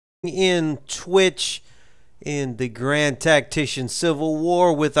in Twitch in the Grand Tactician Civil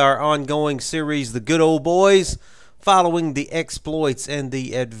War with our ongoing series, The Good Old Boys, following the exploits and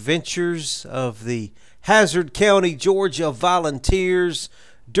the adventures of the Hazzard County, Georgia Volunteers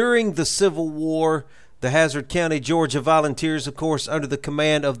during the Civil War. The Hazzard County, Georgia Volunteers, of course, under the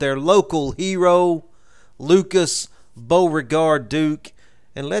command of their local hero, Lucas Beauregard Duke.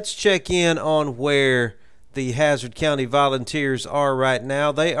 And let's check in on where the Hazzard County Volunteers are right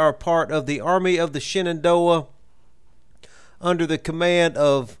now. They are part of the Army of the Shenandoah under the command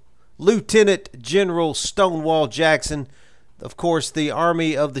of Lieutenant General Stonewall Jackson. Of course, the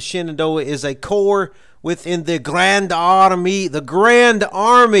Army of the Shenandoah is a corps within the Grand Army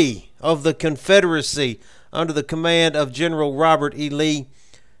of the Confederacy under the command of General Robert E. Lee.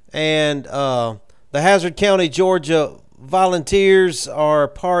 And the Hazzard County, Georgia Volunteers are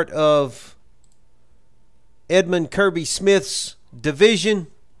part of Edmund Kirby Smith's division,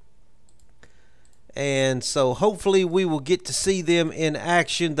 and so hopefully we will get to see them in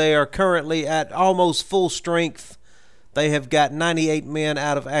action. They are currently at almost full strength. They have got 98 men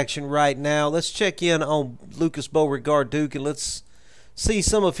out of action right now. Let's check in on Lucas Beauregard Duke and let's see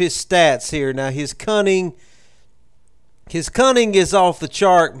some of his stats here. Now his cunning is off the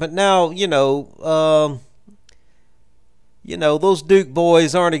chart, but now those Duke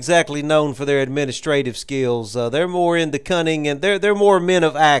boys aren't exactly known for their administrative skills. They're more into cunning, and they're more men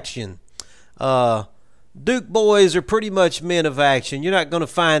of action. Duke boys are pretty much men of action. You're not going to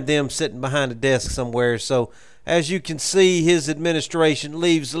find them sitting behind a desk somewhere. So, as you can see, his administration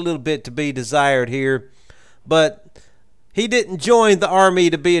leaves a little bit to be desired here. But he didn't join the Army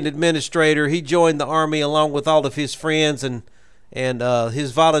to be an administrator. He joined the Army along with all of his friends and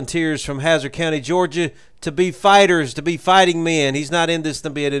his volunteers from Hazzard County, Georgia, to be fighters, to be fighting men. He's not in this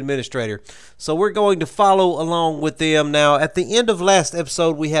to be an administrator. So we're going to follow along with them. Now, at the end of last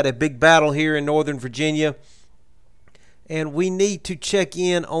episode, we had a big battle here in Northern Virginia, and we need to check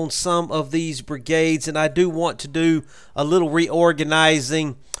in on some of these brigades, and I do want to do a little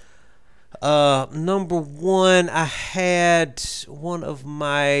reorganizing. Number one, I had one of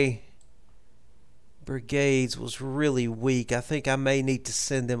my brigades was really weak. I think I may need to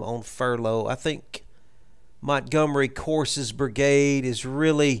send them on furlough. I think Montgomery Course's brigade is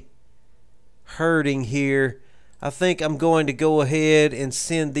really hurting here. I think I'm going to go ahead and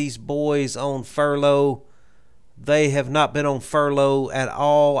send these boys on furlough. They have not been on furlough at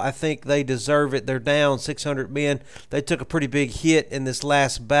all. I think they deserve it. They're down 600 men. They took a pretty big hit in this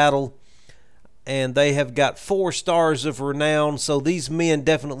last battle, and they have got 4 stars of renown. So these men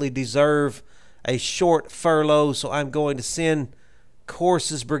definitely deserve a short furlough. So I'm going to send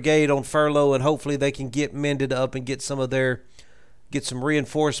Course's brigade on furlough, and hopefully they can get mended up and get some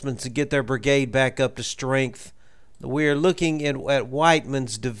reinforcements and get their brigade back up to strength. We're looking at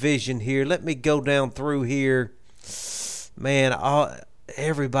Whiteman's division here. Let me go down through here. Man,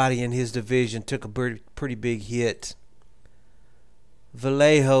 everybody in his division took a pretty big hit.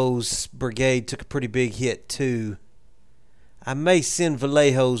 Vallejo's brigade took a pretty big hit too. I may send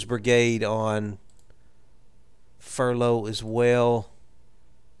Vallejo's brigade on furlough as well.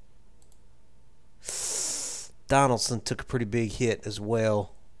 Donaldson took a pretty big hit as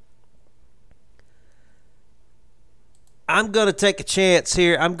well. I'm going to take a chance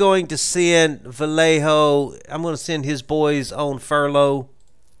here. I'm going to send Vallejo. I'm going to send his boys on furlough.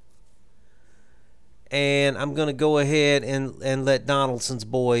 And I'm going to go ahead and let Donaldson's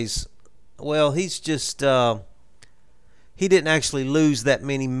boys. Well, he's just he didn't actually lose that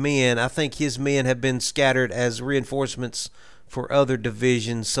many men. I think his men have been scattered as reinforcements for other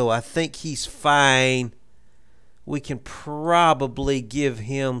divisions, so I think he's fine. We can probably give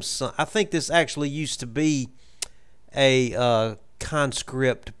him some. I think this actually used to be a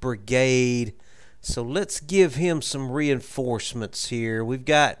conscript brigade, so let's give him some reinforcements here. We've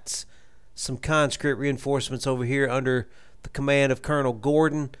got some conscript reinforcements over here under the command of Colonel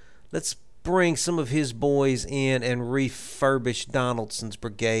Gordon. Let's bring some of his boys in and refurbish Donaldson's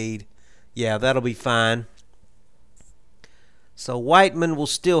brigade. Yeah, that'll be fine. So Whiteman will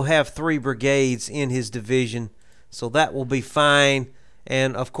still have 3 brigades in his division, so that will be fine.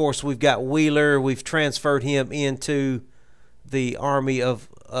 And of course we've got Wheeler. We've transferred him into the Army of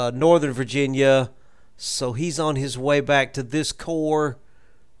Northern Virginia, so he's on his way back to this corps,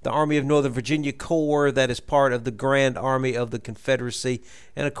 the Army of Northern Virginia Corps, that is part of the Grand Army of the Confederacy.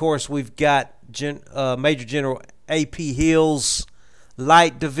 And of course we've got Major General A.P. Hill's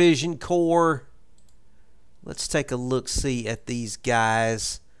Light Division Corps. Let's take a look-see at these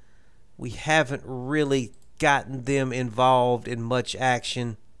guys. We haven't really gotten them involved in much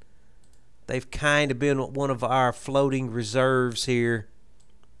action. They've kind of been one of our floating reserves here.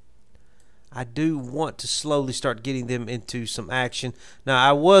 I do want to slowly start getting them into some action. Now,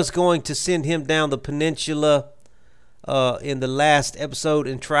 I was going to send him down the peninsula in the last episode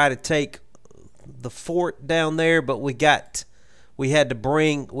and try to take the fort down there, but we had to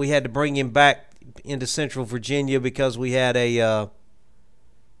bring him back into Central Virginia because we had an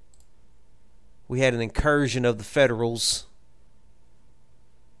incursion of the Federals.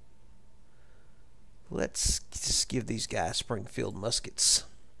 Let's just give these guys Springfield muskets.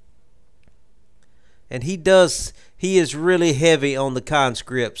 And he is really heavy on the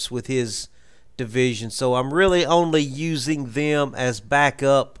conscripts with his division, so I'm really only using them as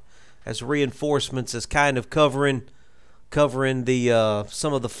backup, as reinforcements, as kind of covering the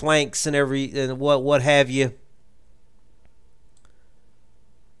some of the flanks and what have you.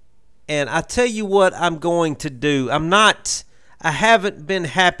 And I tell you what I'm going to do. I haven't been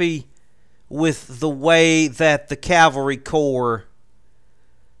happy with the way that the cavalry corps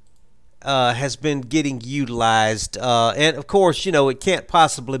has been getting utilized, and of course, you know, it can't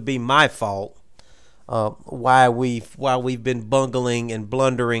possibly be my fault why we've been bungling and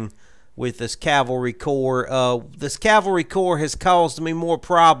blundering with this cavalry corps. This cavalry corps has caused me more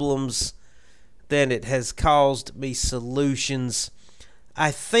problems than it has caused me solutions.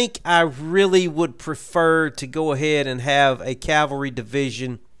 I think I really would prefer to go ahead and have a cavalry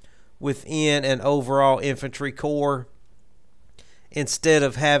division within an overall infantry corps instead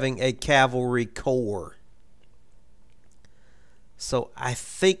of having a cavalry corps. So I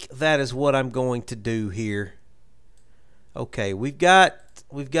think that is what I'm going to do here. Okay, we've got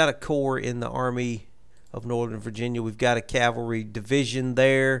a corps in the Army of Northern Virginia. We've got a cavalry division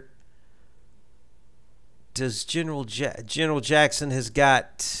there. Does General Jackson has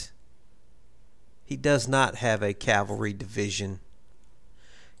got... He does not have a cavalry division.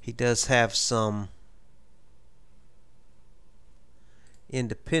 He does have some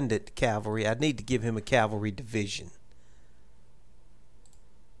independent cavalry. I need to give him a cavalry division.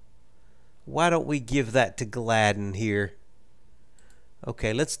 Why don't we give that to Gladden here?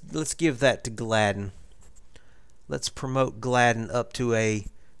 Okay, let's give that to Gladden. Let's promote Gladden up to a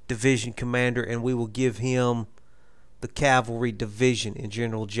division commander, and we will give him the cavalry division in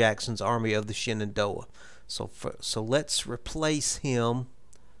General Jackson's Army of the Shenandoah. So let's replace him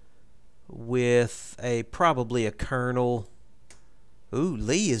with probably a colonel. Ooh,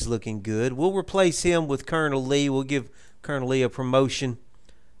 Lee is looking good. We'll replace him with Colonel Lee. We'll give Colonel Lee a promotion.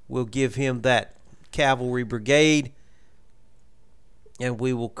 We'll give him that cavalry brigade, and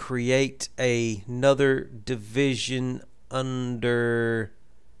we will create another division under...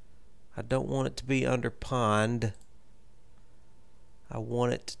 I don't want it to be under Pond. I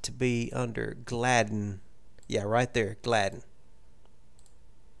want it to be under Gladden. Yeah, right there, Gladden.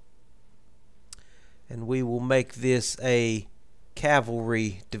 And we will make this a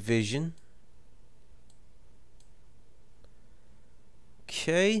cavalry division.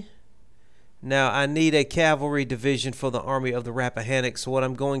 Okay. Now I need a cavalry division for the Army of the Rappahannock. So what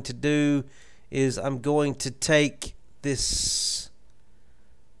I'm going to do is I'm going to take this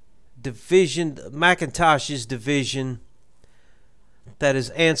division, McIntosh's division, that is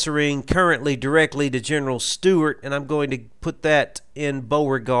answering currently directly to General Stewart, and I'm going to put that in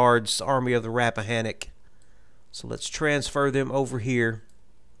Beauregard's Army of the Rappahannock. So let's transfer them over here,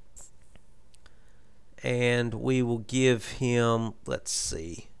 and we will give him, let's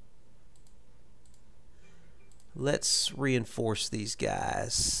see, let's reinforce these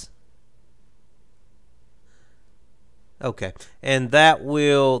guys. Okay, and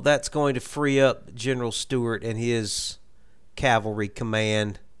that's going to free up General Stewart and his cavalry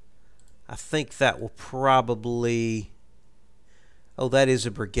command. I think that will probably... Oh, that is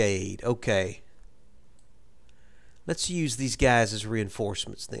a brigade. Okay. Let's use these guys as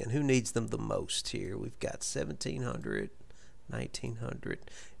reinforcements then. Who needs them the most here? We've got 1,700, 1,900.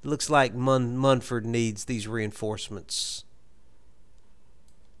 It looks like Munford needs these reinforcements.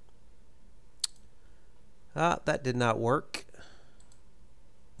 Ah, that did not work.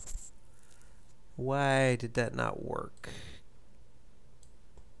 Why did that not work?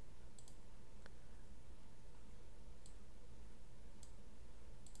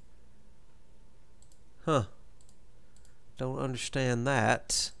 Huh. Don't understand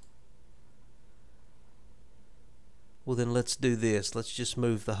that. Well, then let's do this. Let's just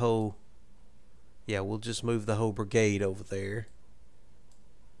move the whole... Yeah, we'll just move the whole brigade over there.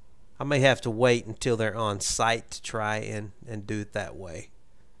 I may have to wait until they're on site to try and do it that way.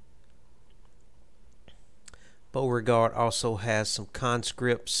 Beauregard also has some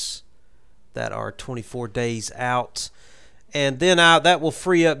conscripts that are 24 days out. And then that will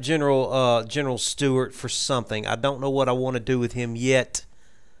free up General Stewart for something. I don't know what I want to do with him yet.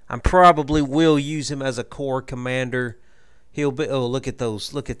 I probably will use him as a corps commander. He'll be, oh, look at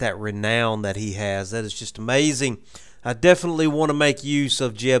those, look at that renown that he has. That is just amazing. I definitely want to make use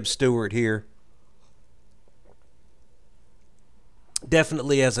of Jeb Stuart here.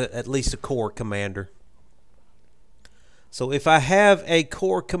 Definitely as at least a corps commander. So if I have a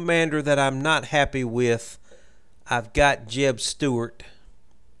corps commander that I'm not happy with, I've got Jeb Stuart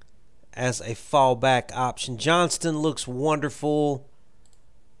as a fallback option. Johnston looks wonderful.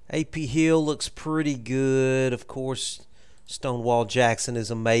 AP Hill looks pretty good. Of course, Stonewall Jackson is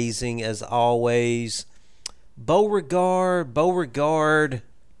amazing as always. Beauregard.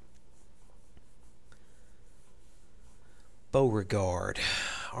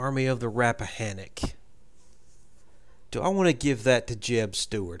 Army of the Rappahannock. Do I want to give that to Jeb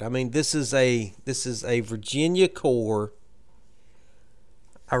Stuart? I mean, this is a Virginia Corps.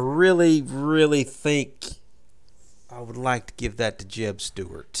 I really think I would like to give that to Jeb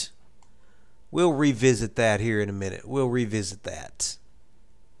Stuart. We'll revisit that here in a minute. We'll revisit that.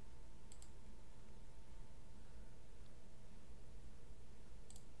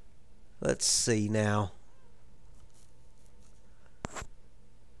 Let's see now.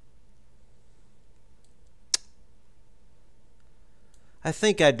 I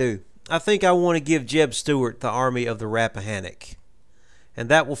think I do. I think I want to give Jeb Stuart the Army of the Rappahannock. And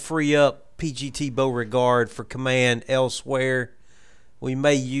that will free up PGT Beauregard for command elsewhere. We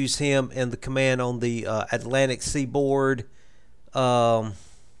may use him in the command on the Atlantic seaboard. Jeb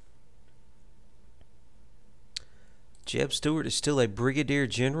Stuart is still a brigadier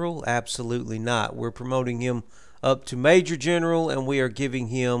general? Absolutely not. We're promoting him up to major general, and we are giving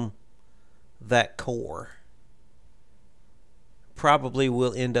him that corps. Probably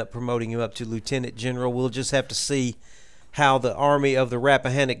will end up promoting him up to lieutenant general. We'll just have to see how the Army of the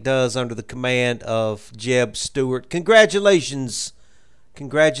Rappahannock does under the command of Jeb Stuart. Congratulations.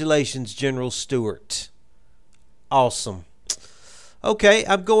 Congratulations, General Stuart. Awesome. Okay,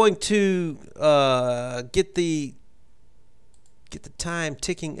 I'm going to get the time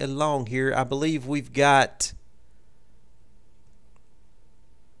ticking along here. I believe we've got...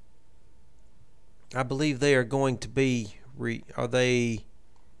 I believe they are going to be... are they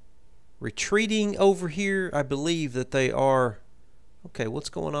retreating over here? I believe that they are. Okay, what's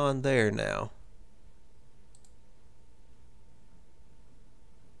going on there now?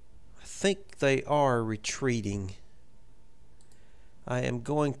 I think they are retreating. I am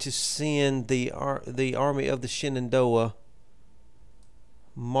going to send the Army of the Shenandoah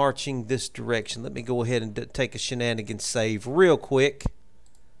marching this direction. Let me go ahead and take a shenanigan save real quick.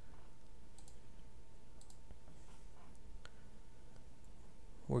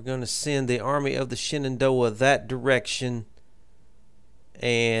 We're going to send the Army of the Shenandoah that direction.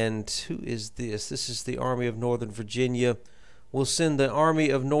 And who is this? This is the Army of Northern Virginia. We'll send the Army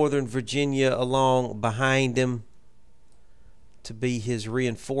of Northern Virginia along behind him to be his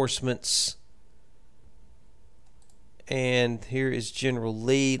reinforcements. And here is General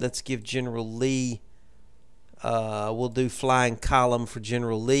Lee. Let's give General Lee, we'll do flying column for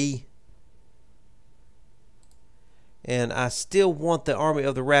General Lee. And I still want the Army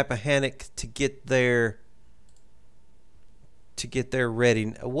of the Rappahannock to get their ready.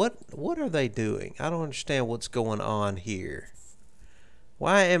 What are they doing? I don't understand what's going on here.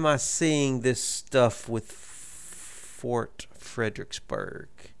 Why am I seeing this stuff with Fort Fredericksburg?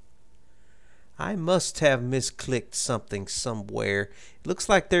 I must have misclicked something somewhere. It looks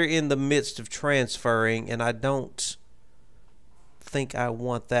like they're in the midst of transferring, and I don't think I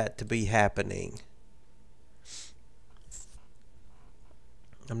want that to be happening.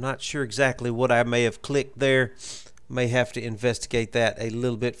 I'm not sure exactly what I may have clicked there. May have to investigate that a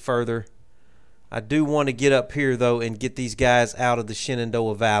little bit further. I do want to get up here, though, and get these guys out of the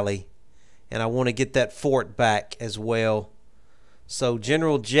Shenandoah Valley. And I want to get that fort back as well. So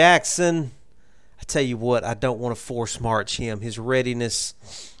General Jackson, I tell you what, I don't want to force march him. His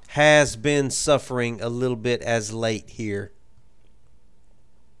readiness has been suffering a little bit as late here.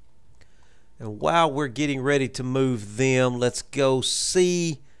 And while we're getting ready to move them, let's go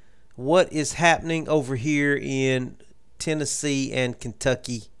see what is happening over here in Tennessee and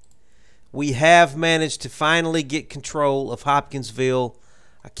Kentucky. We have managed to finally get control of Hopkinsville.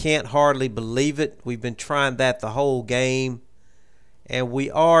 I can't hardly believe it. We've been trying that the whole game. And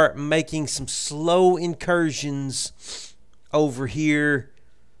we are making some slow incursions over here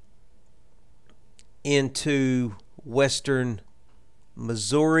into western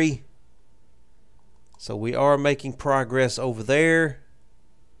Missouri. So we are making progress over there.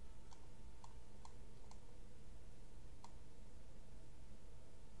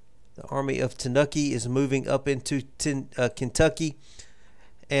 The Army of Kentucky is moving up into Kentucky.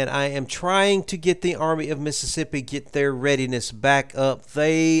 And I am trying to get the Army of Mississippi get their readiness back up.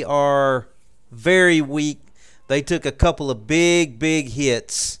 They are very weak. They took a couple of big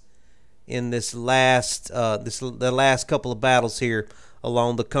hits in this the last couple of battles here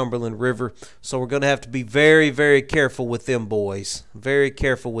along the Cumberland River. So we're going to have to be very careful with them boys. Very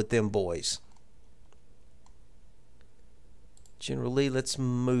careful with them boys. General Lee, let's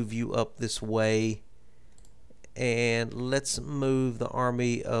move you up this way. And let's move the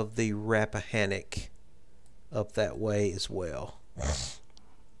Army of the Rappahannock up that way as well.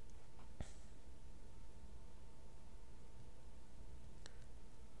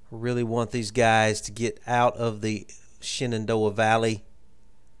 Really want these guys to get out of the Shenandoah Valley.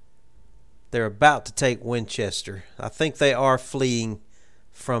 They're about to take Winchester. I think they are fleeing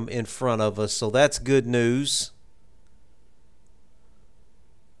from in front of us, so that's good news.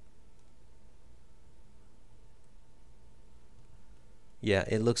 Yeah,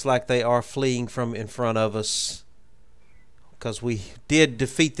 it looks like they are fleeing from in front of us because we did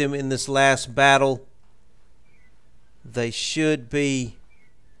defeat them in this last battle. They should be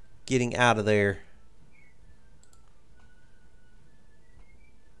getting out of there.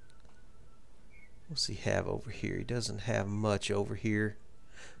 What's he have over here? He doesn't have much over here.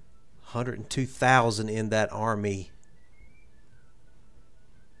 102,000 in that army.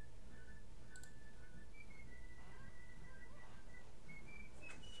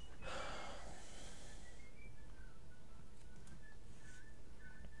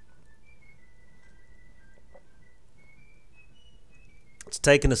 It's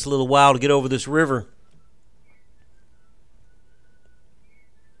taken us a little while to get over this river.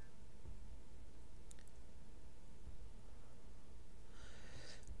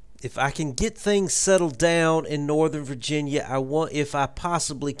 If I can get things settled down in Northern Virginia, if I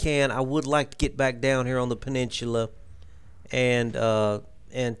possibly can, I would like to get back down here on the peninsula and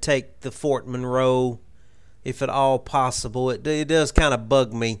take the Fort Monroe, if at all possible. It does kind of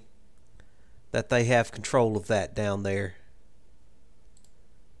bug me that they have control of that down there.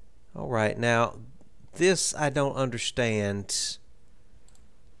 All right, now this I don't understand.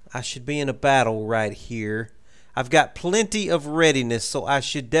 I should be in a battle right here. I've got plenty of readiness, so I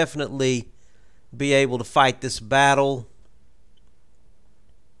should definitely be able to fight this battle.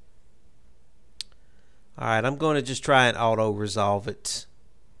 All right, I'm going to just try and auto-resolve it.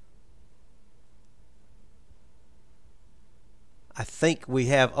 I think we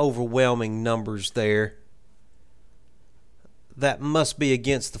have overwhelming numbers there. That must be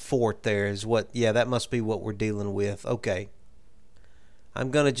against the fort there is what, yeah, that must be what we're dealing with. Okay.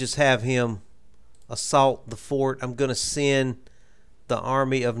 I'm going to just have him assault the fort. I'm going to send the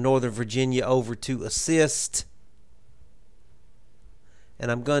Army of Northern Virginia over to assist.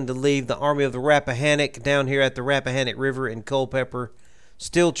 And I'm going to leave the Army of the Rappahannock down here at the Rappahannock River in Culpeper,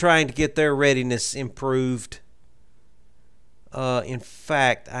 still trying to get their readiness improved. In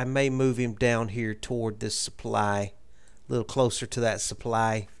fact, I may move him down here toward this supply, a little closer to that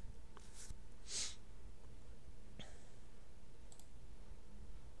supply.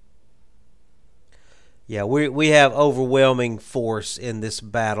 Yeah, we have overwhelming force in this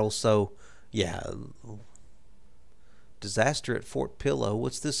battle, so yeah. Disaster at Fort Pillow.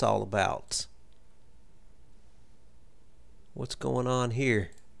 What's this all about? What's going on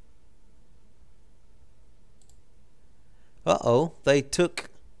here? Uh-oh, they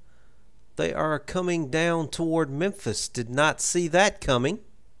are coming down toward Memphis. Did not see that coming.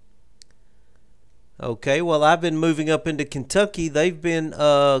 Okay, well, I've been moving up into Kentucky. They've been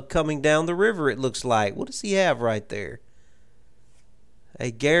coming down the river, it looks like. What does he have right there? A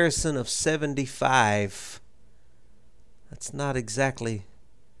garrison of 75. That's not exactly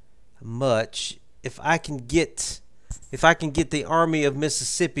much. If I can get the Army of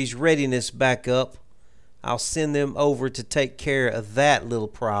Mississippi's readiness back up, I'll send them over to take care of that little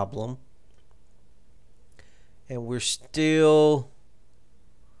problem. And we're still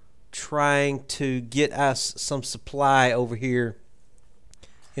trying to get us some supply over here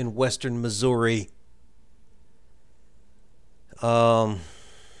in western Missouri. And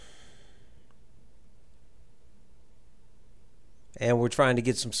we're trying to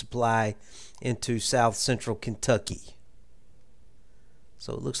get some supply into south central Kentucky.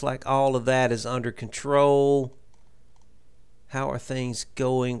 So it looks like all of that is under control. How are things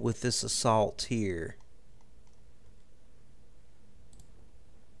going with this assault here?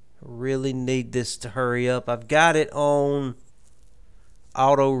 Really need this to hurry up. I've got it on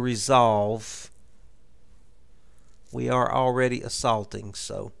auto resolve. We are already assaulting,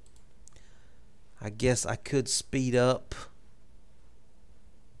 so I guess I could speed up.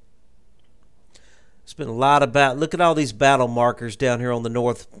 It's been a lot of battle. Look at all these battle markers down here on the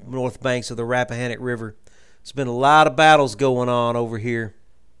north banks of the Rappahannock River. There's been a lot of battles going on over here.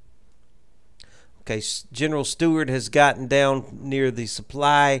 Okay, General Stewart has gotten down near the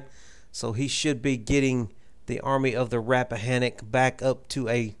supply, so he should be getting the Army of the Rappahannock back up to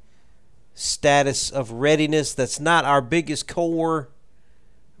a status of readiness. That's not our biggest corps,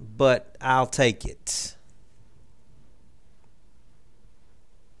 but I'll take it.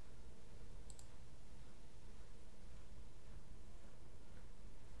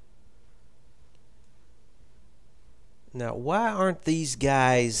 Now, why aren't these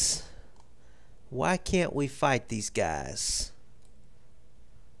guys... Why can't we fight these guys?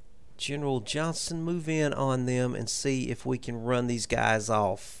 General Johnston, move in on them and see if we can run these guys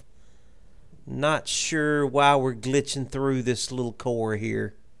off. Not sure why we're glitching through this little corps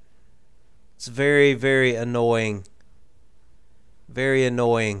here. It's very, very annoying. Very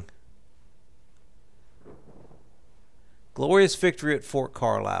annoying. Glorious victory at Fort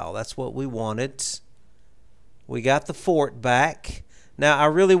Carlisle. That's what we wanted. We got the fort back. Now, I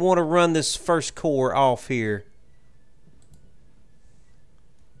really want to run this first corps off here.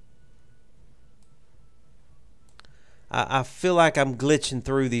 I feel like I'm glitching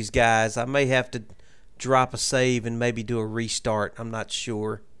through these guys. I may have to drop a save and maybe do a restart. I'm not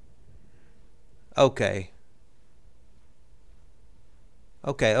sure. Okay.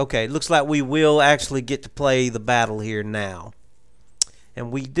 Okay. Looks like we will actually get to play the battle here now.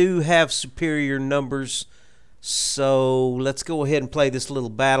 And we do have superior numbers. So let's go ahead and play this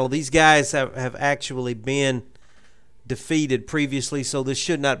little battle. These guys have actually been defeated previously, so this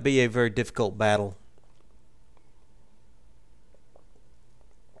should not be a very difficult battle.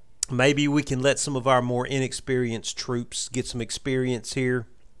 Maybe we can let some of our more inexperienced troops get some experience here.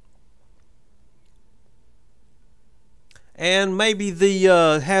 And maybe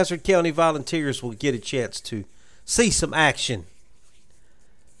the Hazzard County Volunteers will get a chance to see some action.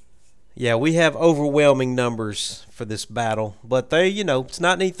 Yeah, we have overwhelming numbers for this battle, but they, it's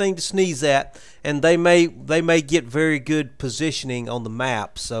not anything to sneeze at, and they may get very good positioning on the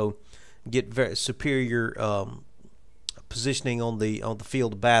map, so get very superior positioning on the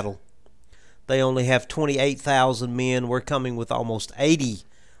field of battle. They only have 28,000 men. We're coming with almost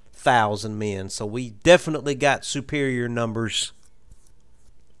 80,000 men, so we definitely got superior numbers.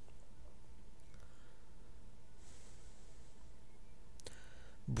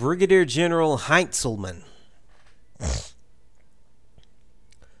 Brigadier General Heintzelman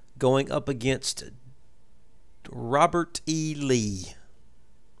going up against Robert E. Lee.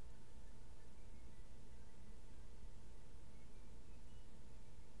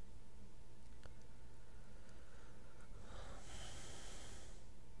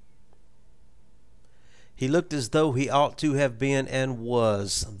 He looked as though he ought to have been and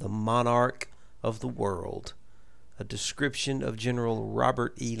was the monarch of the world. A description of General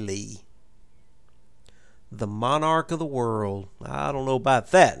Robert E. Lee. The monarch of the world. I don't know about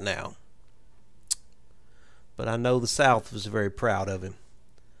that now. But I know the South was very proud of him.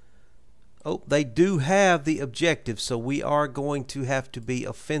 Oh, they do have the objective, so we are going to have to be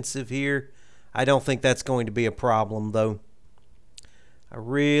offensive here. I don't think that's going to be a problem, though. I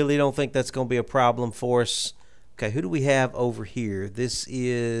really don't think that's going to be a problem for us. Okay, who do we have over here? This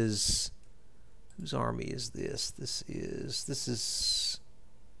is... Whose army is this? This is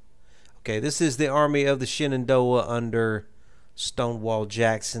okay, this is the army of the Shenandoah under Stonewall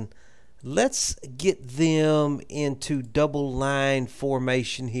Jackson. Let's get them into double line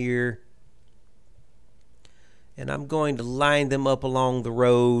formation here. And I'm going to line them up along the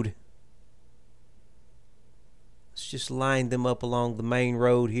road. Let's just line them up along the main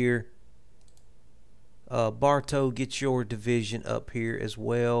road here. Bartow, get your division up here as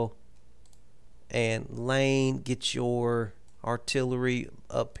well. And Lane, get your artillery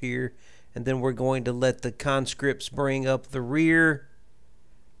up here. And then we're going to let the conscripts bring up the rear.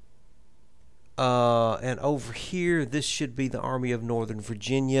 And over here, this should be the Army of Northern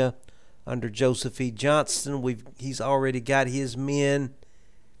Virginia under Joseph E. Johnston. He's already got his men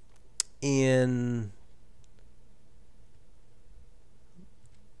in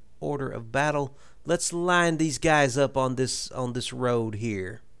order of battle. Let's line these guys up on this road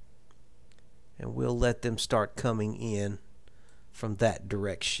here. And we'll let them start coming in from that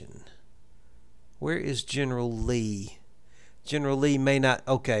direction. Where is General Lee? General Lee may not...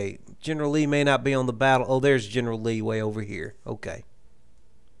 Okay. General Lee may not be on the battle... Oh, there's General Lee way over here. Okay.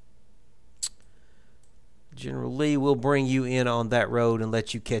 General Lee will bring you in on that road and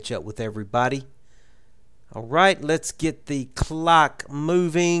let you catch up with everybody. All right. Let's get the clock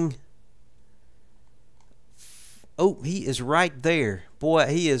moving. Oh, he is right there.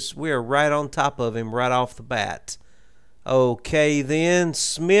 Boy, we're right on top of him right off the bat. Okay, then,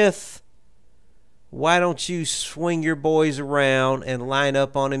 Smith, why don't you swing your boys around and line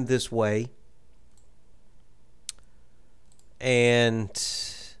up on him this way? And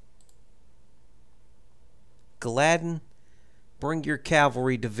Gladden, bring your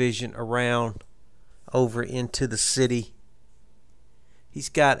cavalry division around over into the city. He's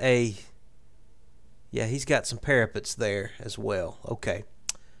got some parapets there as well. Okay.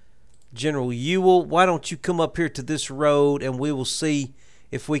 General Ewell, why don't you come up here to this road and we will see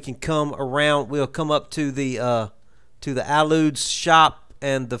if we can come around. We'll come up to the Alud's shop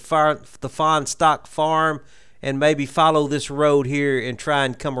and the Fawn Stock Farm and maybe follow this road here and try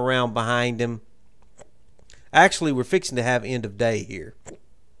and come around behind him. Actually, we're fixing to have end of day here.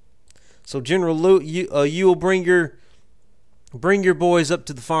 So General you will bring your boys up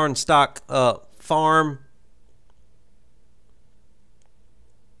to the Fawn Stock farm.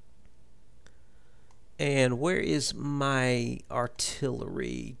 And where is my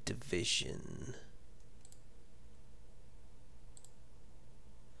artillery division?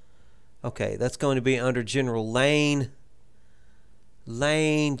 Okay, that's going to be under General Lane.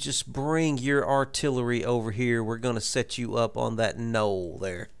 Lane, just bring your artillery over here. We're going to set you up on that knoll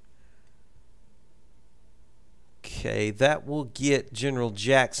there. Okay, that will get General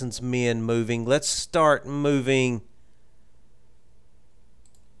Jackson's men moving. Let's start moving.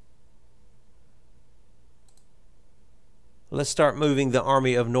 Let's start moving the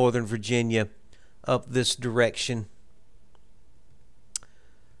Army of Northern Virginia up this direction.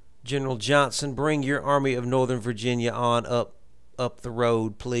 General Johnson, bring your Army of Northern Virginia on up the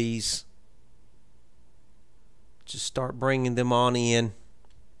road, please. Just start bringing them on in.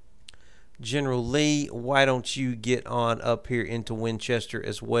 General Lee, why don't you get on up here into Winchester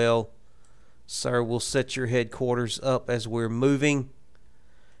as well? Sir, we'll set your headquarters up as we're moving.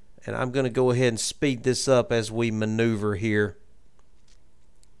 And I'm going to go ahead and speed this up as we maneuver here.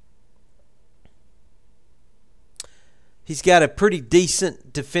 He's got a pretty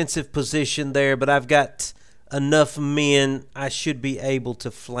decent defensive position there, but I've got enough men. I should be able to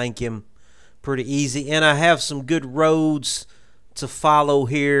flank him pretty easy. And I have some good roads to follow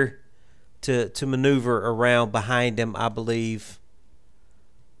here to maneuver around behind him, I believe.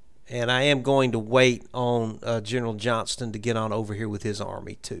 And I am going to wait on General Johnston to get on over here with his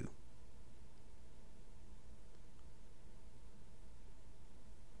army too.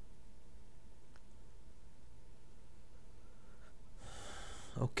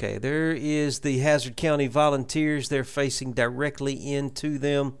 Okay, there is the Hazzard County Volunteers. They're facing directly into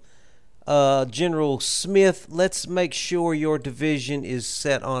them. General Smith, let's make sure your division is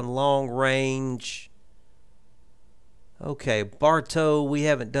set on long range. Okay, Bartow, we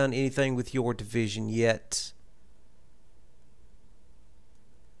haven't done anything with your division yet.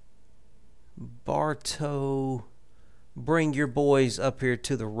 Bartow, bring your boys up here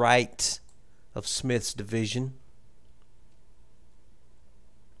to the right of Smith's division.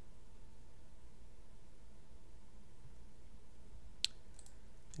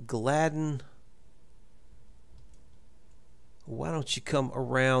 Gladden, why don't you come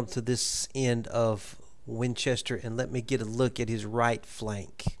around to this end of Winchester and let me get a look at his right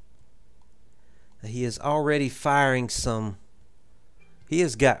flank. He is already firing some. He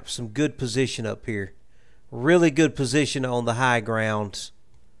has got some good position up here. Really good position on the high ground.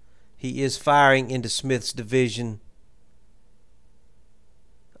 He is firing into Smith's division.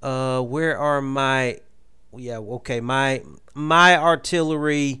 Where are my... Yeah, okay, my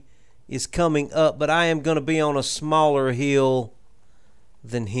artillery is coming up, but I am going to be on a smaller hill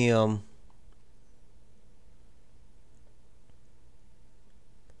than him.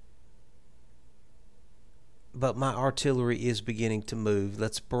 But my artillery is beginning to move.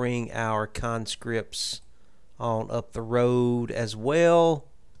 Let's bring our conscripts on up the road as well.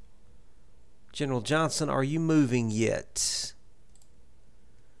 General Johnson, are you moving yet?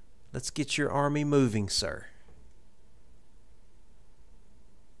 Let's get your army moving, sir.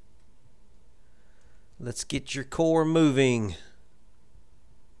 Let's get your corps moving.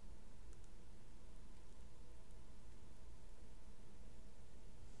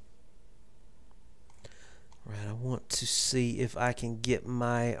 Right, I want to see if I can get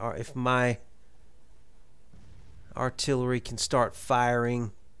if my artillery can start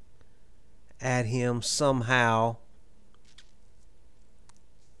firing at him somehow.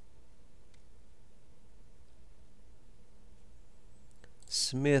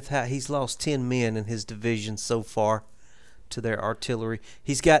 Smith, he's lost 10 men in his division so far to their artillery.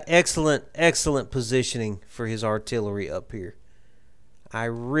 He's got excellent positioning for his artillery up here. I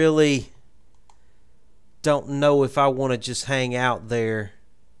really don't know if I want to just hang out there.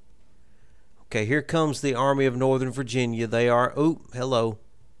 Okay, here comes the Army of Northern Virginia. They are, oh, hello.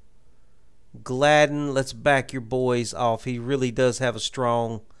 Gladden, let's back your boys off. He really does have a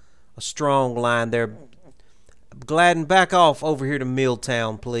strong line there. Gladden, back off over here to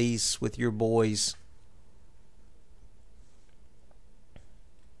Milltown, please, with your boys.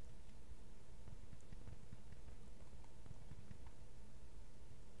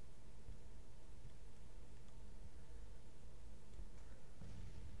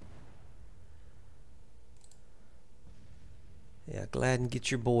 Yeah, Gladden,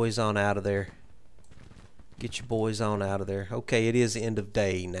 get your boys on out of there. Get your boys on out of there. Okay, it is end of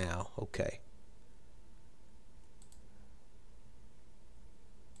day now. Okay.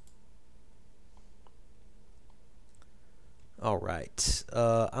 All right.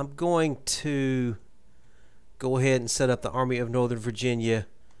 I'm going to go ahead and set up the Army of Northern Virginia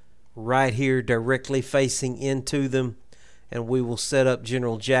right here, directly facing into them. And we will set up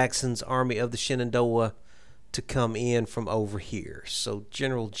General Jackson's Army of the Shenandoah to come in from over here. So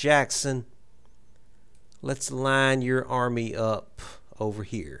General Jackson, let's line your army up over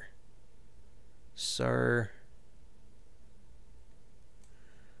here, sir.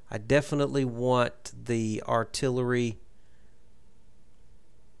 I definitely want the artillery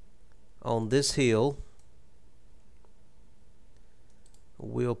on this hill.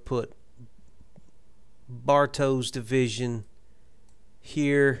 We'll put Bartow's division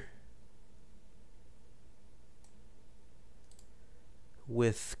here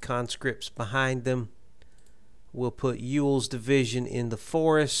with conscripts behind them. We'll put Ewell's division in the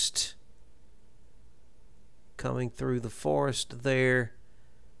forest, coming through the forest there,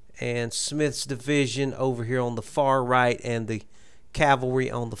 and Smith's division over here on the far right, and the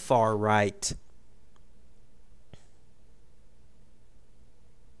cavalry on the far right.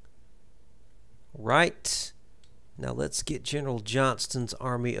 Right. Now let's get General Johnston's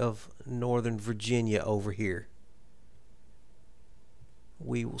Army of Northern Virginia over here.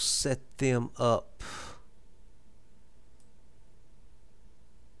 We will set them up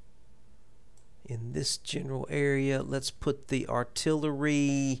in this general area. Let's put the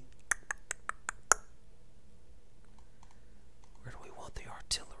artillery. Where do we want the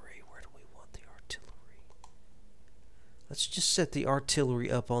artillery? Where do we want the artillery? Let's just set the artillery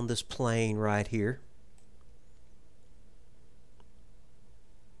up on this plain right here.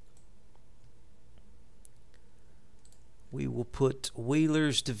 We will put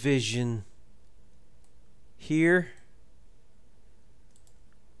Wheeler's division here,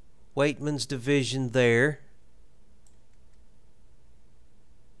 Waitman's division there,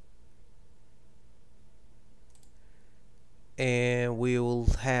 and we will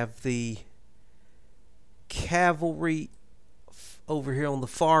have the cavalry over here on the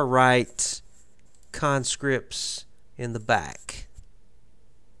far right, conscripts in the back.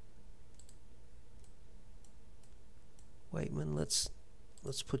 Waitman, let's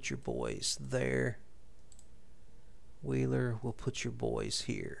put your boys there. Wheeler, we'll put your boys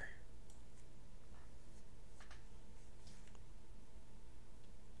here.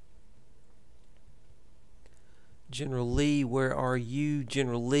 General Lee, where are you?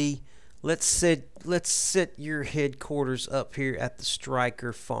 General Lee, let's set your headquarters up here at the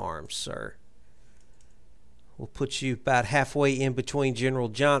Stryker Farm, sir. We'll put you about halfway in between General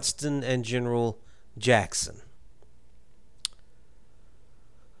Johnston and General Jackson.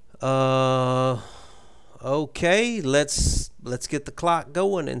 Okay, let's get the clock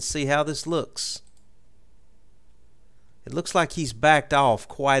going and see how this looks. It looks like he's backed off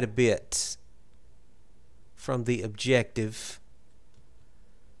quite a bit from the objective.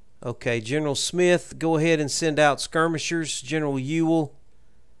 Okay, General Smith, go ahead and send out skirmishers. General Ewell,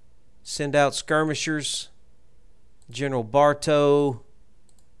 send out skirmishers. General Bartow,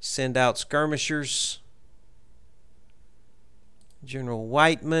 send out skirmishers. General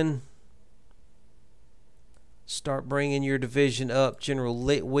Whiteman, start bringing your division up. General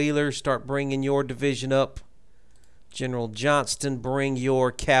Wheeler, start bringing your division up. General Johnston, bring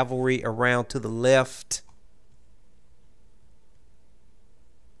your cavalry around to the left.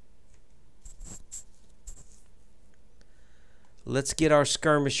 Let's get our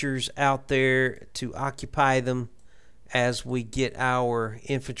skirmishers out there to occupy them as we get our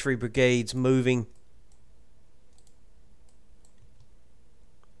infantry brigades moving.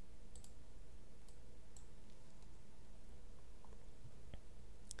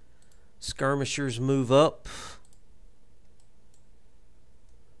 Skirmishers, move up.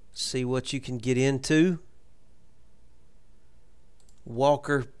 See what you can get into.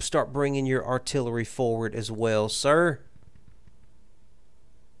 Walker, start bringing your artillery forward as well, sir.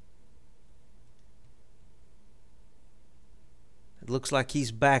 looks like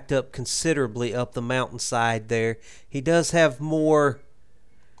he's backed up considerably up the mountainside there. He does have more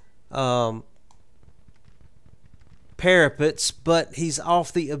parapets, but he's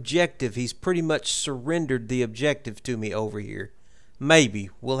off the objective. He's pretty much surrendered the objective to me over here. Maybe.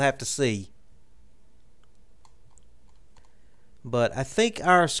 We'll have to see. But I think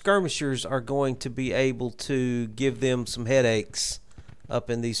our skirmishers are going to be able to give them some headaches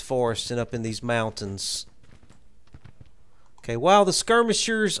up in these forests and up in these mountains. Okay, while the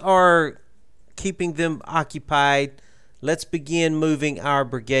skirmishers are keeping them occupied, let's begin moving our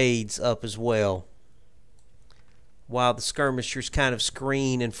brigades up as well. While the skirmishers kind of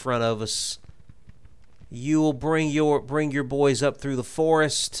screen in front of us, you will bring your boys up through the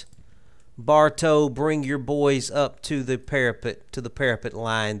forest. Bartow, bring your boys up to the parapet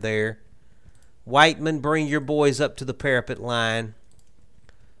line there. Whiteman, bring your boys up to the parapet line.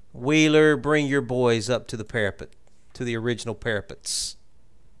 Wheeler, bring your boys up to the parapet, to the original parapets.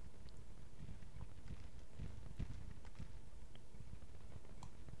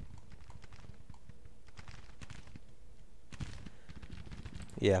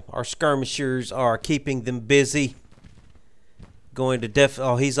 Yeah, our skirmishers are keeping them busy. Going to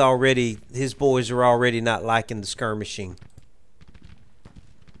oh, his boys are already not liking the skirmishing.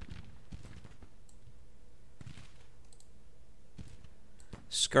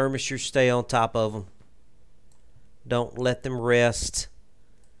 Skirmishers, stay on top of them. Don't let them rest.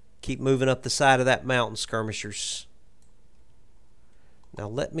 Keep moving up the side of that mountain, skirmishers. Now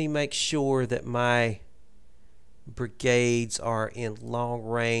let me make sure that my brigades are in long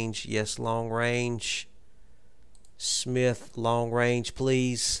range. Yes, long range. Smith, long range,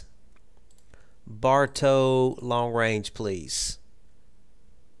 please. Bartow, long range, please.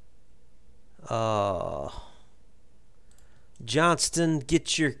 Johnston,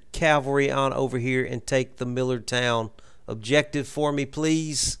 get your cavalry on over here and take the Millertown objective for me,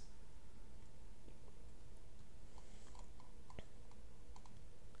 please.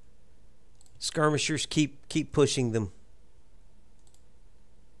 Skirmishers, keep pushing them.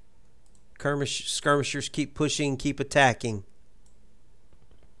 Skirmishers, keep pushing, keep attacking.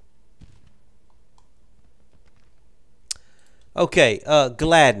 Okay,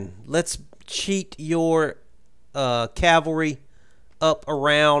 Gladden, let's cheat your cavalry up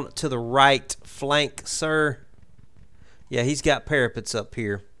around to the right flank, sir. Yeah, he's got parapets up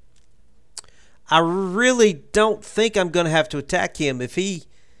here. I really don't think I'm going to have to attack him. If he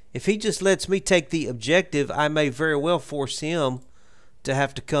just lets me take the objective, I may very well force him to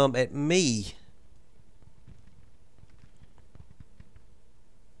have to come at me.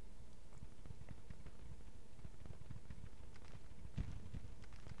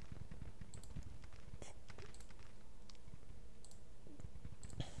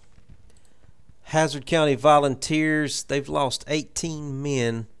 Hazzard County Volunteers, they've lost 18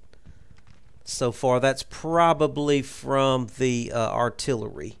 men so far. That's probably from the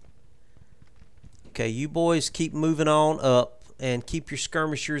artillery. Okay, you boys keep moving on up and keep your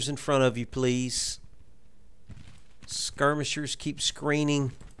skirmishers in front of you, please. Skirmishers, keep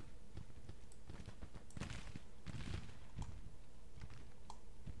screening.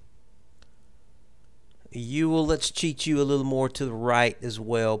 Let's cheat you a little more to the right as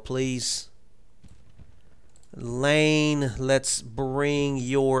well, please. Lane, let's bring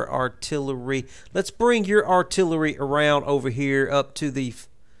your artillery. Let's bring your artillery around over here up to the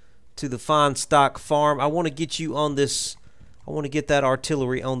Feinstock farm. I want to get you on this. I want to get that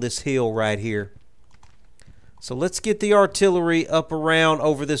artillery on this hill right here. So let's get the artillery up around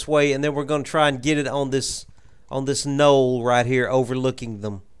over this way, and then we're going to try and get it on this knoll right here overlooking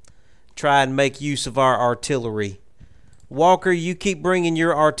them. Try and make use of our artillery. Walker, you keep bringing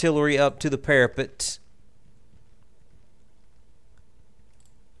your artillery up to the parapet.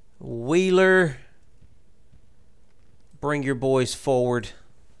 Wheeler, bring your boys forward.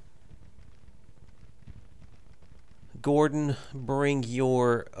 Gordon, bring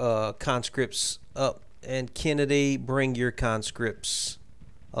your conscripts up. And Kennedy, bring your conscripts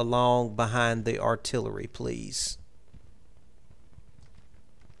along behind the artillery, please.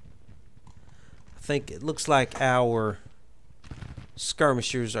 I think it looks like our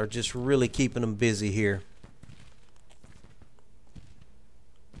skirmishers are just really keeping them busy here.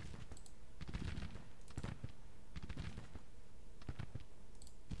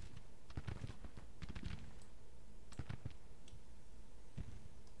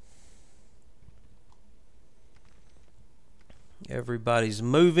 Everybody's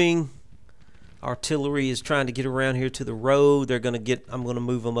moving. Artillery is trying to get around here to the road. They're going to get, I'm going to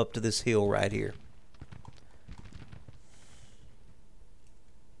move them up to this hill right here.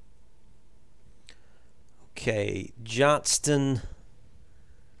 Okay, Johnston,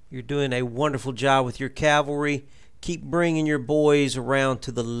 You're doing a wonderful job with your cavalry. Keep bringing your boys around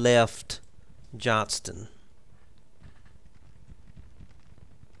to the left, Johnston.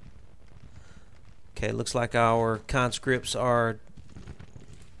 Okay, looks like our conscripts are...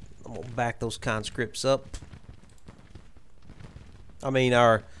 I'm going to back those conscripts up. I mean,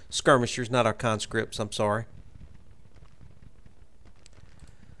 our skirmishers, not our conscripts. I'm sorry.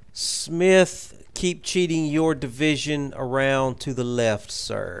 Smith, keep cheating your division around to the left,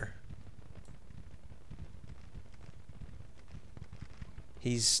 sir.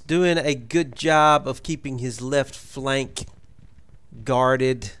 He's doing a good job of keeping his left flank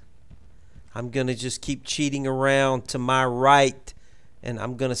guarded. I'm going to just keep cheating around to my right, and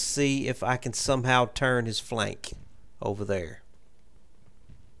I'm going to see if I can somehow turn his flank over there.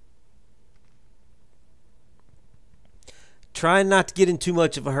 Trying not to get in too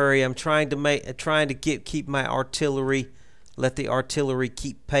much of a hurry. I'm trying to keep my artillery, let the artillery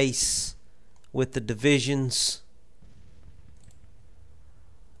keep pace with the divisions.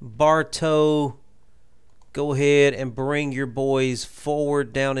 Bartow, go ahead and bring your boys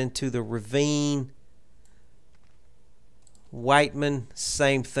forward down into the ravine. Whiteman,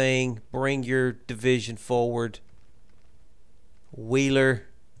 same thing. Bring your division forward. Wheeler,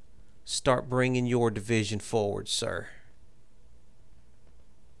 start bringing your division forward, sir.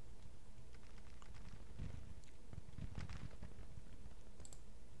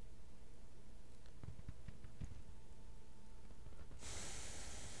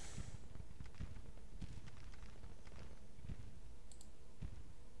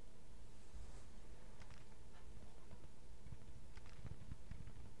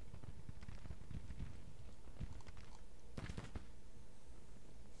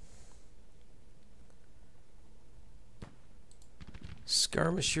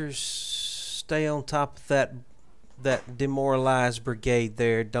 Skirmishers, stay on top of that demoralized brigade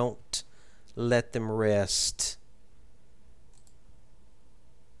there. Don't let them rest.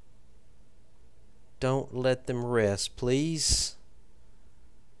 Don't let them rest, please.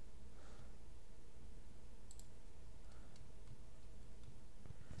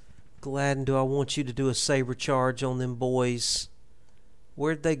 Gladden, do I want you to do a saber charge on them boys?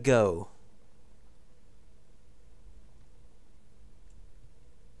 Where'd they go?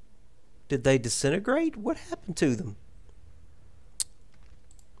 Did they disintegrate? What happened to them?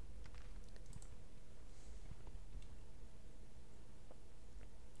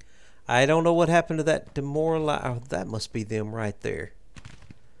 I don't know what happened to that demoralized. Oh, that must be them right there.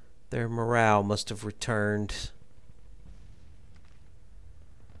 Their morale must have returned.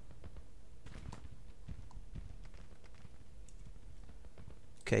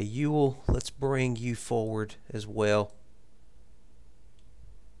 Okay, Ewell, let's bring you forward as well.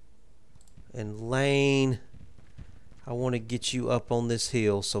 And Lane, I want to get you up on this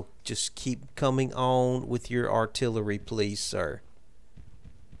hill, so just keep coming on with your artillery, please, sir.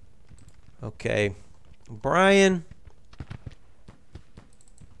 Okay, Brian,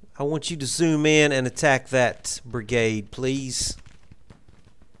 I want you to zoom in and attack that brigade, please.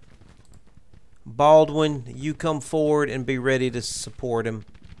 Baldwin, you come forward and be ready to support him.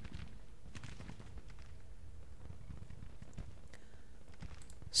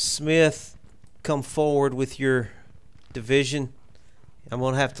 Smith, come forward with your division. I'm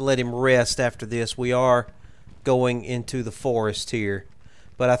going to have to let him rest after this. We are going into the forest here.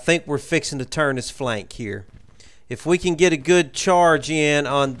 But I think we're fixing to turn his flank here. If we can get a good charge in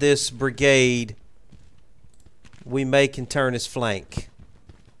on this brigade, we can turn his flank.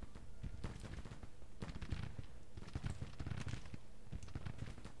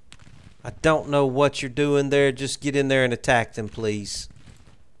 I don't know what you're doing there. Just get in there and attack them, please.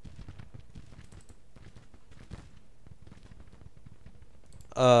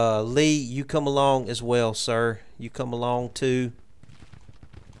 Lee, you come along as well, sir. You come along too.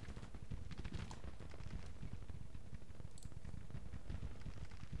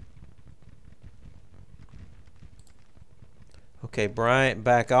 Okay, Bryant,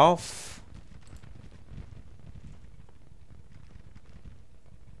 back off.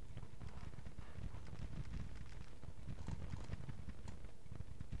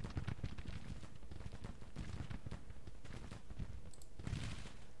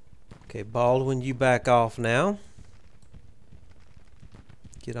 Okay, Baldwin, you back off now.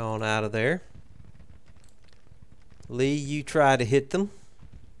 Get on out of there. Lee, you try to hit them.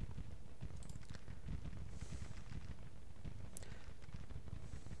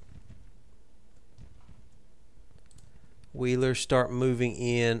 Wheeler, start moving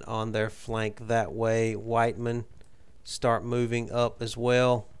in on their flank that way. Whiteman, start moving up as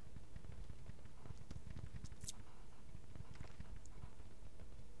well.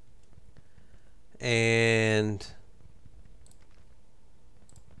 And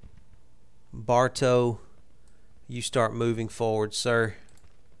Bartow, you start moving forward, sir.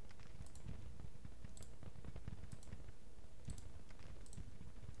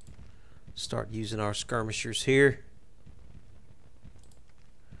 Start using our skirmishers here.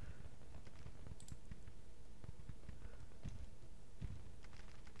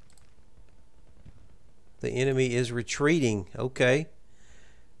 The enemy is retreating. Okay.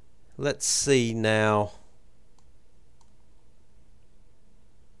 Let's see now.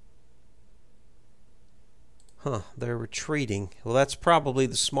 Huh, they're retreating. Well, that's probably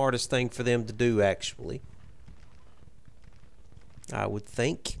the smartest thing for them to do, actually. I would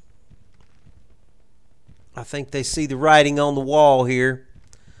think. I think they see the writing on the wall here,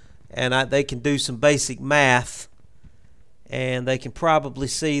 and they can do some basic math, and they can probably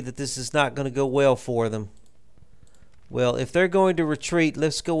see that this is not going to go well for them. Well, if they're going to retreat,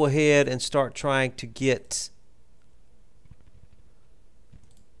 let's go ahead and start trying to get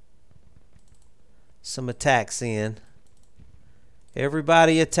some attacks in.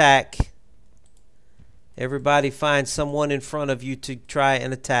 Everybody attack. Everybody find someone in front of you to try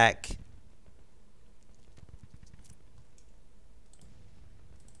and attack.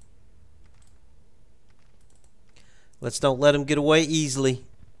 Let's don't let them get away easily.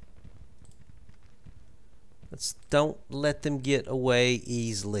 Let's don't let them get away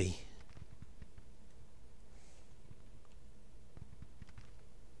easily.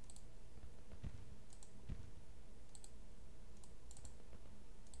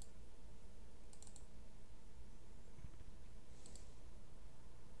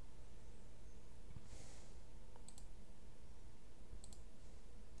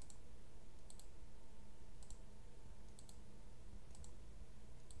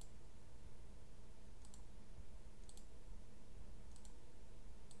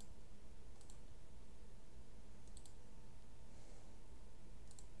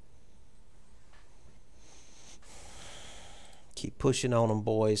 Keep pushing on them,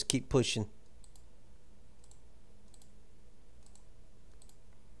 boys. Keep pushing.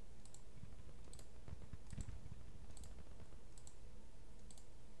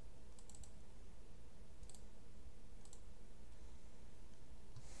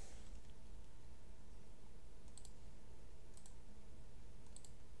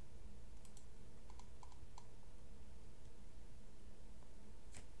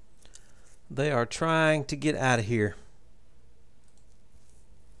 They are trying to get out of here.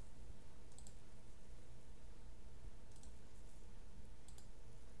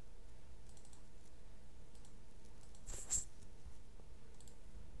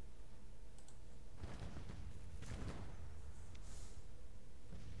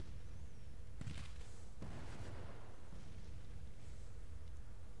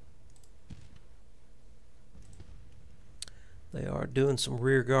 They are doing some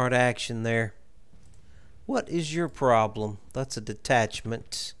rear guard action there. What is your problem? That's a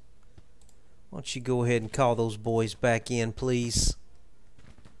detachment. Why don't you go ahead and call those boys back in, please?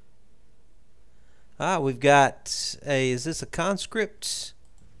 We've got a, is this a conscript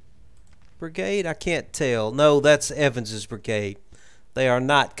brigade? I can't tell. No, that's Evans's brigade. They are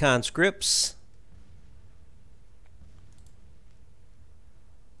not conscripts.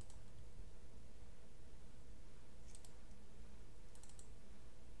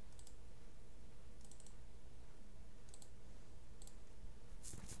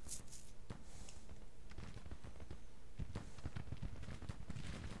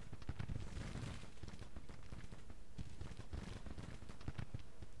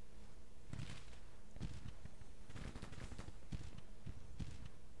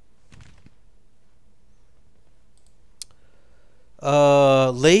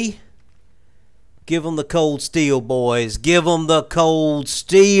 Lee, give him the cold steel, boys. Give him the cold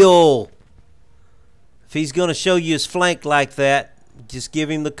steel. If he's going to show you his flank like that, just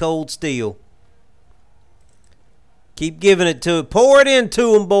give him the cold steel. Keep giving it to him. Pour it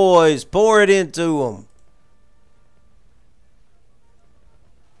into him, boys. Pour it into him.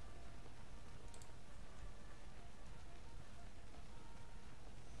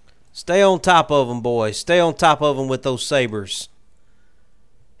 Stay on top of him, boys. Stay on top of him with those sabers.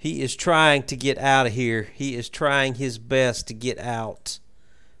 He is trying to get out of here. He is trying his best to get out.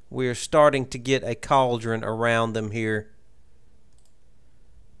 We are starting to get a cauldron around them here.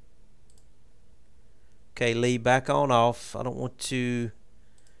 Okay, Lee, back on off. I don't want to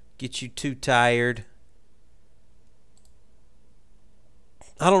get you too tired.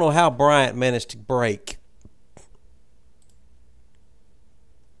 I don't know how Bryant managed to break.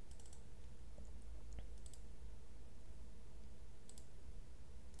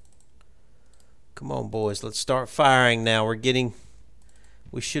 Come on, boys. Let's start firing now.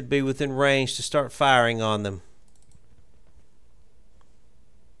 We should be within range to start firing on them.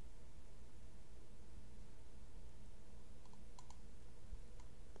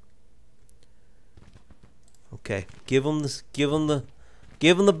 Okay, give them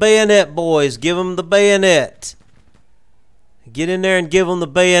the bayonet, boys. Give them the bayonet. Get in there and give them the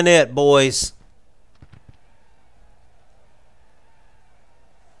bayonet, boys.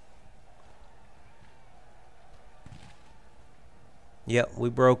 Yep, we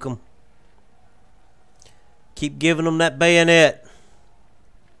broke them. Keep giving them that bayonet.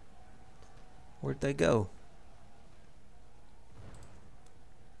 Where'd they go?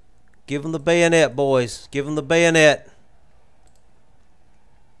 Give them the bayonet, boys. Give them the bayonet.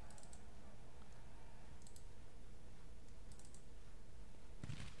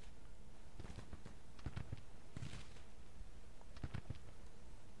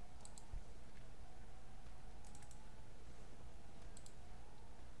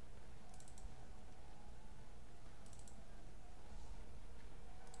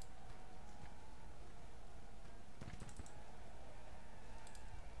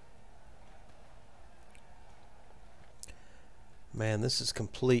 Man, this is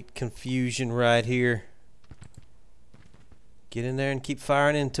complete confusion right here. Get in there and keep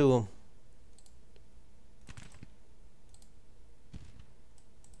firing into them.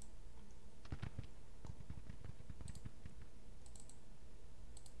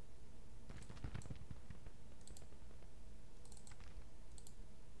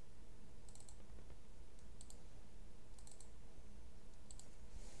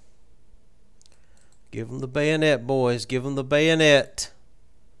 Give them the bayonet, boys. Give them the bayonet.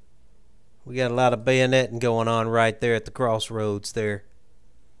 We got a lot of bayoneting going on right there at the crossroads there.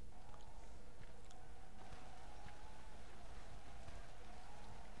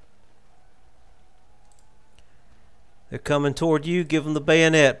 They're coming toward you. Give them the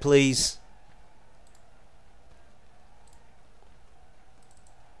bayonet, please.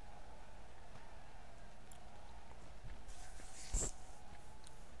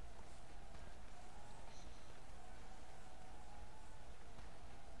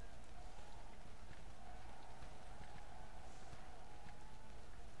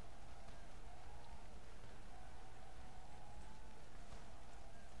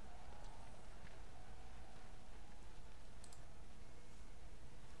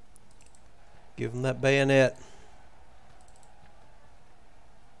 Give them that bayonet.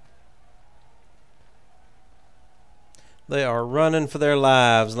 They are running for their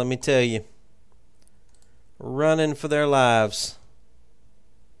lives, let me tell you. Running for their lives.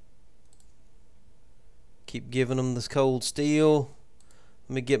 Keep giving them this cold steel.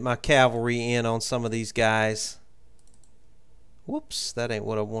 Let me get my cavalry in on some of these guys. Whoops, that ain't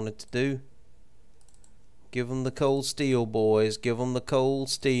what I wanted to do. Give them the cold steel, boys. Give them the cold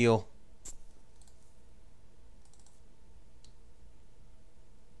steel.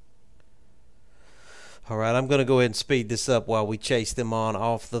 Alright, I'm going to go ahead and speed this up while we chase them on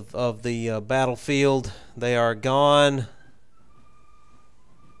off the battlefield. They are gone.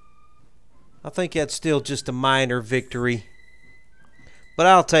 I think that's still just a minor victory, but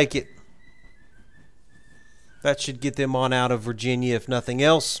I'll take it. That should get them on out of Virginia if nothing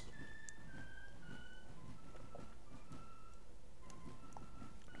else.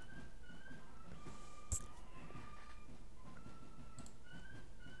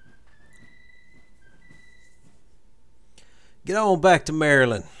 Get on back to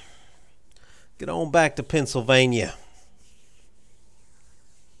Maryland. Get on back to Pennsylvania.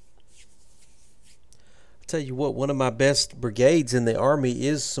 I'll tell you what, one of my best brigades in the Army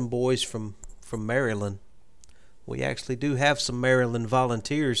is some boys from Maryland. We actually do have some Maryland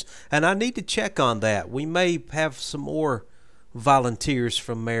volunteers, and I need to check on that. We may have some more volunteers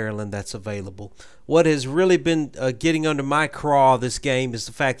from Maryland that's available. What has really been getting under my craw this game is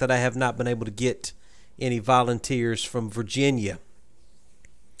the fact that I have not been able to get any volunteers from Virginia.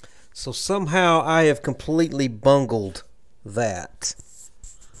 So somehow I have completely bungled that.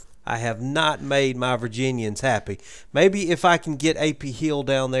 I have not made my Virginians happy. Maybe if I can get AP Hill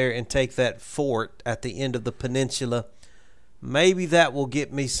down there and take that fort at the end of the peninsula, maybe that will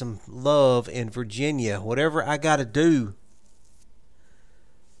get me some love in Virginia. Whatever I got to do.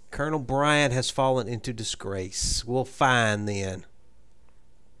 Colonel Bryant has fallen into disgrace. We'll find then.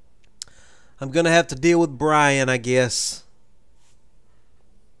 I'm going to have to deal with Brian, I guess.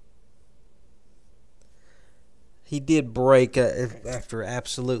 He did break after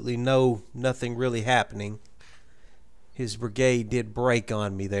absolutely nothing really happening. His brigade did break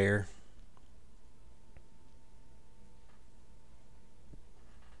on me there.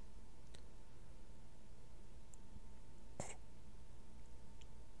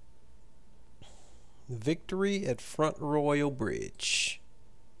 Victory at Front Royal Bridge.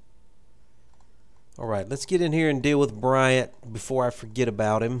 Alright, let's get in here and deal with Bryant before I forget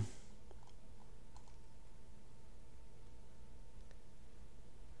about him.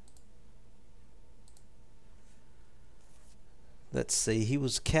 Let's see, he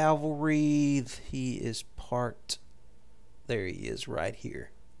was cavalry. He is part... There he is right here.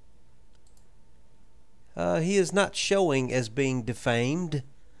 He is not showing as being defamed.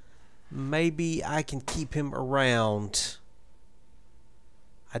 Maybe I can keep him around.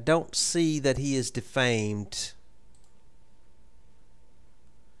 I don't see that he is defamed.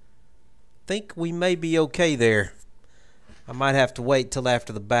 Think we may be okay there. I might have to wait till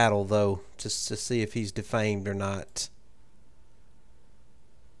after the battle, though, just to see if he's defamed or not.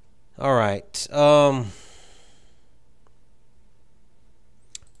 Alright. I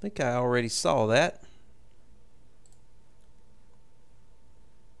think I already saw that.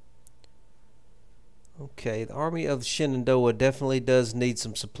 Okay, the Army of the Shenandoah definitely does need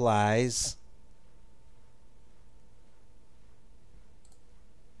some supplies.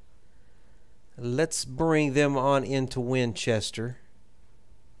 Let's bring them on into Winchester.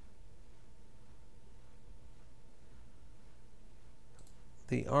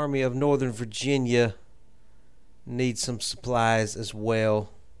 The Army of Northern Virginia needs some supplies as well.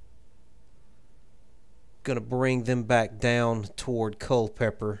 Gonna bring them back down toward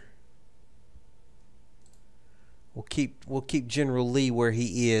Culpeper. We'll keep General Lee where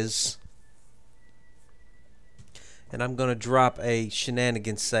he is. And I'm gonna drop a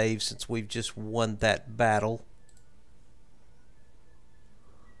shenanigan save since we've just won that battle.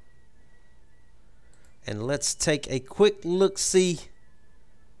 And let's take a quick look-see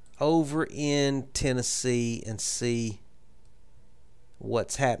over in Tennessee and see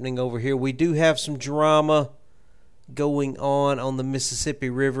what's happening over here. We do have some drama going on the Mississippi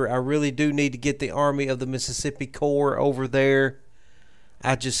River. I really do need to get the Army of the Mississippi Corps over there.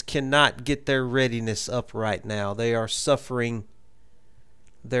 I just cannot get their readiness up right now. They are suffering.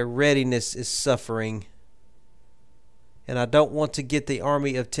 Their readiness is suffering. And I don't want to get the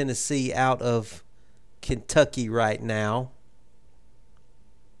Army of Tennessee out of Kentucky right now.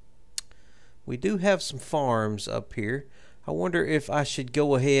 We do have some farms up here. I wonder if I should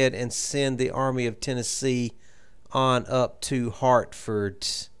go ahead and send the Army of Tennessee on up to Hartford.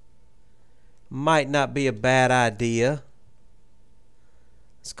 Might not be a bad idea.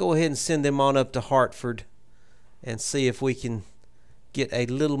 Let's go ahead and send them on up to Hartford and see if we can get a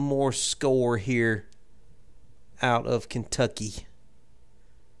little more score here out of Kentucky.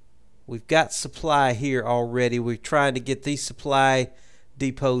 We've got supply here already. We're trying to get these supply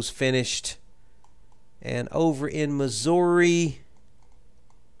depots finished. And over in Missouri,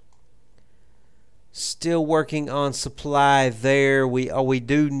 still working on supply there. We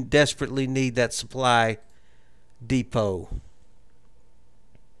do desperately need that supply depot.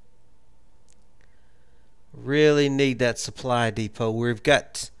 Really need that supply depot. We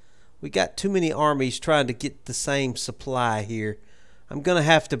got too many armies trying to get the same supply here. I'm gonna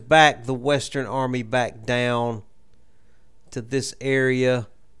have to back the Western Army back down to this area.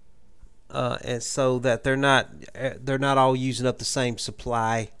 And so that they're not all using up the same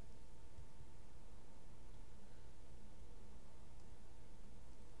supply.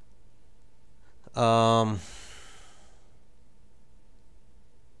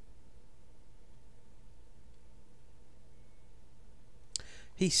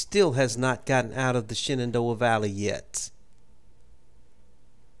 He still has not gotten out of the Shenandoah Valley yet.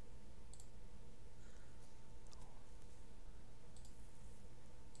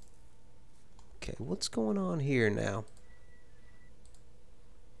 Okay, what's going on here now?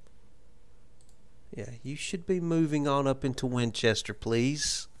 Yeah, you should be moving on up into Winchester,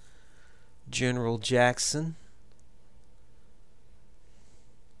 please, General Jackson.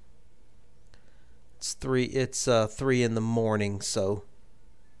 It's 3 in the morning, so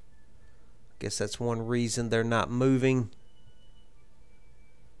I guess that's one reason they're not moving.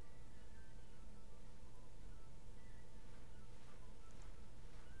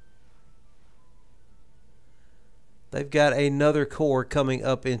 They've got another corps coming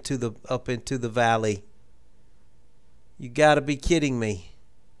up into the valley. You got to be kidding me.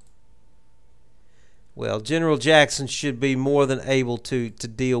 Well, General Jackson should be more than able to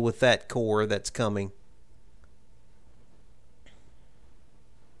deal with that corps that's coming.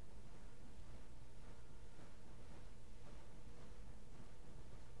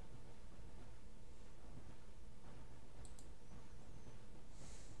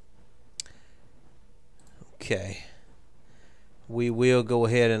 Okay. We will go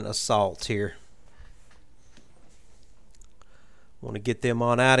ahead and assault here. Want to get them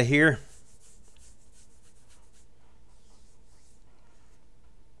on out of here.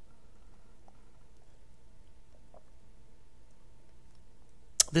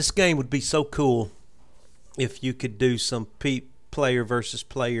 This game would be so cool if you could do some player versus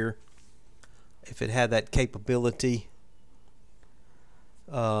player, if it had that capability.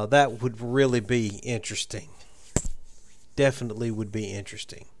 That would really be interesting. Definitely would be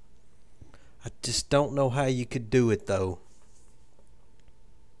interesting. I just don't know how you could do it, though.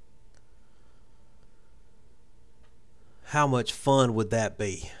 How much fun would that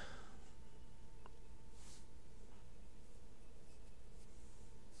be?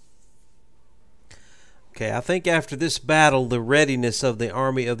 Okay, I think after this battle, the readiness of the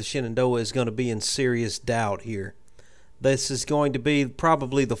Army of the Shenandoah is going to be in serious doubt here. This is going to be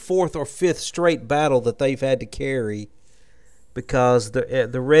probably the 4th or 5th straight battle that they've had to carry, because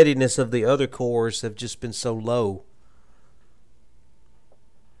the readiness of the other corps have just been so low.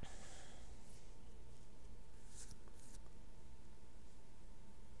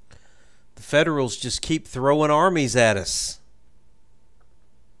 The Federals just keep throwing armies at us.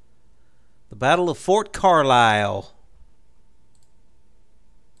 The Battle of Fort Carlisle.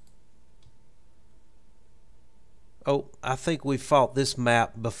 Oh, I think we fought this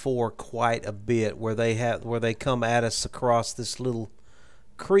map before quite a bit, where they come at us across this little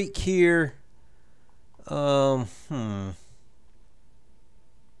creek here. Where's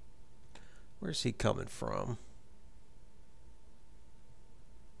he coming from?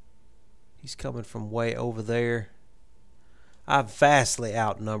 He's coming from way over there. I vastly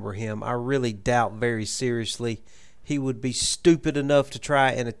outnumber him. I really doubt very seriously he would be stupid enough to try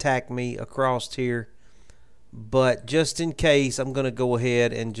and attack me across here. But just in case, I'm going to go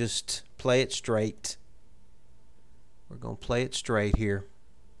ahead and just play it straight. We're going to play it straight here.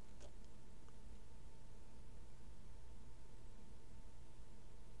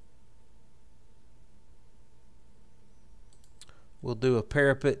 We'll do a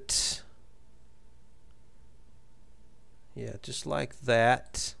parapet. Yeah, just like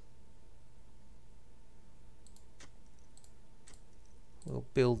that. We'll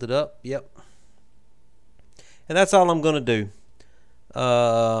build it up. Yep. And that's all I'm going to do.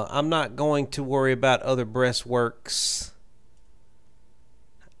 I'm not going to worry about other breastworks.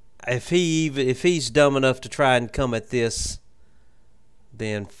 If he's dumb enough to try and come at this,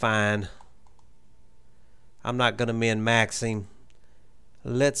 then fine. I'm not going to min-max him.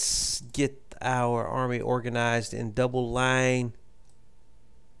 Let's get our army organized in double line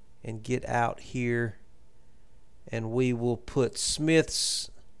and get out here, and we will put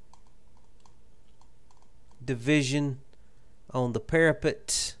Smith's division on the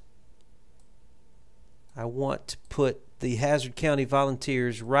parapet. I want to put the Hazzard County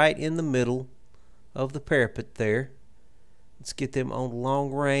Volunteers right in the middle of the parapet there. Let's get them on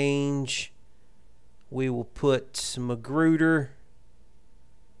long range. We will put Magruder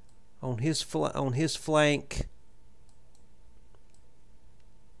on his flank.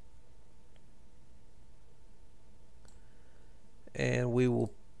 And we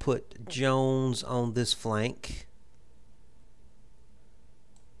will put Jones on this flank.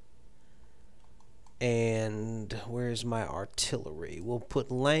 And where's my artillery? We'll put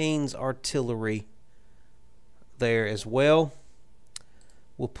Lane's artillery there as well.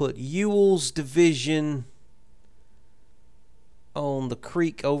 We'll put Ewell's division on the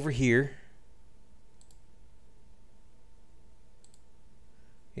creek over here.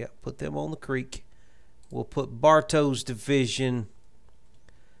 Yeah, put them on the creek. We'll put Bartow's division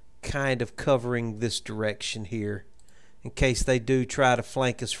kind of covering this direction here, in case they do try to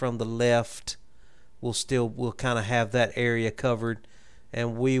flank us from the left. We'll kind of have that area covered,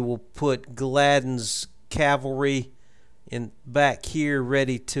 and we will put Gladden's cavalry in back here,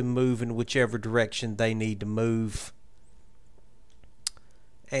 ready to move in whichever direction they need to move.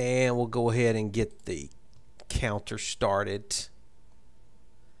 And we'll go ahead and get the counter started.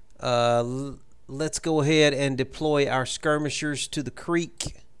 Let's go ahead and deploy our skirmishers to the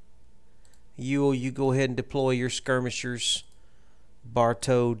creek. You go ahead and deploy your skirmishers.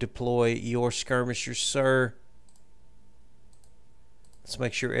 Bartow, deploy your skirmishers, sir. Let's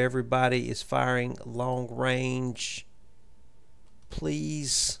make sure everybody is firing long range,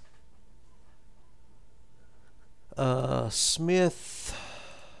 please. Smith,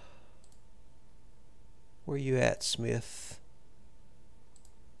 where you at, Smith?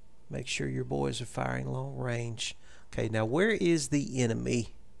 Make sure your boys are firing long range. Okay, now where is the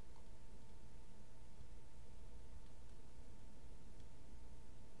enemy?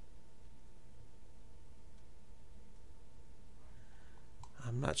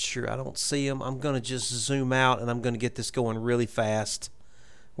 I'm not sure. I don't see them. I'm going to just zoom out, and I'm going to get this going really fast.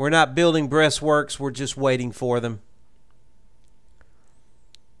 We're not building breastworks. We're just waiting for them.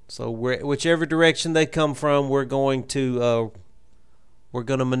 So whichever direction they come from, we're going to we're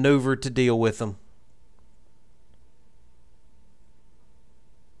going to maneuver to deal with them.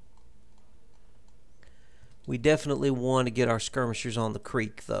 We definitely want to get our skirmishers on the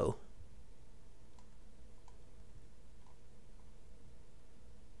creek, though.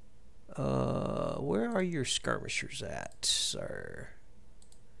 Where are your skirmishers at, sir?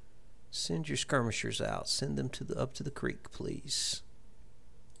 Send your skirmishers out. Send them to up to the creek, please.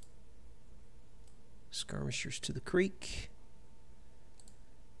 Skirmishers to the creek.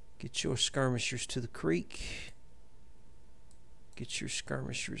 Get your skirmishers to the creek. Get your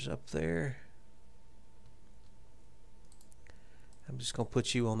skirmishers up there. I'm just going to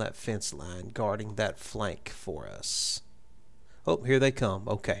put you on that fence line, guarding that flank for us. Oh, here they come.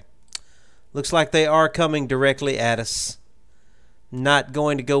 Okay. Looks like they are coming directly at us. Not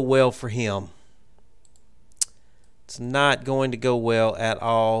going to go well for him. It's not going to go well at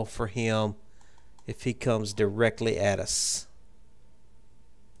all for him if he comes directly at us.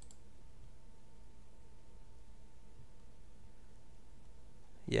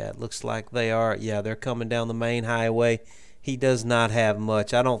 Yeah, it looks like they are. Yeah, they're coming down the main highway. He does not have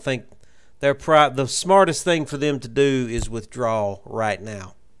much. I don't think the smartest thing for them to do is withdraw right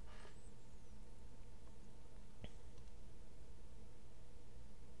now.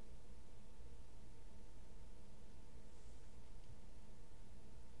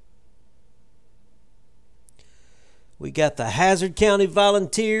 We got the Hazzard County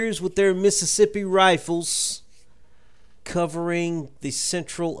Volunteers with their Mississippi rifles covering the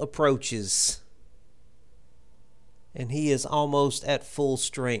central approaches. And he is almost at full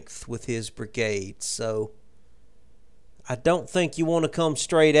strength with his brigade. So I don't think you want to come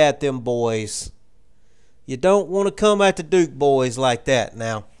straight at them boys. You don't want to come at the Duke boys like that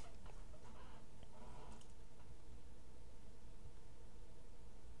now.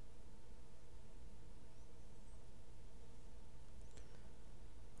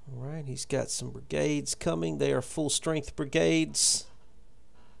 All right, he's got some brigades coming. They are full strength brigades.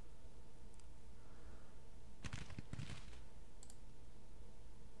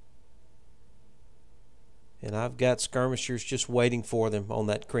 And I've got skirmishers just waiting for them on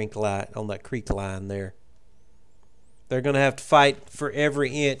that creek line there. They're going to have to fight for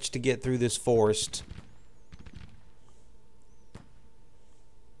every inch to get through this forest.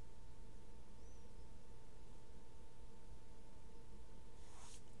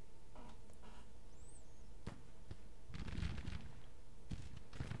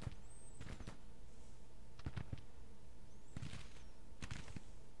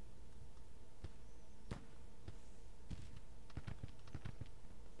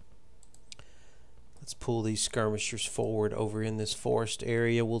 Let's pull these skirmishers forward over in this forest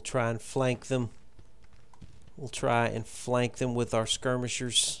area. We'll try and flank them. We'll try and flank them with our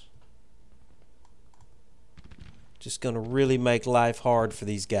skirmishers. Just going to really make life hard for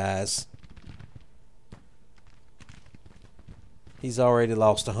these guys. He's already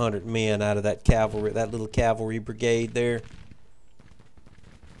lost 100 men out of that cavalry, that little cavalry brigade there.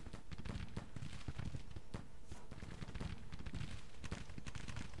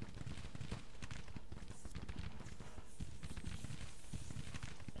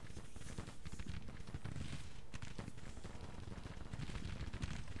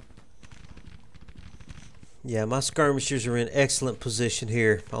 Yeah, my skirmishers are in excellent position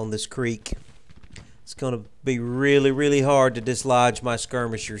here on this creek. It's going to be really, really hard to dislodge my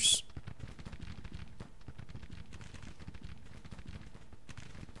skirmishers.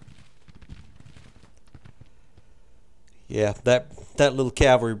 Yeah, that little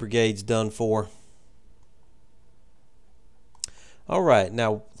cavalry brigade's done for. All right,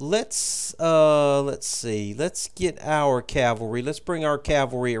 now let's see. Let's get our cavalry. Let's bring our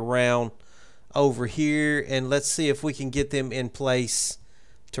cavalry around over here, and let's see if we can get them in place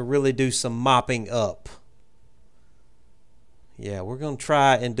to really do some mopping up. Yeah, we're going to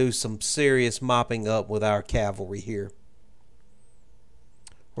try and do some serious mopping up with our cavalry here.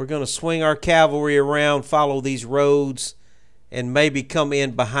 We're going to swing our cavalry around, follow these roads, and maybe come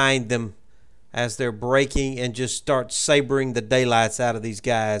in behind them as they're breaking and just start sabering the daylights out of these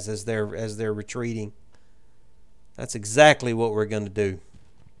guys as they're retreating. That's exactly what we're going to do.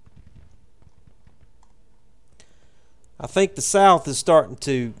 I think the South is starting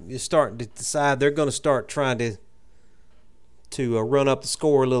to decide they're going to start trying to run up the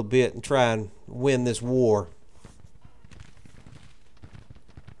score a little bit and try and win this war.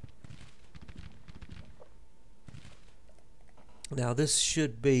 Now this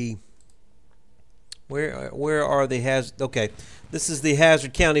should be where are the okay, this is the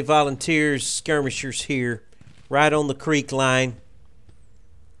Hazzard County Volunteers skirmishers here, right on the creek line.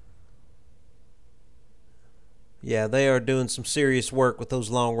 Yeah, they are doing some serious work with those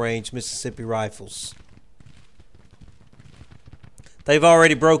long-range Mississippi rifles. They've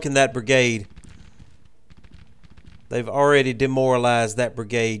already broken that brigade. They've already demoralized that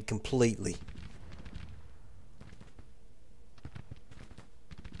brigade completely.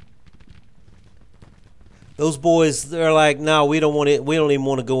 Those boys, they're like, no, we don't want it. We don't even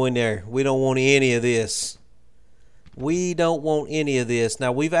want to go in there. We don't want any of this. We don't want any of this.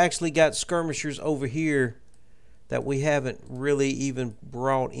 Now, we've actually got skirmishers over here that we haven't really even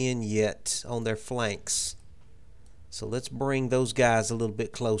brought in yet on their flanks. So let's bring those guys a little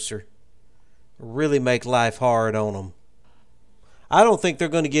bit closer. Really make life hard on them. I don't think they're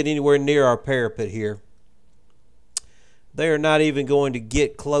going to get anywhere near our parapet here. They are not even going to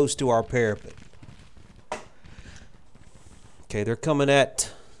get close to our parapet. Okay, they're coming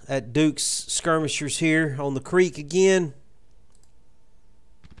at Duke's skirmishers here on the creek again.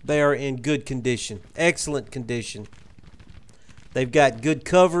 They are in good condition, excellent condition. They've got good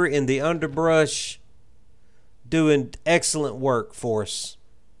cover in the underbrush, doing excellent work for us.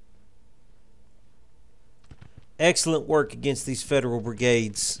 Excellent work against these federal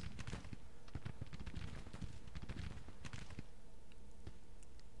brigades.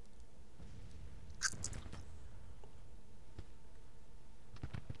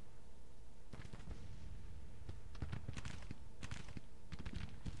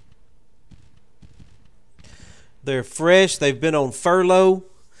 They're fresh. They've been on furlough.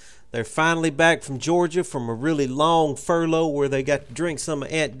 They're finally back from Georgia from a really long furlough where they got to drink some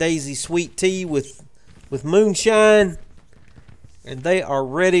of Aunt Daisy's sweet tea with moonshine. And they are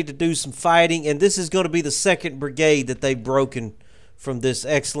ready to do some fighting. And this is going to be the second brigade that they've broken from this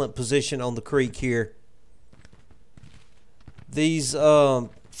excellent position on the creek here. These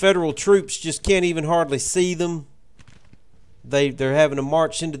federal troops just can't even hardly see them. They're having to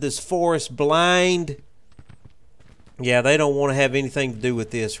march into this forest blind. Yeah, they don't want to have anything to do with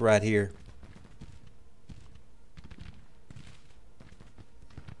this right here.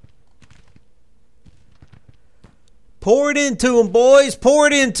 Pour it into them, boys. Pour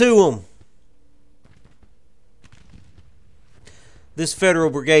it into them. This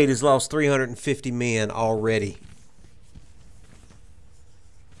federal brigade has lost 350 men already.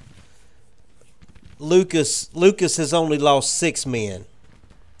 Lucas has only lost 6 men.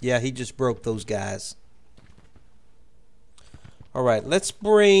 Yeah, he just broke those guys. All right, let's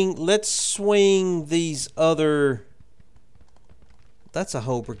swing these other. That's a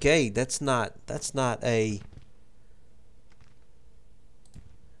whole brigade. That's not a.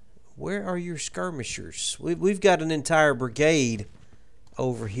 Where are your skirmishers? We've got an entire brigade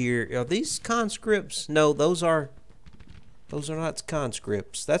over here. Are these conscripts? No, those are not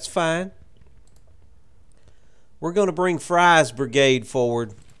conscripts. That's fine. We're going to bring Fry's brigade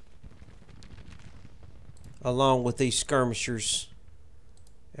forward along with these skirmishers,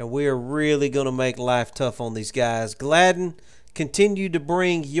 and we are really going to make life tough on these guys. Gladden, continue to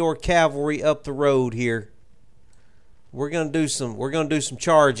bring your cavalry up the road here. We're going to do some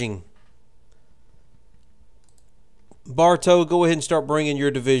charging. Bartow, go ahead and start bringing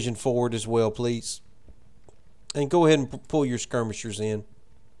your division forward as well, please, and go ahead and pull your skirmishers in.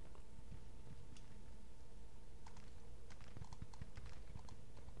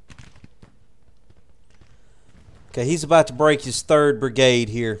 Okay, he's about to break his 3rd brigade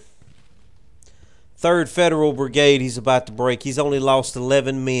here. 3rd Federal Brigade he's about to break. He's only lost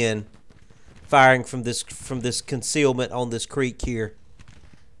 11 men firing from this concealment on this creek here.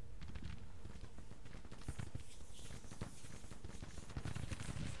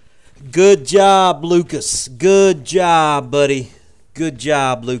 Good job, Lucas. Good job, buddy. Good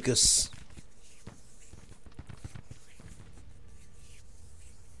job, Lucas.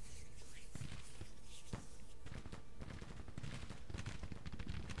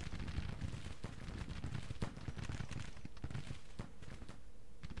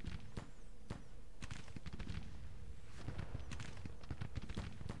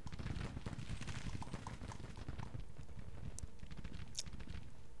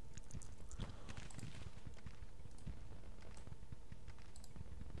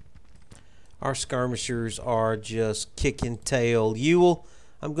 Our skirmishers are just kicking tail. Ewell,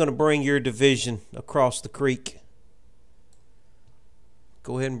 I'm going to bring your division across the creek.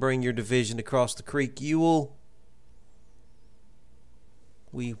 Go ahead and bring your division across the creek, Ewell.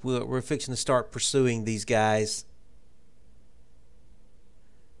 We're fixing to start pursuing these guys.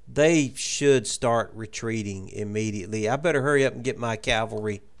 They should start retreating immediately. I better hurry up and get my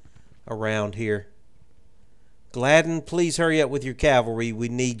cavalry around here. Gladden, please hurry up with your cavalry. We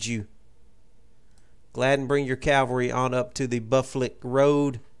need you. Gladden, bring your cavalry on up to the Bufflick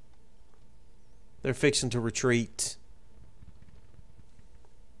Road. They're fixing to retreat.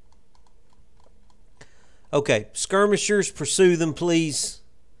 Okay, skirmishers, pursue them, please.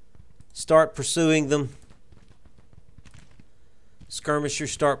 Start pursuing them.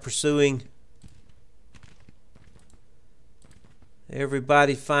 Skirmishers, start pursuing.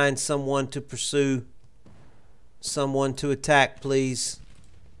 Everybody find someone to pursue. Someone to attack, please.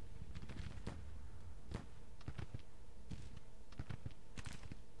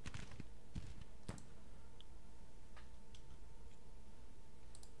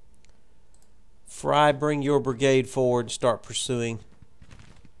 Fry, bring your brigade forward and start pursuing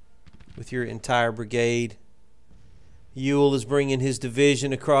with your entire brigade. Ewell is bringing his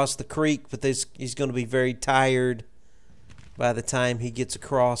division across the creek, but he's going to be very tired by the time he gets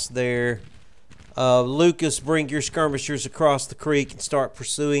across there. Lucas, bring your skirmishers across the creek and start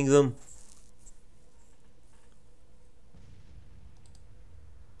pursuing them.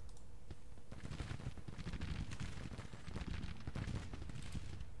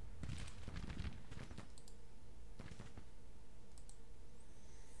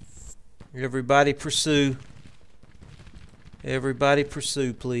 Everybody pursue. Everybody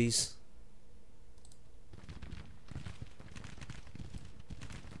pursue, please.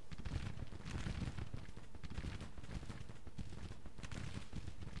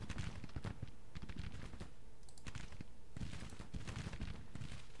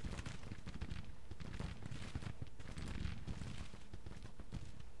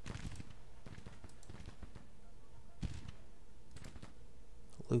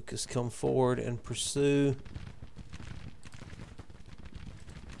 Lucas, come forward and pursue.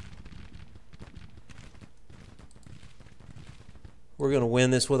 We're going to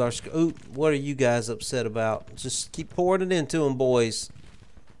win this with our... Ooh, what are you guys upset about? Just keep pouring it into them, boys.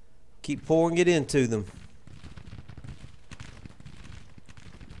 Keep pouring it into them.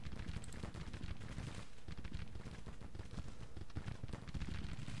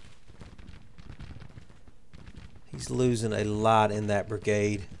 He's losing a lot in that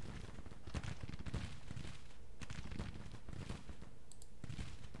brigade.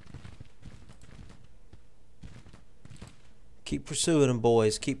 Keep pursuing them,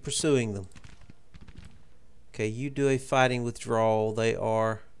 boys. Keep pursuing them. Okay, you do a fighting withdrawal. They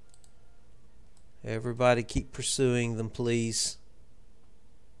are. Everybody keep pursuing them, please.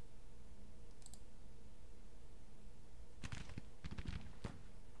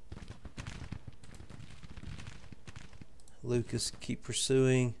 Lucas, keep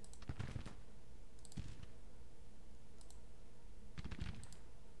pursuing.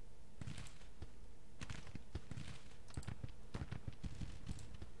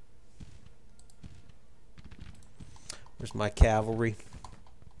 Where's my cavalry?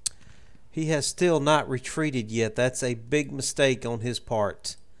 He has still not retreated yet. That's a big mistake on his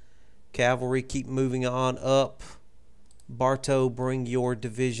part. Cavalry, keep moving on up. Bartow, bring your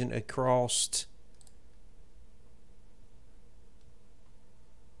division across.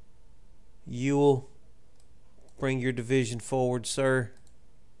 Ewell, bring your division forward, sir.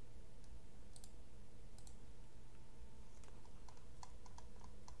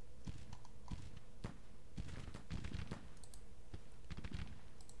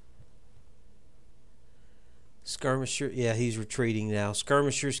 Skirmisher, yeah, he's retreating now.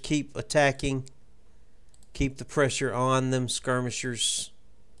 Skirmishers, keep attacking. Keep the pressure on them, skirmishers.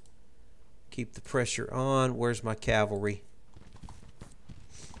 Keep the pressure on. Where's my cavalry?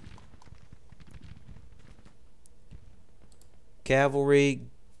 Cavalry,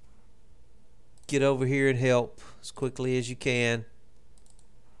 get over here and help as quickly as you can.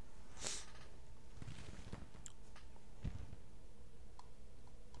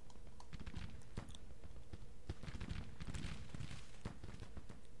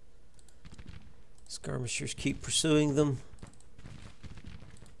 Skirmishers, keep pursuing them.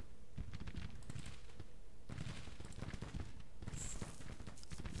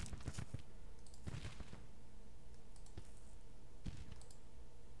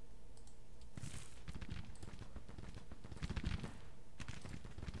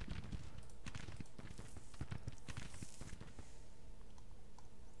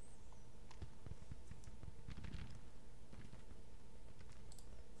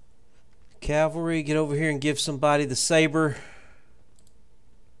 Cavalry, get over here and give somebody the saber.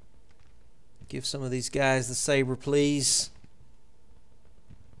 Give some of these guys the saber, please.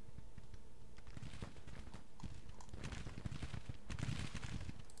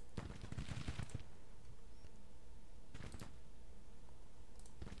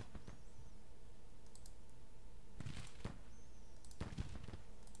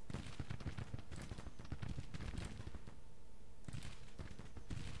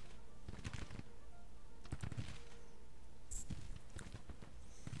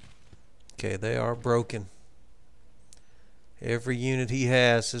 Okay, they are broken. Every unit he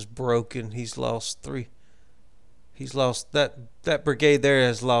has is broken. He's lost 3. He's lost that brigade there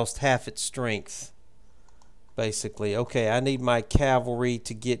has lost half its strength, basically. Okay, I need my cavalry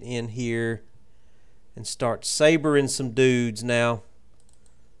to get in here and start sabering some dudes now.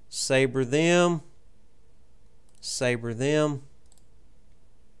 Saber them. Saber them.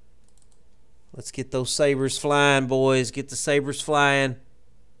 Let's get those sabers flying, boys. Get the sabers flying.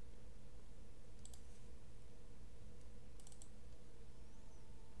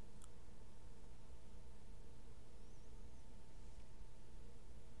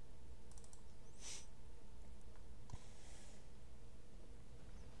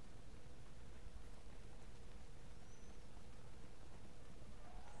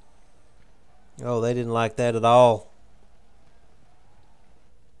 Oh, they didn't like that at all.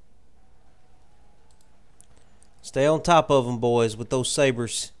 Stay on top of them, boys, with those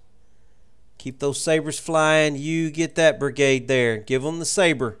sabers. Keep those sabers flying. You get that brigade there. Give them the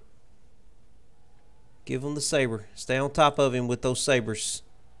saber. Give them the saber. Stay on top of him with those sabers.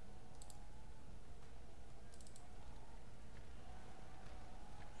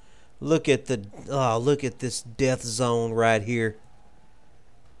 Look at look at this death zone right here.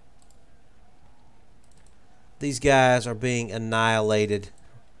 These guys are being annihilated.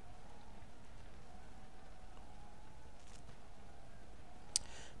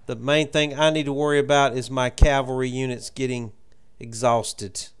 The main thing I need to worry about is my cavalry units getting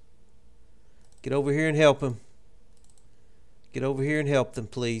exhausted. Get over here and help them. Get over here and help them,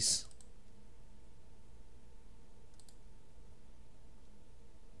 please.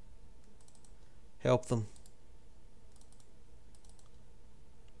 Help them.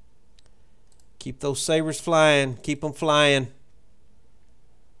 Keep those sabers flying. Keep them flying.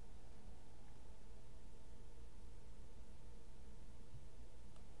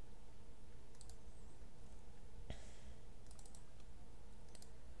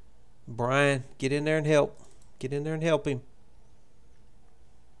 Brian, get in there and help. Get in there and help him.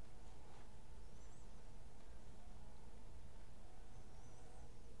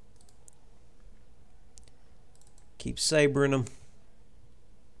 Keep sabering them.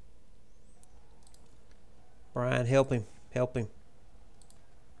 Brian, help him. Help him.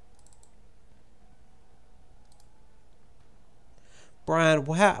 Brian,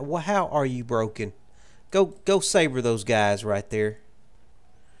 how are you broken? Go saber those guys right there.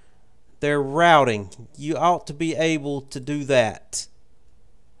 They're routing. You ought to be able to do that.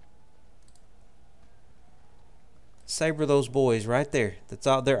 Saber those boys right there. That's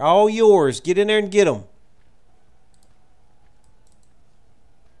all. They're all yours. Get in there and get them.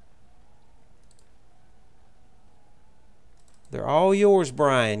 They're all yours,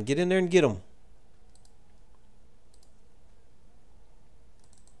 Brian. Get in there and get them.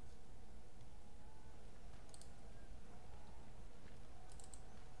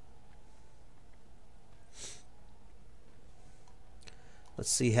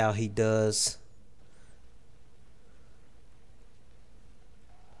 Let's see how he does.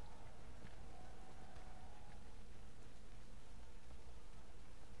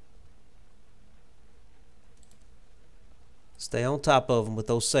 Stay on top of them with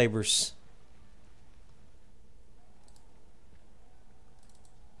those sabers.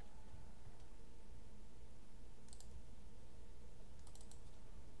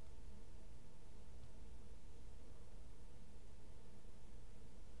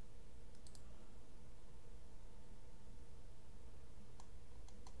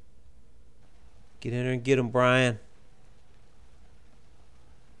 Get in there and get them, Brian.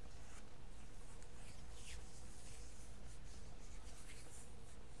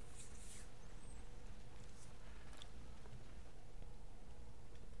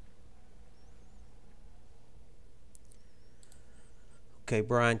 Okay,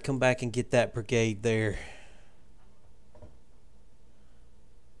 Brian, come back and get that brigade there.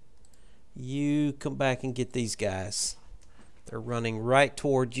 You come back and get these guys. They're running right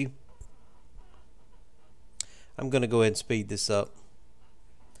toward you. I'm going to go ahead and speed this up.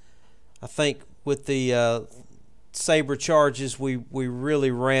 I think with the saber charges, we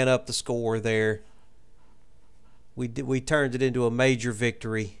really ran up the score there. We turned it into a major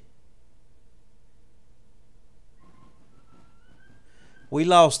victory. We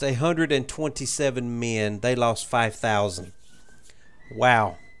lost 127 men. They lost 5,000.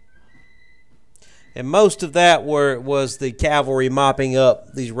 Wow. And most of that was the cavalry mopping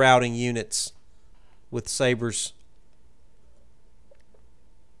up these routing units with sabers.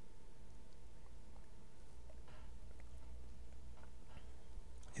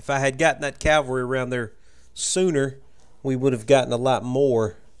 If I had gotten that cavalry around there sooner, we would have gotten a lot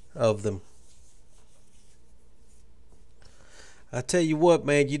more of them. I tell you what,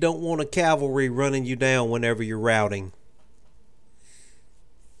 man, you don't want a cavalry running you down whenever you're routing.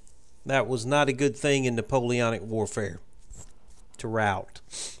 That was not a good thing in Napoleonic warfare, to rout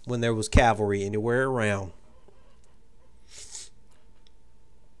when there was cavalry anywhere around.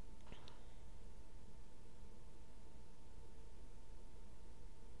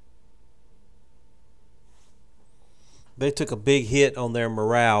 They took a big hit on their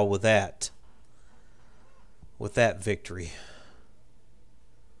morale with that victory.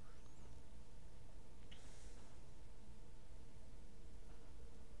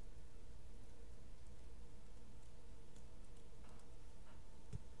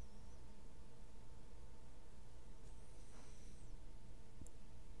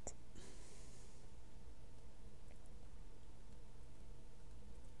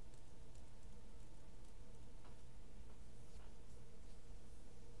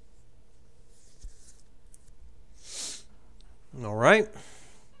 All right.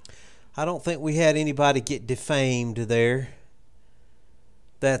 I don't think we had anybody get defamed there.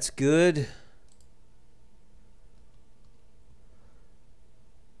 That's good.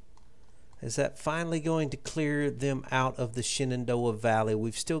 Is that finally going to clear them out of the Shenandoah Valley?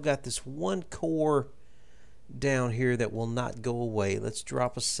 We've still got this one corps down here that will not go away. Let's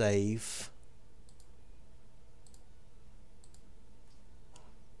drop a save.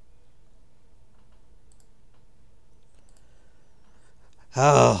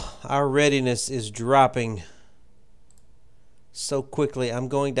 Oh, our readiness is dropping so quickly. I'm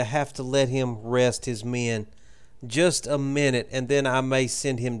going to have to let him rest his men just a minute, and then I may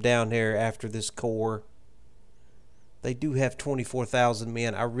send him down there after this corps. They do have 24,000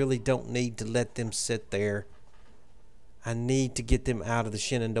 men. I really don't need to let them sit there. I need to get them out of the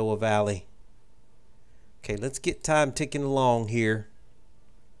Shenandoah Valley. Okay, let's get time ticking along here.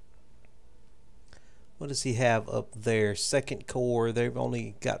 What does he have up there? Second Corps, they've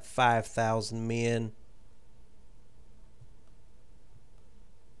only got 5,000 men.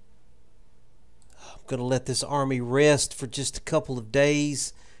 I'm going to let this army rest for just a couple of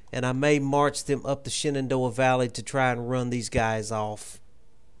days, and I may march them up the Shenandoah Valley to try and run these guys off.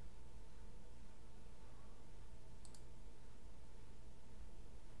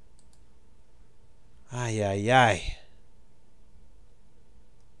 Ay, ay, ay.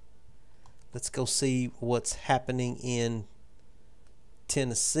 Let's go see what's happening in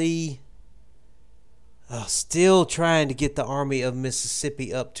Tennessee. Still trying to get the Army of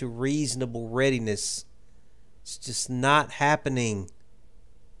Mississippi up to reasonable readiness. It's just not happening.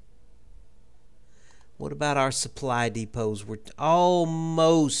 What about our supply depots? We're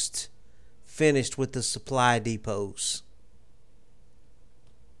almost finished with the supply depots.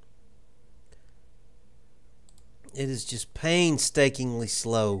 It is just painstakingly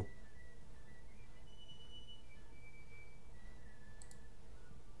slow.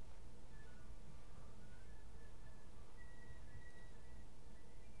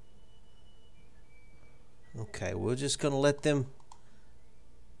 Okay, we're just going to let them...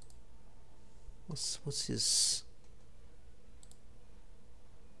 What's his...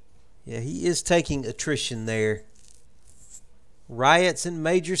 Yeah, he is taking attrition there. Riots in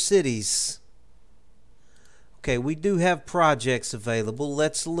major cities. Okay, we do have projects available.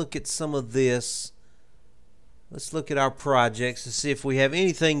 Let's look at some of this. Let's look at our projects and see if we have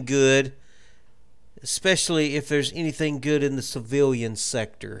anything good, especially if there's anything good in the civilian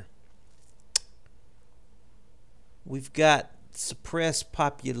sector. We've got suppressed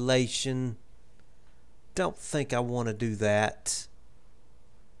population. Don't think I want to do that.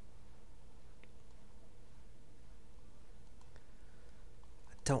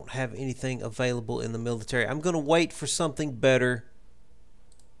 I don't have anything available in the military. I'm going to wait for something better.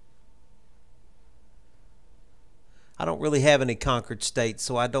 I don't really have any conquered states,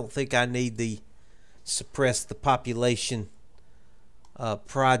 so I don't think I need the suppress the population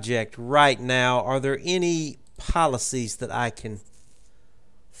project right now. Are there any policies that I can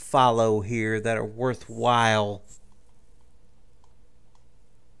follow here that are worthwhile?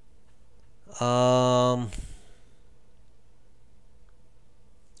 The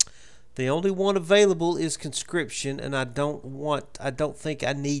only one available is conscription, and I don't think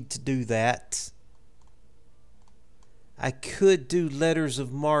I need to do that. I could do letters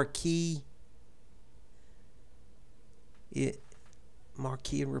of marque.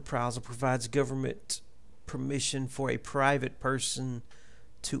 Marque and reprisal provides government permission for a private person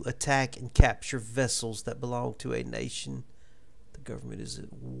to attack and capture vessels that belong to a nation the government is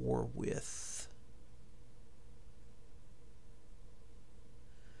at war with.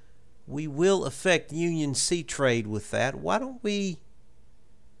 We will affect Union sea trade with that. Why don't we?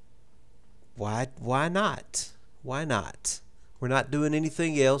 Why not? Why not? We're not doing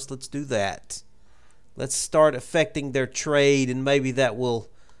anything else. Let's do that. Let's start affecting their trade, and maybe that will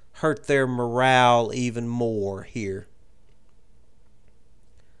hurt their morale even more here.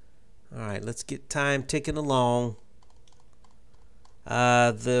 All right, let's get time ticking along.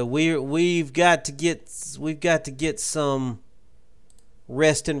 We've got to get some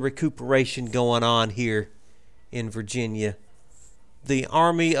rest and recuperation going on here in Virginia. The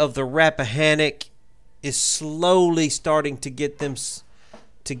Army of the Rappahannock is slowly starting to get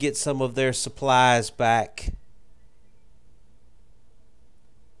some of their supplies back.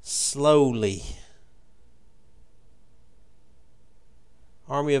 Slowly.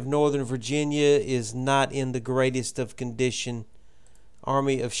 Army of Northern Virginia is not in the greatest of condition.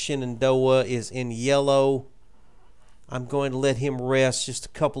 Army of Shenandoah is in yellow. I'm going to let him rest just a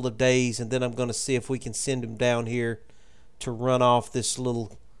couple of days, and then I'm going to see if we can send him down here to run off this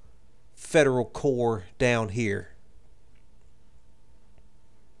little federal corps down here.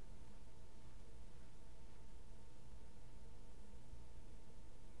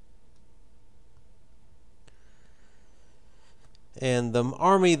 And the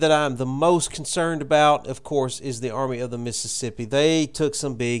army that I'm the most concerned about, of course, is the Army of the Mississippi. They took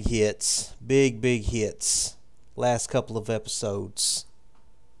some big hits. Big hits. Last couple of episodes.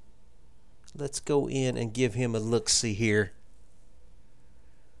 Let's go in and give him a look-see here.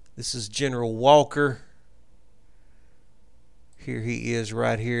 This is General Walker. Here he is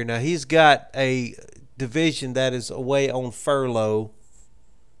right here. Now, he's got a division that is away on furlough.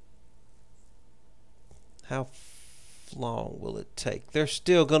 How long will it take? They're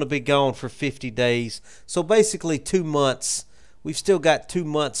still going to be gone for 50 days. So basically 2 months. We've still got 2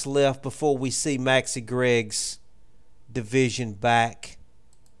 months left before we see Maxie Gregg's division back.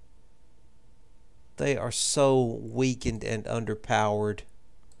 They are so weakened and underpowered.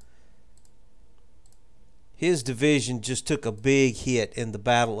 His division just took a big hit in the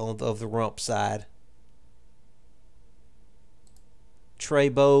battle of the Rump side.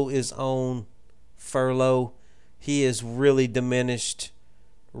 Treybo is on furlough. He is really diminished.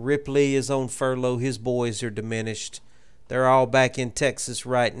 Ripley is on furlough. His boys are diminished. They're all back in Texas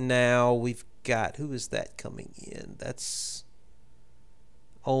right now. We've got, who is that coming in? That's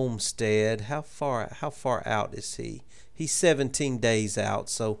Olmsted. How far out is he? He's 17 days out,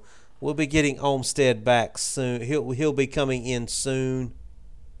 so we'll be getting Olmsted back soon. He'll be coming in soon.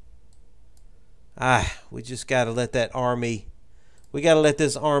 We just got to let that army, we got to let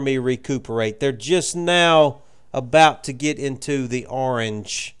this army recuperate. They're just now about to get into the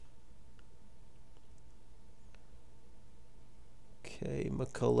orange. Okay,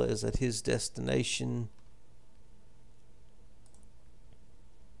 McCullough is at his destination.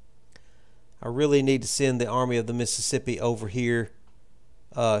 I really need to send the Army of the Mississippi over here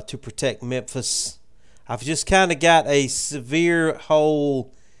to protect Memphis. I've just kind of got a severe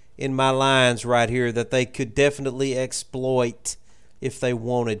hole in my lines right here that they could definitely exploit if they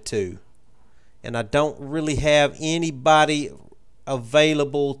wanted to. And I don't really have anybody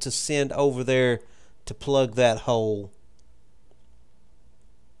available to send over there to plug that hole.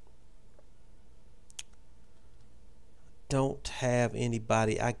 Don't have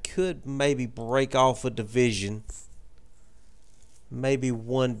anybody. I could maybe break off a division. Maybe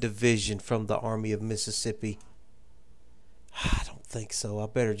one division from the Army of Mississippi. I don't think so. I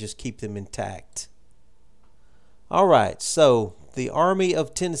better just keep them intact. All right, so the Army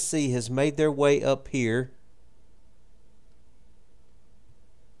of Tennessee has made their way up here.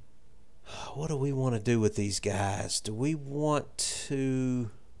 What do we want to do with these guys? Do we want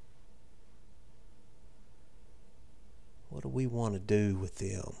to... What do we want to do with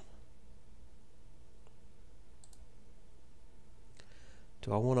them?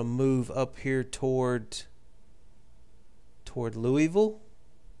 Do I want to move up here toward Louisville?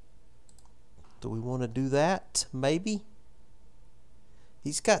 Do we want to do that? Maybe.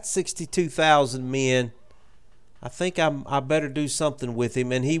 He's got 62,000 men. I think I better do something with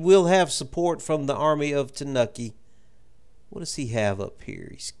him, and he will have support from the Army of Kentucky. What does he have up here?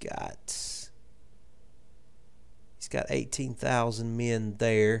 He's got 18,000 men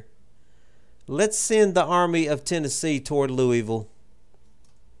there. Let's send the Army of Tennessee toward Louisville.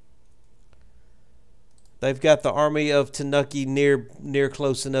 They've got the Army of Kentucky near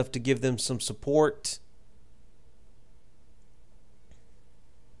close enough to give them some support.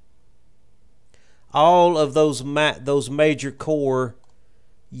 All of those major corps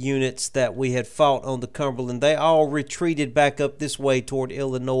units that we had fought on the Cumberland, they all retreated back up this way toward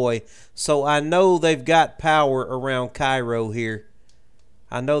Illinois. So I know they've got power around Cairo here.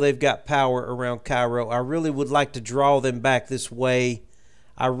 I know they've got power around Cairo. I really would like to draw them back this way.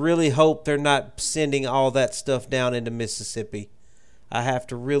 I really hope they're not sending all that stuff down into Mississippi. I have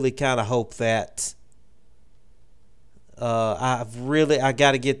to really kind of hope that. I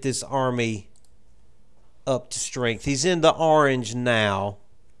got to get this army up to strength. He's in the orange now.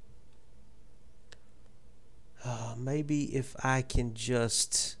 Maybe if I can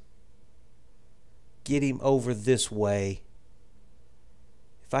just get him over this way.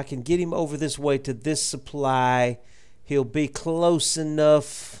 If I can get him over this way to this supply, he'll be close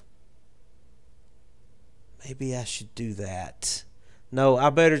enough. Maybe I should do that. No, I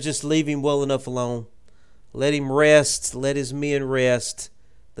better just leave him well enough alone. Let him rest. Let his men rest.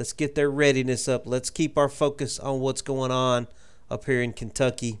 Let's get their readiness up. Let's keep our focus on what's going on up here in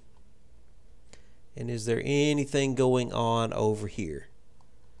Kentucky. And is there anything going on over here?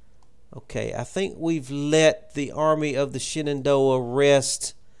 Okay, I think we've let the army of the Shenandoah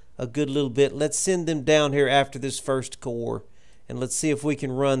rest a good little bit. Let's send them down here after this first corps, and let's see if we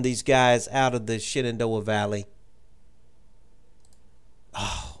can run these guys out of the Shenandoah Valley.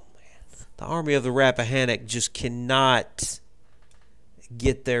 Oh, man. The army of the Rappahannock just cannot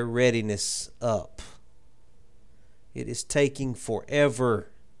get their readiness up. It is taking forever.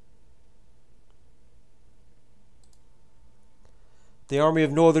 The Army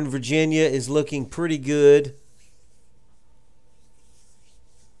of Northern Virginia is looking pretty good.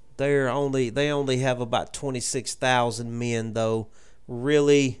 They only have about 26,000 men, though.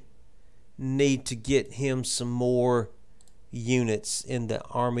 Really need to get him some more units in the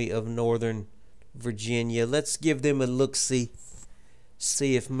Army of Northern Virginia. Let's give them a look-see.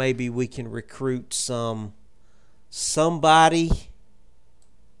 See if maybe we can recruit somebody.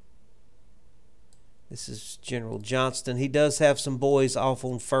 This is General Johnston. He does have some boys off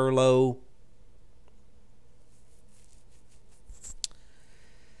on furlough.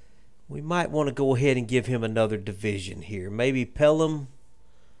 We might want to go ahead and give him another division here. Maybe Pelham.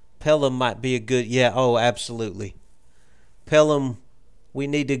 Pelham might be a good, yeah, oh, absolutely. Pelham, we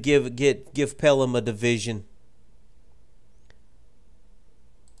need to give Pelham a division.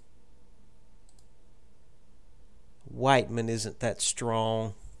 Whiteman isn't that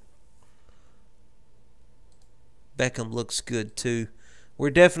strong. Beckham looks good too.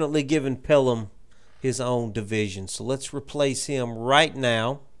 We're definitely giving Pelham his own division. So let's replace him right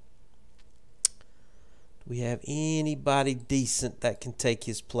now. Do we have anybody decent that can take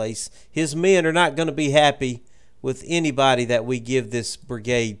his place? His men are not going to be happy with anybody that we give this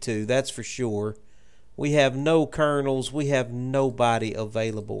brigade to. That's for sure. We have no colonels. We have nobody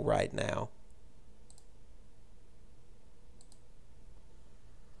available right now.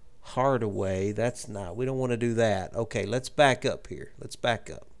 Hardaway, that's not, we don't want to do that. Okay, let's back up here. Let's back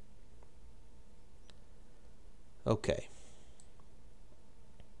up. Okay.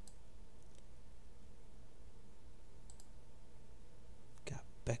 Got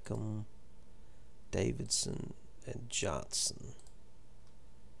Beckham, Davidson, and Johnson.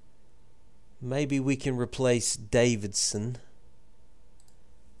 Maybe we can replace Davidson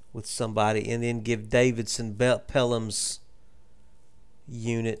with somebody and then give Davidson Pelham's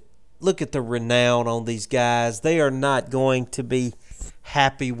unit. Look at the renown on these guys. They are not going to be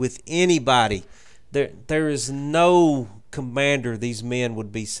happy with anybody. There is no commander these men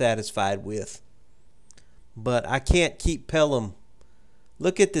would be satisfied with. But I can't keep Pelham.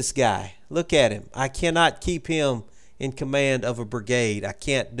 Look at this guy. Look at him. I cannot keep him in command of a brigade. I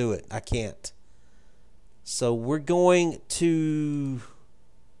can't do it. I can't. So we're going to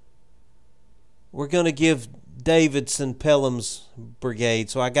give Davidson Pelham's brigade.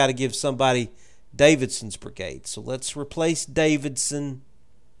 So I got to give somebody Davidson's brigade. So let's replace Davidson.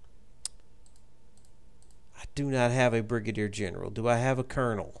 I do not have a brigadier general. Do I have a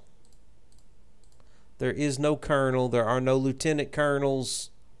colonel? There is no colonel. There are no lieutenant colonels.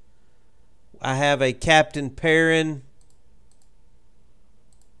 I have a Captain Perrin.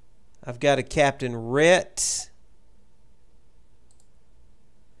 I've got a Captain Rhett.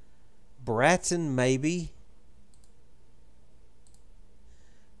 Bratton, maybe.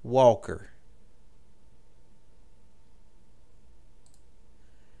 Walker.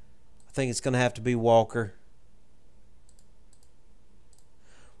 I think it's going to have to be Walker.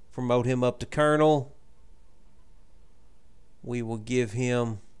 Promote him up to colonel. We will give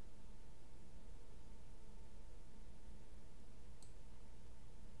him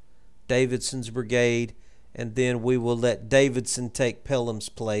Davidson's brigade, and then we will let Davidson take Pelham's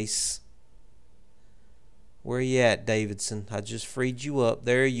place. Where are you at, Davidson? I just freed you up.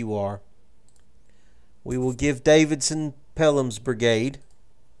 There you are. We will give Davidson Pelham's brigade.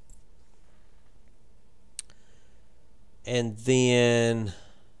 And then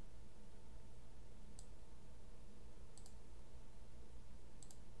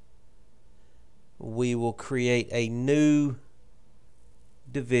we will create a new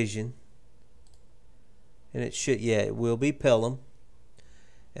division, and it should, yeah, it will be Pelham,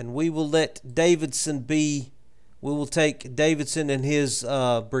 and we will let Davidson be, we will take Davidson and his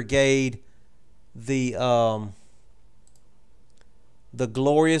brigade, the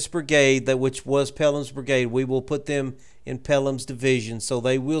Glorious Brigade, that which was Pelham's brigade. We will put them in Pelham's division, so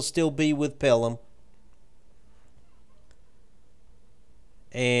they will still be with Pelham.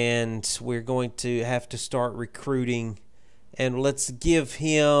 And we're going to have to start recruiting, and let's give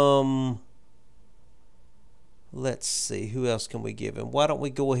him, let's see, who else can we give him? Why don't we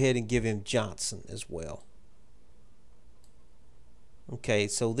go ahead and give him Johnson as well? Okay,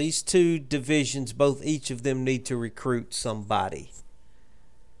 so these two divisions, both each of them need to recruit somebody.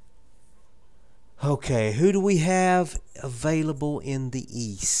 Okay, who do we have available in the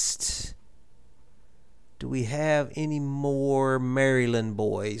East? Do we have any more Maryland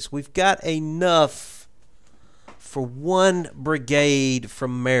boys? We've got enough for one brigade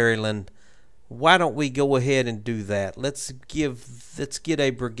from Maryland. Why don't we go ahead and do that? Let's get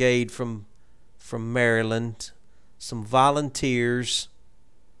a brigade from Maryland, some volunteers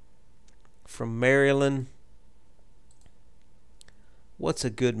from Maryland. What's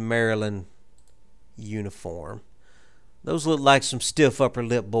a good Maryland uniform? Those look like some stiff upper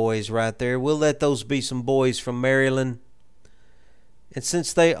lip boys right there. We'll let those be some boys from Maryland. And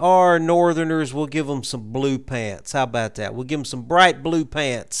since they are Northerners, we'll give them some blue pants. How about that? We'll give them some bright blue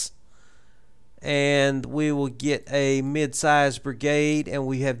pants. And we will get a mid-sized brigade, and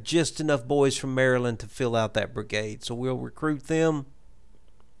we have just enough boys from Maryland to fill out that brigade. So we'll recruit them.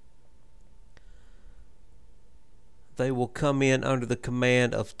 They will come in under the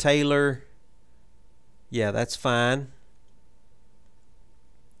command of Taylor. Yeah, that's fine.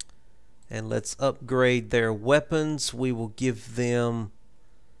 And let's upgrade their weapons. We will give them,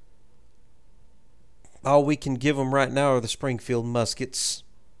 all we can give them right now are the Springfield muskets.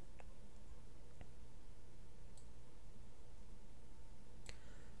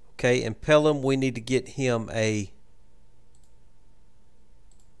 Okay, and Pelham, we need to get him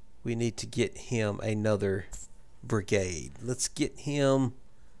another brigade. Let's get him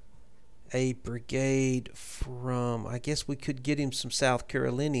a brigade from, I guess we could get him some South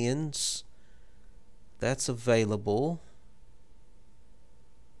Carolinians. That's available.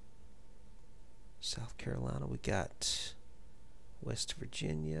 South Carolina, we got West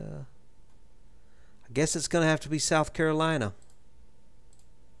Virginia. I guess it's going to have to be South Carolina.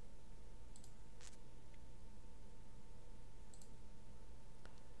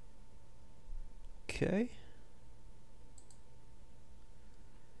 Okay.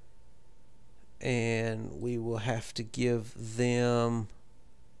 And we will have to give them,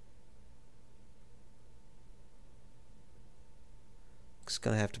 it's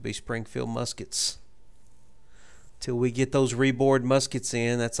going to have to be Springfield muskets. Till we get those reboard muskets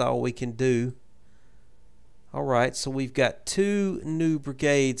in, that's all we can do. All right, so we've got 2 new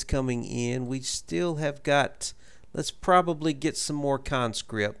brigades coming in. We still have got, let's probably get some more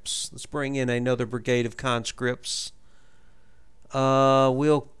conscripts. Let's bring in another brigade of conscripts.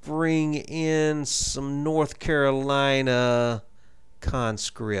 We'll bring in some North Carolina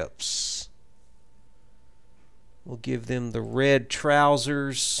conscripts. We'll give them the red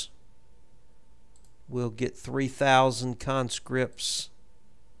trousers. We'll get 3,000 conscripts.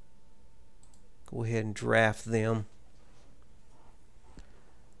 Go ahead and draft them.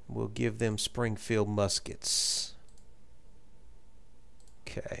 We'll give them Springfield muskets.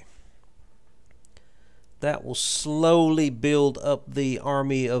 Okay. That will slowly build up the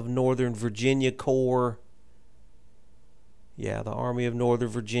Army of Northern Virginia Corps. Yeah, the Army of Northern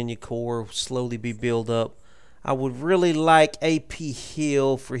Virginia Corps will slowly be built up. I would really like A.P.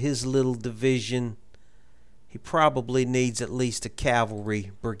 Hill for his little division. He probably needs at least a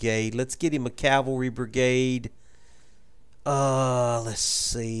cavalry brigade. Let's get him a cavalry brigade. Let's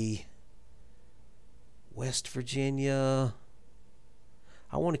see. West Virginia.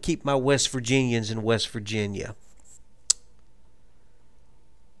 I want to keep my West Virginians in West Virginia.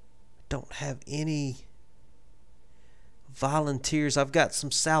 Don't have any volunteers. I've got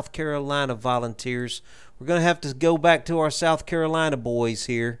some South Carolina volunteers. We're going to have to go back to our South Carolina boys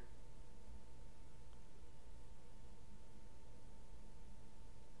here.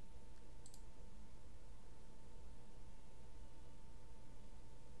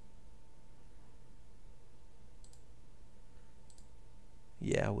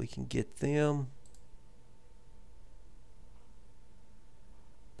 Yeah, we can get them.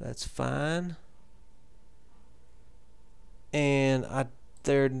 That's fine. And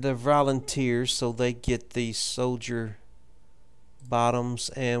they're volunteers, so they get the soldier bottoms,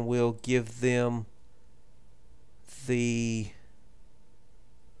 and we'll give them we'll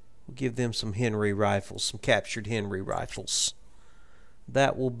give them some Henry rifles, some captured Henry rifles.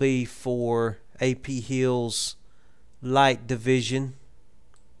 That will be for AP Hill's Light Division.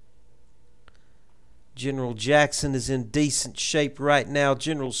 General Jackson is in decent shape right now.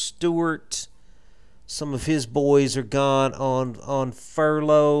 General Stewart, some of his boys are gone on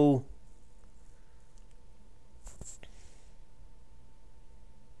furlough.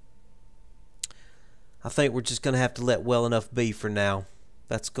 I think we're just going to have to let well enough be for now.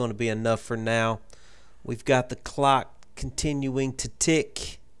 That's going to be enough for now. We've got the clock continuing to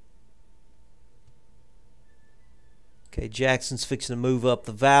tick. Okay, Jackson's fixing to move up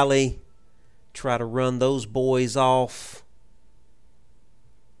the valley. Try to run those boys off.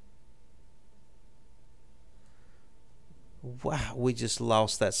 Wow, we just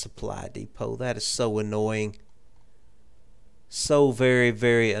lost that supply depot. That is so annoying. So very,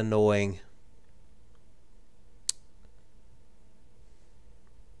 very annoying.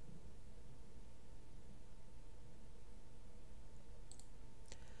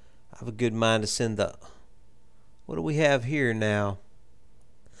 I have a good mind to send the... What do we have here now?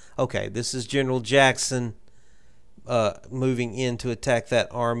 Okay, this is General Jackson moving in to attack that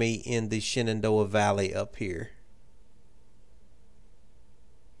army in the Shenandoah Valley up here.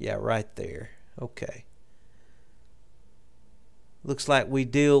 Yeah, right there. Okay. Looks like we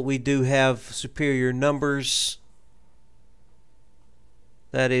do have superior numbers.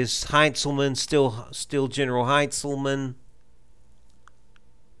 That is Heintzelman, still General Heintzelman.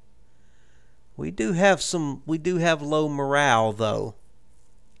 We do have low morale though.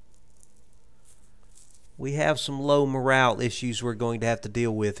 We have some low morale issues we're going to have to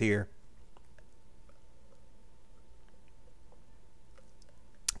deal with here.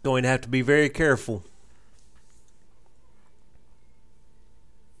 Going to have to be very careful.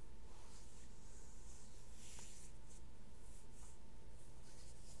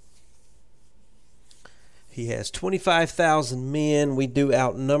 He has 25,000 men. We do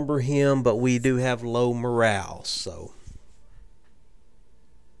outnumber him, but we do have low morale, so...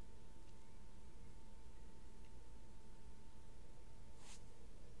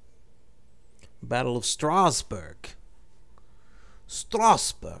 Battle of Strasbourg.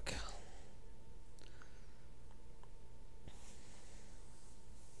 Strasbourg.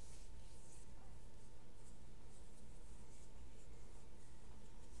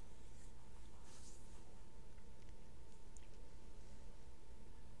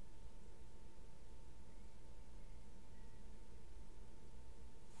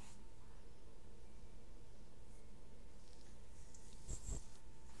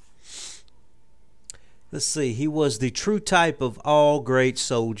 Let's see, he was the true type of all great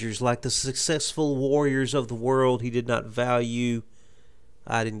soldiers. Like the successful warriors of the world, he did not value...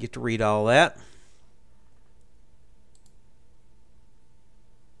 I didn't get to read all that.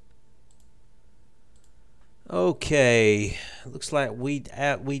 Okay, looks like we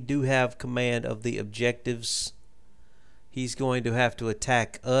do have command of the objectives. He's going to have to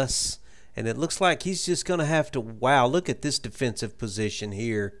attack us. And it looks like he's just going to have to... Wow, look at this defensive position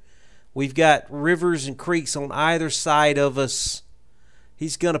here. We've got rivers and creeks on either side of us.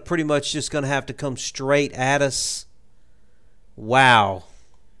 He's going to pretty much just going to have to come straight at us. Wow.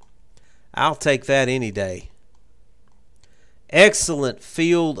 I'll take that any day. Excellent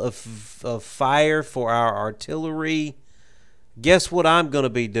field of fire for our artillery. Guess what I'm going to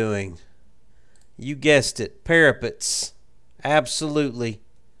be doing? You guessed it. Parapets. Absolutely.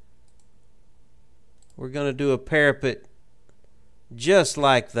 We're going to do a parapet just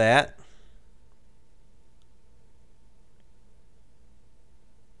like that.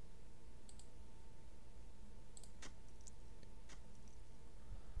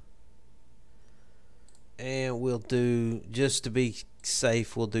 And we'll do, just to be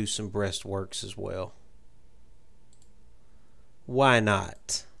safe, we'll do some breastworks as well. Why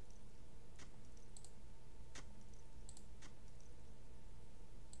not?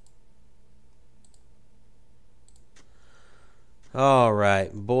 All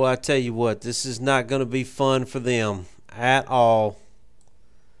right, boy, I tell you what, this is not going to be fun for them at all.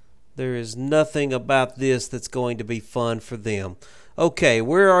 There is nothing about this that's going to be fun for them. Okay,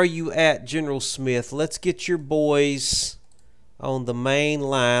 where are you at, General Smith? Let's get your boys on the main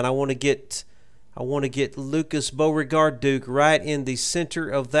line. I want to get Lucas Beauregard Duke right in the center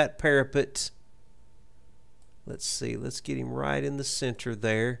of that parapet. Let's see, let's get him right in the center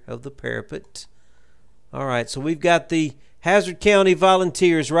there of the parapet. All right, so we've got the Hazzard County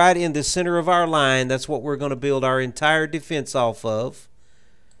Volunteers right in the center of our line. That's what we're going to build our entire defense off of.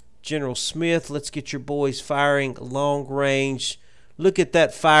 General Smith, let's get your boys firing long range. Look at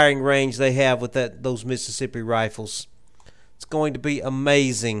that firing range they have with those Mississippi rifles. It's going to be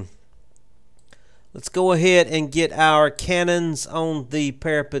amazing. Let's go ahead and get our cannons on the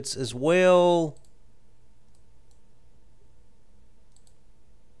parapets as well.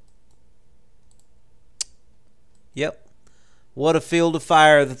 Yep. What a field of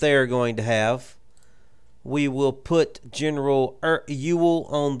fire that they are going to have. We will put General Ewell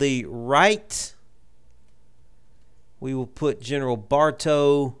on the right. We will put General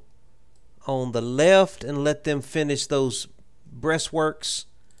Bartow on the left and let them finish those breastworks.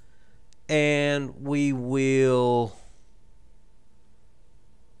 And we will...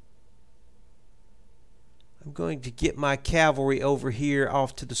 I'm going to get my cavalry over here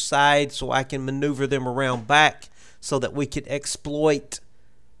off to the side so I can maneuver them around back so that we can exploit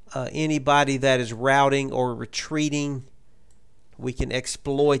anybody that is routing or retreating. We can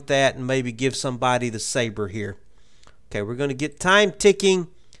exploit that and maybe give somebody the saber here. Okay, we're going to get time ticking,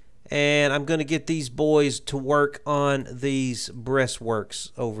 and I'm going to get these boys to work on these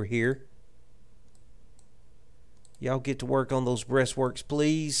breastworks over here. Y'all get to work on those breastworks,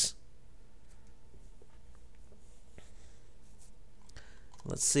 please.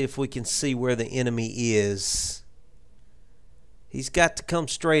 Let's see if we can see where the enemy is. He's got to come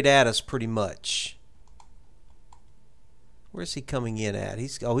straight at us pretty much. Where's he coming in at?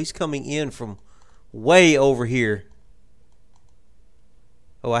 He's coming in from way over here.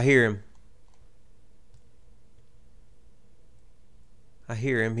 Oh, I hear him. I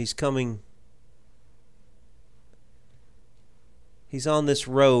hear him. He's coming. He's on this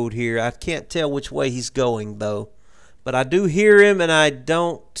road here. I can't tell which way he's going, though. But I do hear him, and I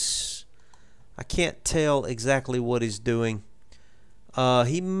can't tell exactly what he's doing.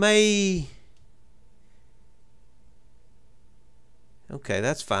 He may... Okay,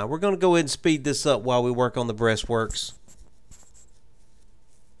 that's fine. We're going to go ahead and speed this up while we work on the breastworks.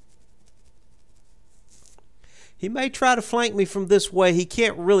 He may try to flank me from this way. He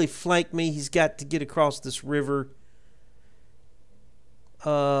can't really flank me. He's got to get across this river.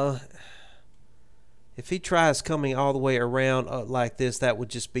 If he tries coming all the way around like this, that would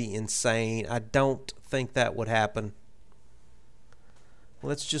just be insane. I don't think that would happen.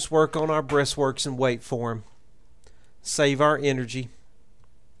 Let's just work on our breastworks and wait for him. Save our energy.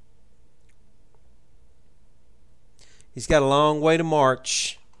 He's got a long way to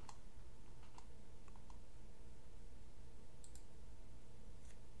march.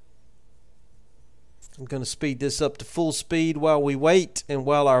 I'm going to speed this up to full speed while we wait and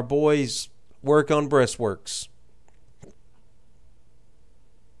while our boys work on breastworks. I'm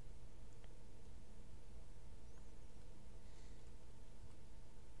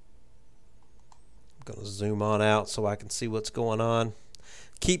going to zoom on out so I can see what's going on.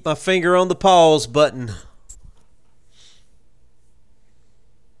 Keep my finger on the pause button.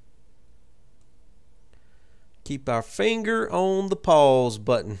 Keep our finger on the pause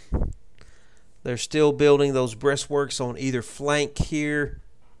button. They're still building those breastworks on either flank here.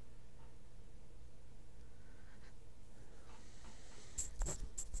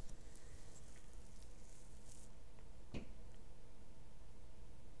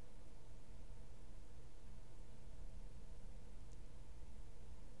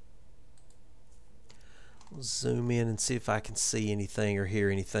 I'll zoom in and see if I can see anything or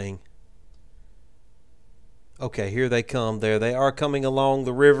hear anything. Okay, here they come. There they are, coming along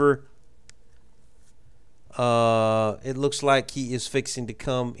the river. It looks like he is fixing to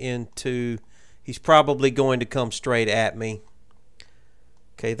come into... He's probably going to come straight at me.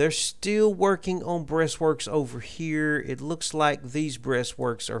 Okay, they're still working on breastworks over here. It looks like these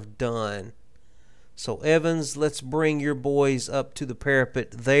breastworks are done. So, Evans, let's bring your boys up to the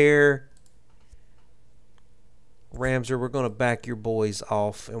parapet there. Ramser, we're going to back your boys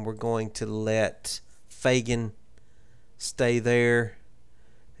off, and we're going to let Fagan stay there.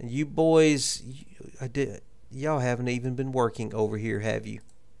 And you boys, y'all haven't even been working over here, have you?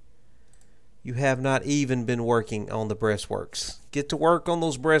 You have not even been working on the breastworks. Get to work on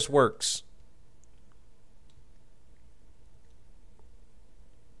those breastworks.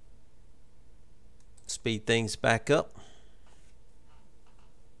 Speed things back up.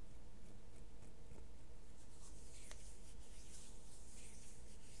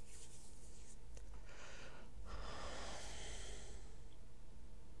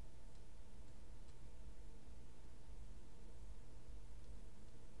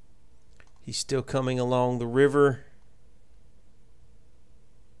 He's still coming along the river.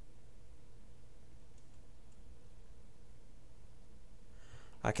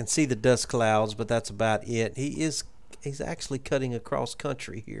 I can see the dust clouds, but that's about it. He's actually cutting across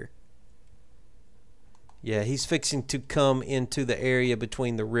country here. Yeah, he's fixing to come into the area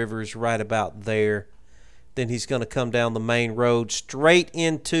between the rivers right about there. Then he's going to come down the main road straight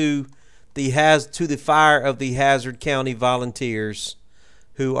into the fire of the Hazzard County Volunteers,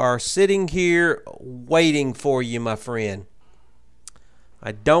 who are sitting here waiting for you, my friend.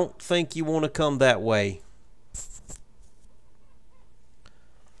 I don't think you want to come that way.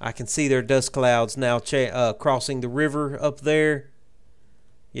 I can see their dust clouds now crossing the river up there.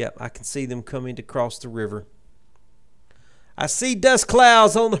 Yep, I can see them coming to cross the river. I see dust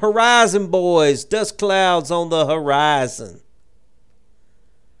clouds on the horizon, boys. Dust clouds on the horizon.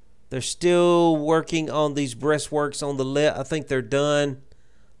 They're still working on these breastworks on the left. I think they're done.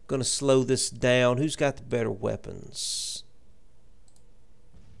 I'm going to slow this down. Who's got the better weapons?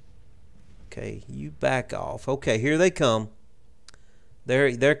 Okay, you back off. Okay, here they come.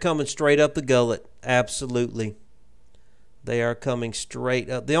 They're coming straight up the gullet. Absolutely. They are coming straight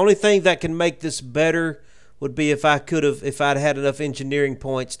up. The only thing that can make this better would be if I'd had enough engineering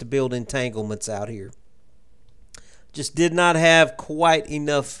points to build entanglements out here. Just did not have quite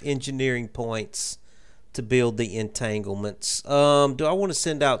enough engineering points to build the entanglements. Do I want to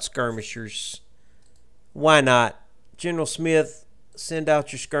send out skirmishers? Why not? General Smith, send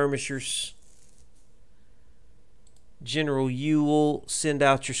out your skirmishers. General Ewell, send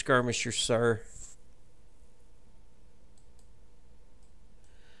out your skirmishers, sir.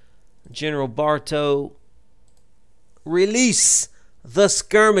 General Bartow, release the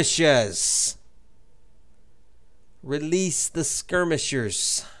skirmishers. Release the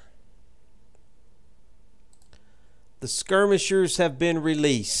skirmishers. The skirmishers have been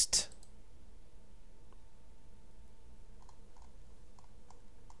released.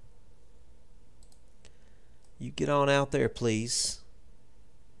 You get on out there, please.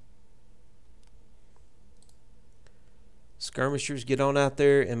 Skirmishers, get on out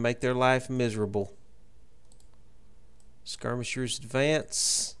there and make their life miserable. Skirmishers,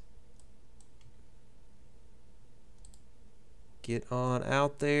 advance. Get on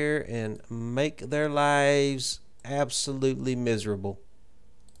out there and make their lives absolutely miserable.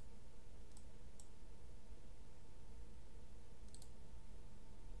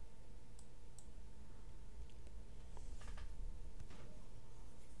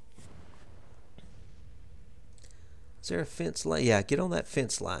 Is there a fence line? Yeah, get on that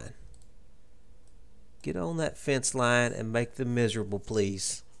fence line. Get on that fence line and make them miserable,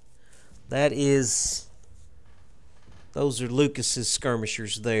 please. Those are Lucas's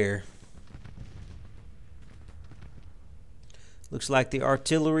skirmishers there. Looks like the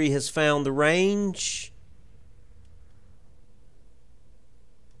artillery has found the range.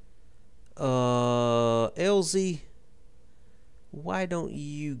 Elsie, why don't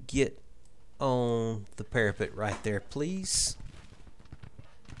you get on the parapet right there, please?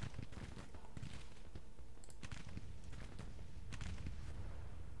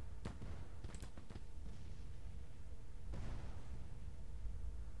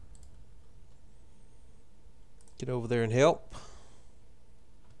 Get over there and help.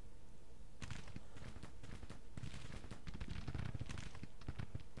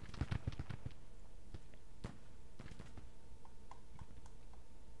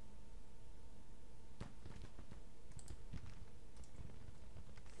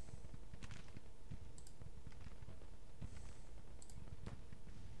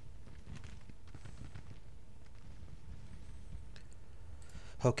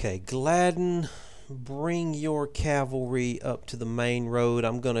 Okay, Gladden, bring your cavalry up to the main road.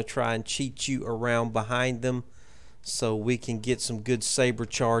 I'm going to try and cheat you around behind them so we can get some good saber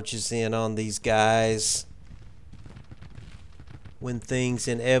charges in on these guys when things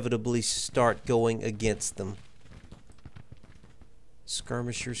inevitably start going against them.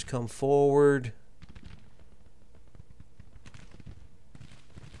 Skirmishers, come forward.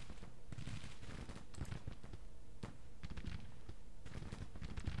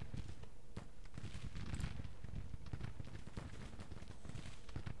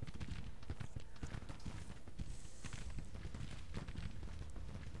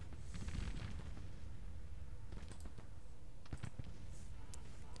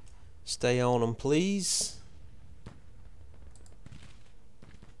 Stay on them, please.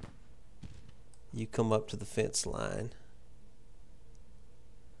 You come up to the fence line.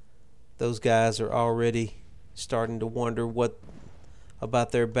 Those guys are already starting to wonder what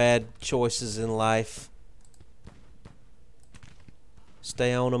about their bad choices in life.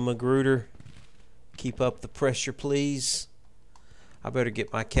 Stay on them, Magruder. Keep up the pressure, please. I better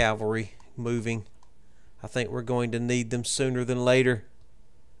get my cavalry moving. I think we're going to need them sooner than later.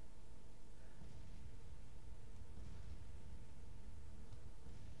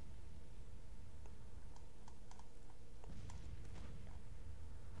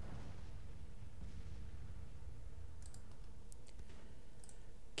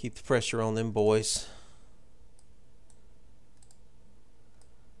 Keep the pressure on them boys.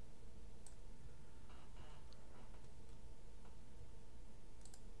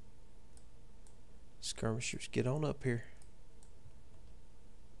 Skirmishers, get on up here.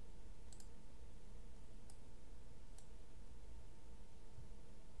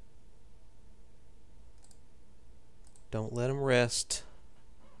 Don't let them rest.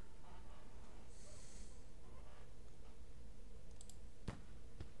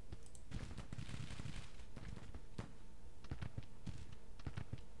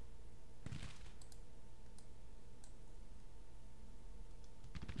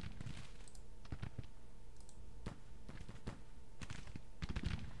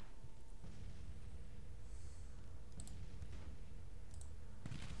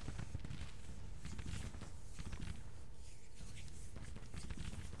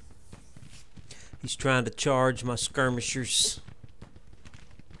 He's trying to charge my skirmishers.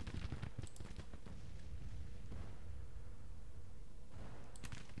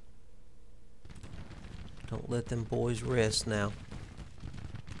 Don't let them boys rest now.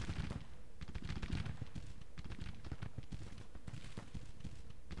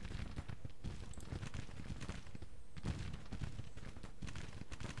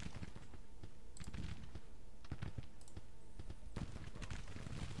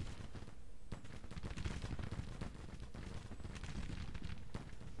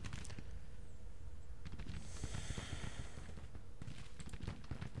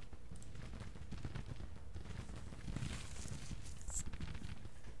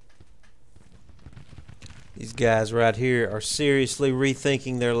 These guys right here are seriously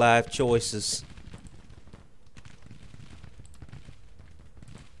rethinking their life choices.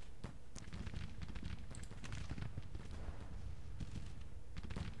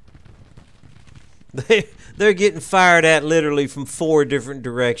 They're getting fired at literally from 4 different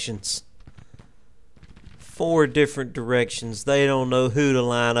directions. 4 different directions. They don't know who to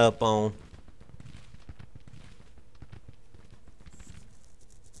line up on.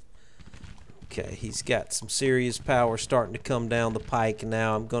 Okay, he's got some serious power starting to come down the pike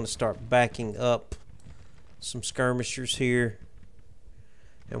now. I'm going to start backing up some skirmishers here.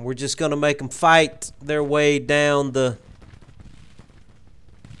 And we're just going to make them fight their way down the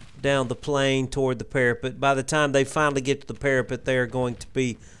plain toward the parapet. By the time they finally get to the parapet, they are going to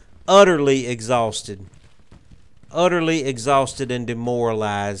be utterly exhausted. Utterly exhausted and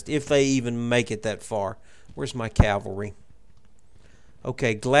demoralized, if they even make it that far. Where's my cavalry?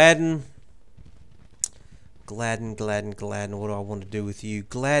 Okay, Gladden. What do I want to do with you?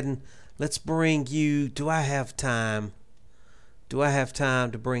 Gladden, let's bring you... Do I have time? Do I have time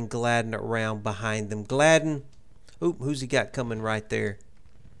to bring Gladden around behind them? Gladden... Oop, who's he got coming right there?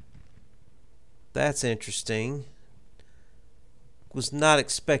 That's interesting. Was not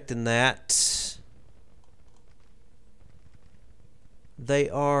expecting that. They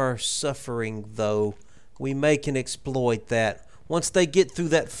are suffering, though. We can exploit that. Once they get through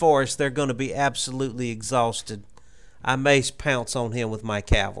that forest, they're going to be absolutely exhausted. I may pounce on him with my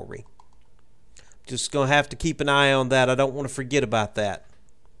cavalry. Just going to have to keep an eye on that. I don't want to forget about that.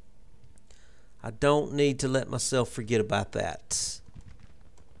 I don't need to let myself forget about that.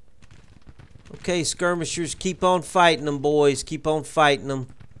 Okay, skirmishers, keep on fighting them, boys. Keep on fighting them.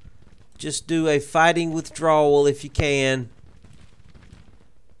 Just do a fighting withdrawal if you can.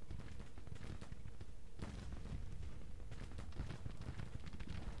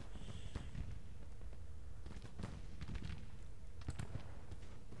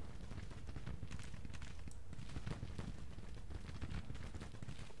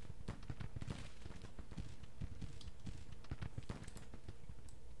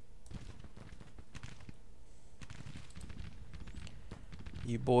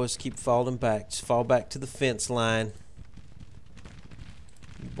 You boys keep falling back. Just fall back to the fence line.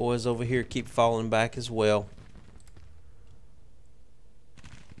 You boys over here keep falling back as well.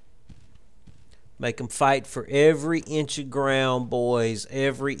 Make them fight for every inch of ground, boys.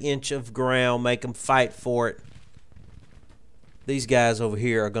 Every inch of ground. Make them fight for it. These guys over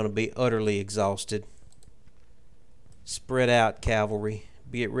here are going to be utterly exhausted. Spread out, cavalry.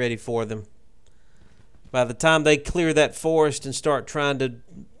 Get ready for them. By the time they clear that forest and start trying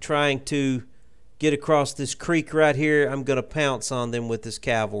to get across this creek right here, I'm going to pounce on them with this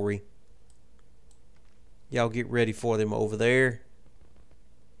cavalry. Y'all get ready for them over there.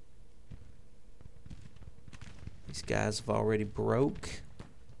 These guys have already broke.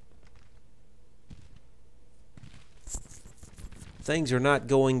 Things are not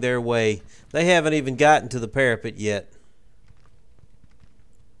going their way. They haven't even gotten to the parapet yet.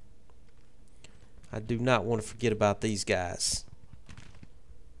 I do not want to forget about these guys.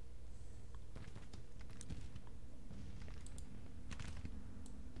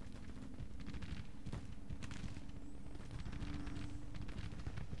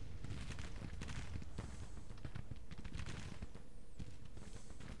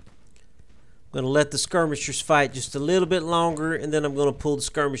 I'm going to let the skirmishers fight just a little bit longer, and then I'm going to pull the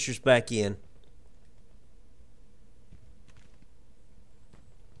skirmishers back in.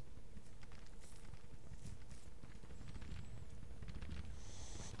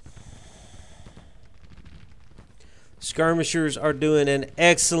 Skirmishers are doing an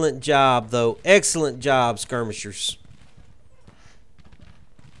excellent job, though. Excellent job, skirmishers.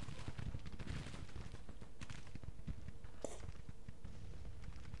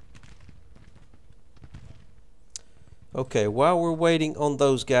 Okay, while we're waiting on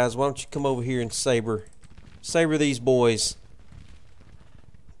those guys, why don't you come over here and saber these boys.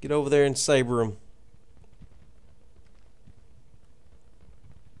 Get over there and saber them.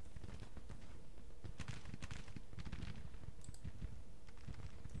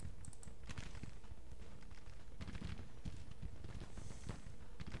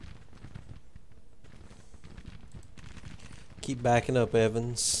 Keep backing up,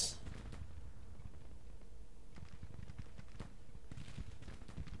 Evans.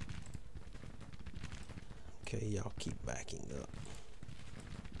 Okay, y'all keep backing up.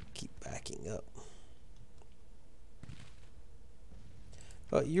 Keep backing up.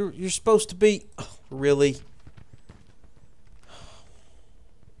 You're supposed to be... Oh, really?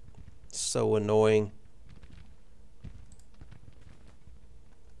 So annoying.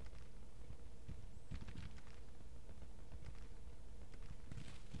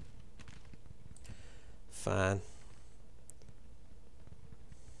 Fine.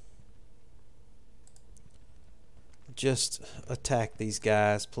 Just attack these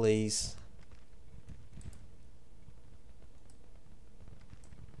guys, please.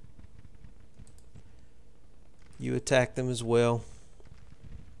 You attack them as well.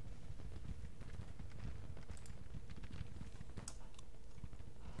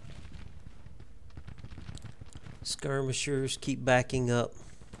 Skirmishers, keep backing up.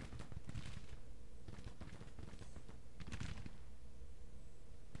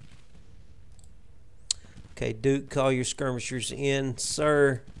 Okay, Duke, call your skirmishers in,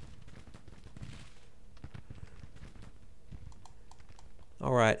 sir.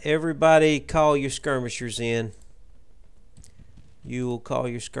 All right, everybody call your skirmishers in. You will call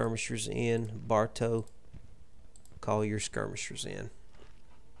your skirmishers in. Bartow, call your skirmishers in.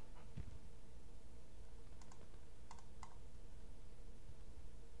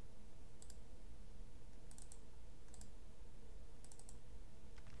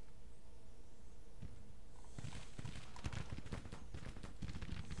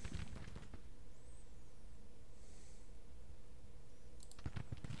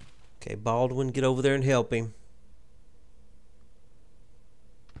 Okay, Baldwin, get over there and help him.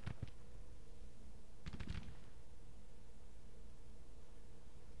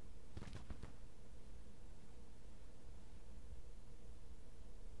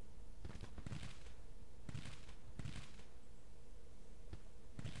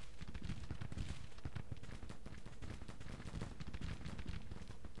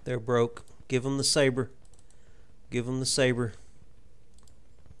 They're broke. Give them the saber. Give them the saber.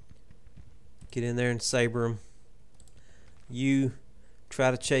 Get in there and saber them. You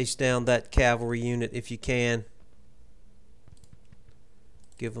try to chase down that cavalry unit if you can.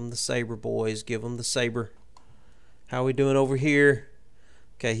 Give them the saber, boys. Give them the saber. How are we doing over here?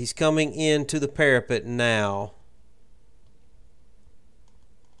 Okay, he's coming into the parapet now.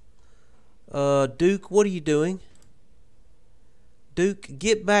 Duke, what are you doing? Duke,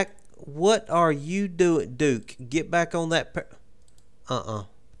 get back. What are you doing? Duke, get back on that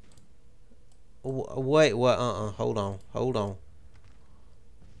Wait, what? Hold on. Hold on.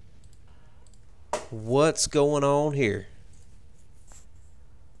 What's going on here?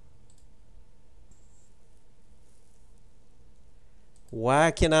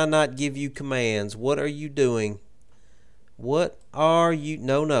 Why can I not give you commands? What are you doing? What are you...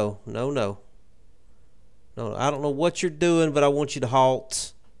 No, no. No, no. No, I don't know what you're doing, but I want you to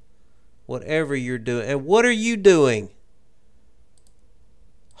halt. Whatever you're doing. And what are you doing?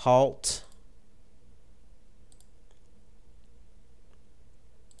 Halt.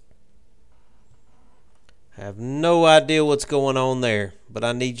 I have no idea what's going on there, but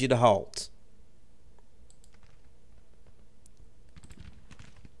I need you to halt.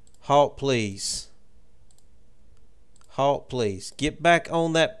 Halt, please. Halt, please. Get back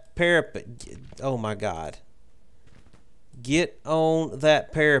on that parapet. Oh, my God. Get on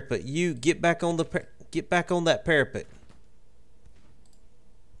that parapet. You get back on that parapet.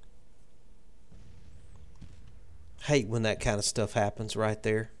 Hate when that kind of stuff happens right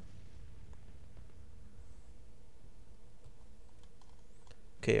there.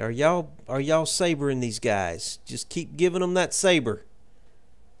 Okay, are y'all sabering these guys? Just keep giving them that saber.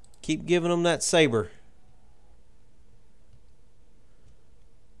 Keep giving them that saber.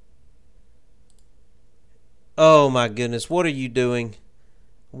 Oh my goodness, what are you doing?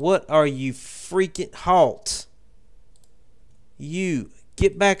 What are you freaking... Halt. You,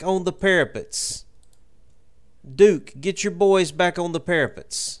 get back on the parapets. Duke, get your boys back on the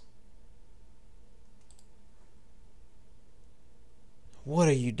parapets. What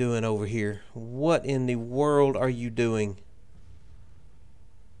are you doing over here? What in the world are you doing?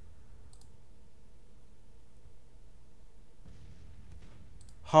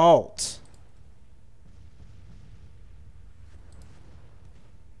 Halt.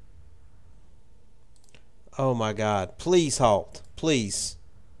 Oh my God. Please halt. Please.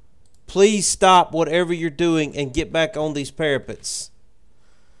 Please stop whatever you're doing and get back on these parapets.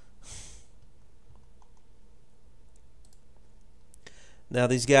 Now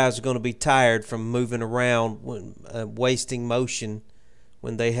these guys are going to be tired from moving around, wasting motion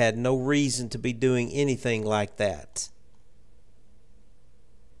when they had no reason to be doing anything like that.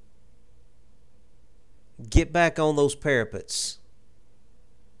 Get back on those parapets.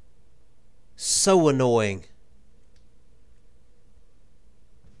 So annoying.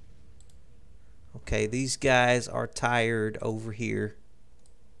 Okay, these guys are tired over here.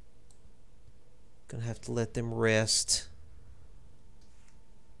 Gonna have to let them rest.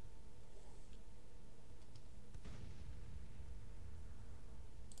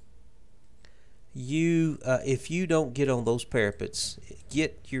 If you don't get on those parapets,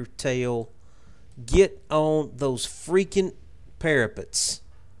 get your tail, get on those freaking parapets.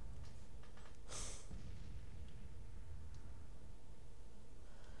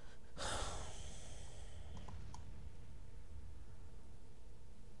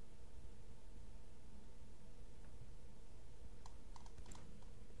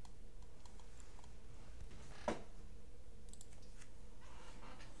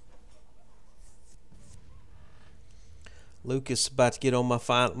 Lucas is about to get on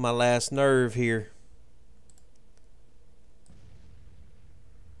my last nerve here.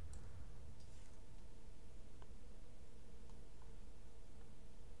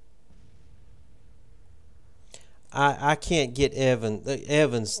 I can't get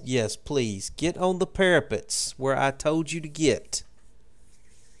Evans, yes, please. Get on the parapets where I told you to get.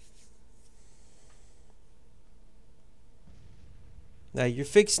 Now you're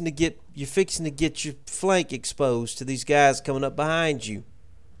fixing to get your flank exposed to these guys coming up behind you.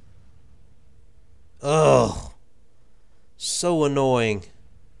 Ugh. So annoying.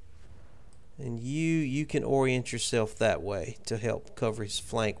 And you can orient yourself that way to help cover his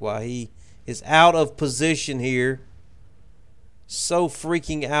flank while he is out of position here. So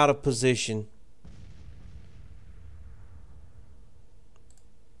freaking out of position.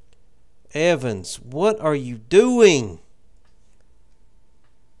 Evans, what are you doing?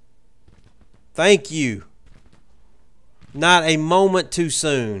 Thank you. Not a moment too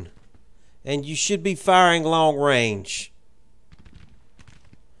soon. And you should be firing long range.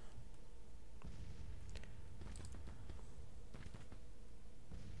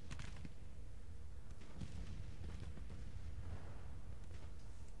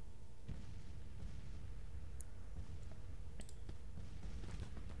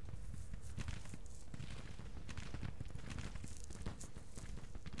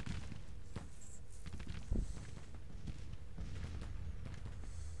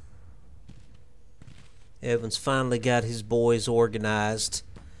 Evans finally got his boys organized.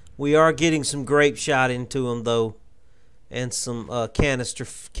 We are getting some grape shot into them, though, and some canister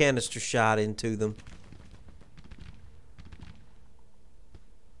shot into them.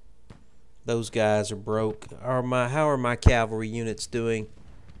 Those guys are broke. How are my cavalry units doing?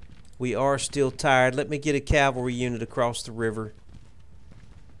 We are still tired. Let me get a cavalry unit across the river.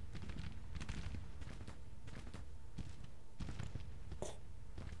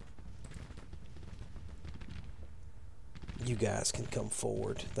 You guys can come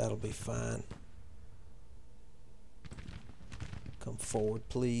forward. That'll be fine. Come forward,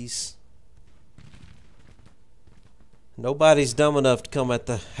 please. Nobody's dumb enough to come at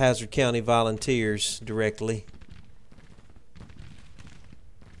the Hazzard County Volunteers directly.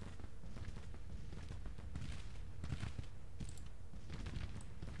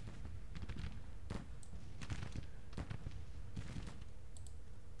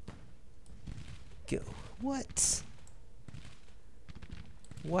 Go. What?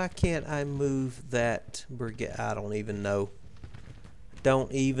 Why can't I move that brigade? I don't even know.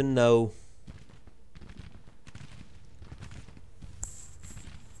 Don't even know.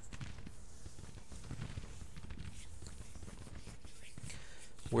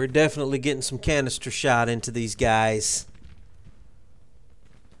 We're definitely getting some canister shot into these guys.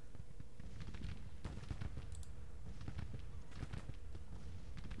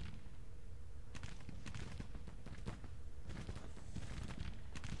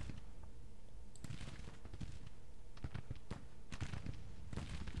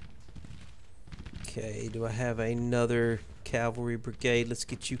 Okay, do I have another cavalry brigade? Let's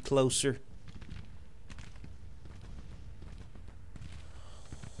get you closer.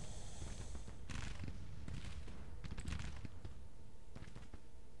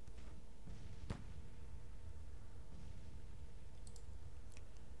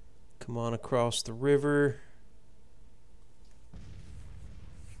 Come on across the river.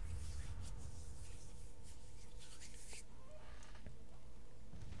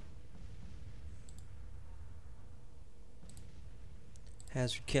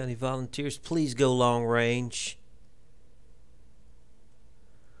 Hazzard County Volunteers, please go long range.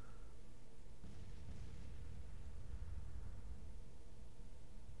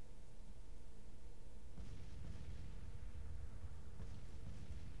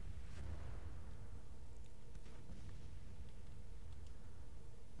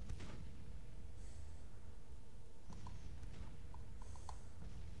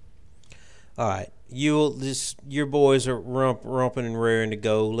 All right, your boys are rumping and raring to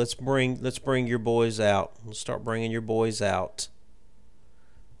go. Let's bring your boys out. Let's start bringing your boys out.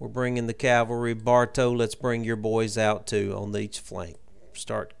 We're bringing the cavalry. Bartow, let's bring your boys out too on each flank.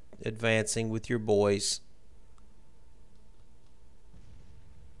 Start advancing with your boys.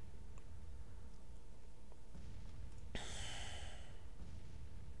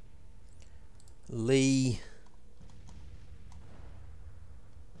 Lee.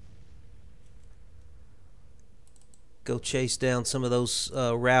 Go chase down some of those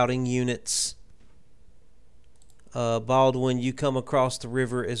routing units. Baldwin, you come across the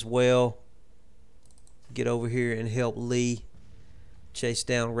river as well. Get over here and help Lee chase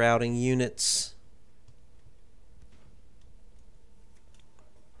down routing units.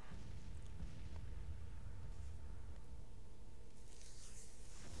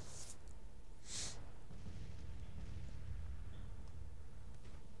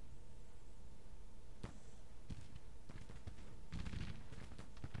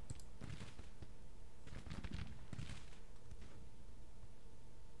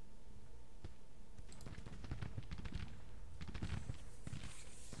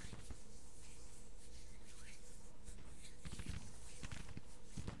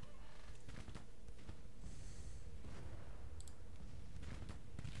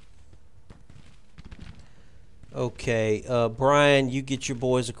 Okay, Brian, you get your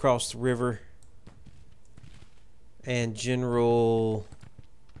boys across the river. And General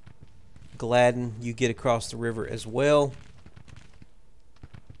Gladden, you get across the river as well.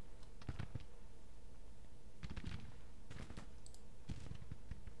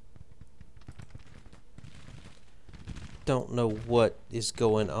 Don't know what is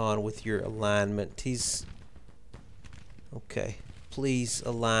going on with your alignment. He's... Okay, please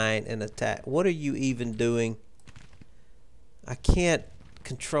align and attack. What are you even doing? I can't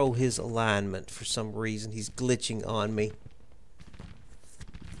control his alignment for some reason. He's glitching on me.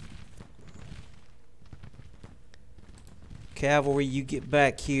 Cavalry, you get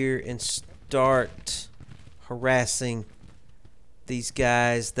back here and start harassing these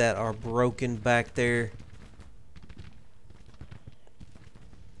guys that are broken back there.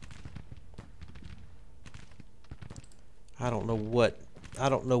 I don't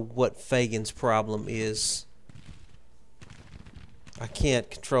know what Fagan's problem is. I can't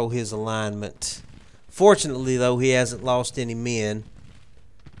control his alignment. Fortunately, though, he hasn't lost any men.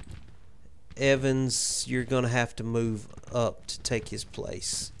 Evans, you're going to have to move up to take his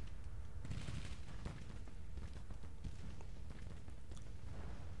place.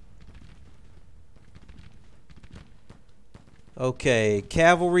 Okay,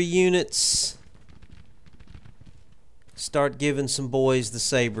 cavalry units. Start giving some boys the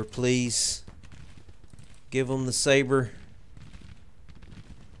saber, please. Give them the saber.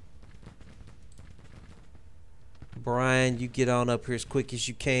 Brian, you get on up here as quick as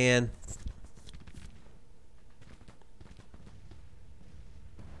you can.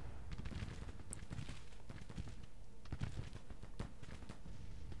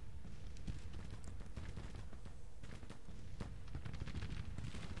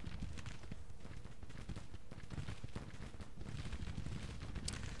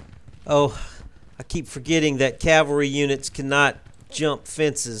 Oh, I keep forgetting that cavalry units cannot jump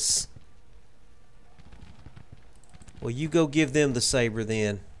fences. Well, you go give them the saber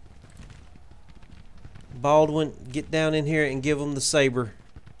then. Baldwin, get down in here and give them the saber.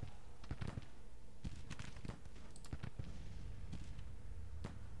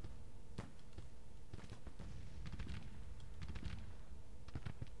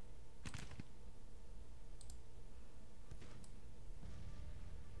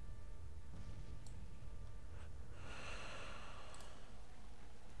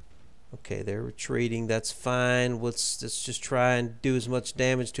 Okay, they're retreating. That's fine. Let's just try and do as much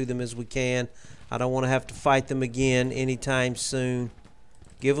damage to them as we can. I don't want to have to fight them again anytime soon.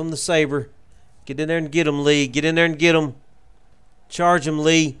 Give them the saber. Get in there and get them, Lee. Get in there and get them. Charge them,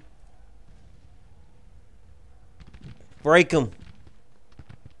 Lee. Break them.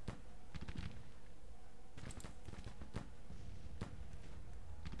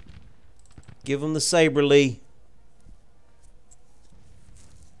 Give them the saber, Lee.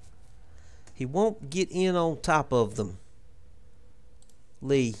 He won't get in on top of them.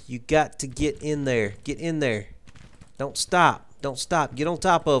 Lee, you got to get in there. Get in there. Don't stop. Don't stop. Get on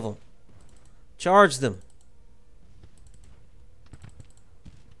top of them. Charge them.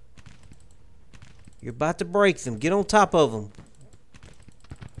 You're about to break them. Get on top of them.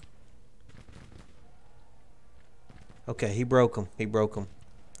 Okay, he broke them. He broke them.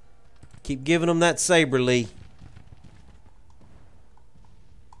 Keep giving them that saber, Lee.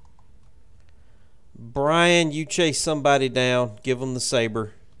 Brian, you chase somebody down. Give them the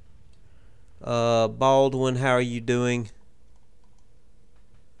saber. Baldwin, how are you doing?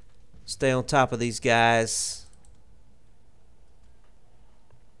 Stay on top of these guys.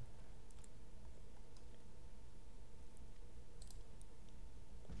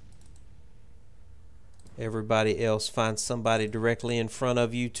 Everybody else, find somebody directly in front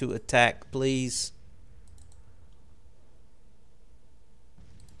of you to attack, please.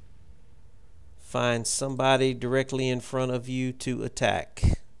 Find somebody directly in front of you to attack.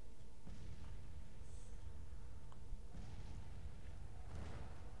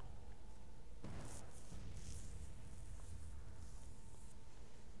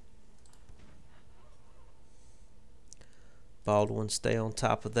 Baldwin, stay on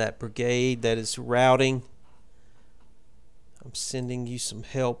top of that brigade that is routing. I'm sending you some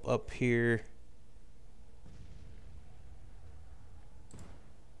help up here.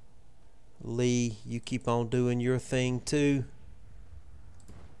 Lee, you keep on doing your thing too.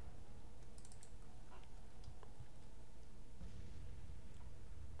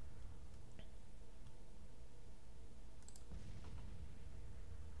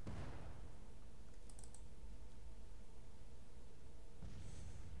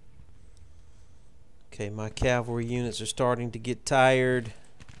 Okay, my cavalry units are starting to get tired.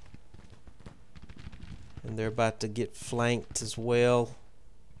 And they're about to get flanked as well.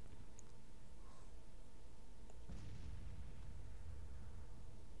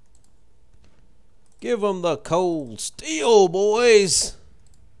 Give them the cold steel, boys.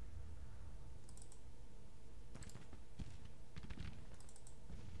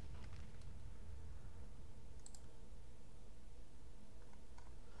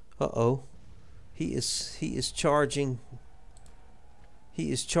 Uh-oh. He is charging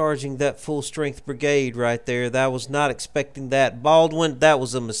that full strength brigade right there. I was not expecting that. Baldwin, that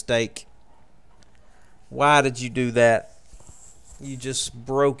was a mistake. Why did you do that? You just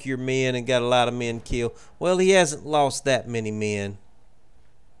broke your men and got a lot of men killed. Well, he hasn't lost that many men.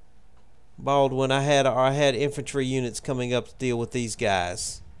 Baldwin, I had infantry units coming up to deal with these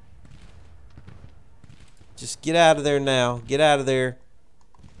guys. Just get out of there now. Get out of there.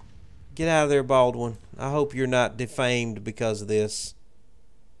 Get out of there, Baldwin. I hope you're not defamed because of this.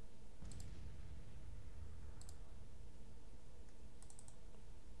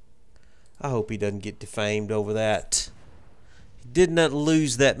 I hope he doesn't get defamed over that. He did not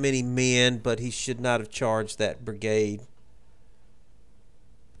lose that many men, but he should not have charged that brigade.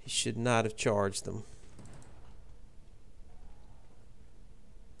 He should not have charged them.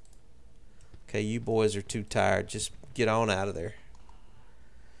 Okay, you boys are too tired. Just get on out of there.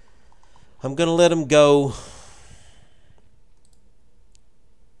 I'm going to let him go.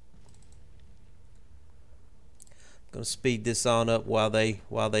 I'm going to speed this on up while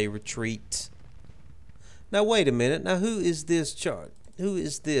they retreat. Now wait a minute. Now who is this chart? Who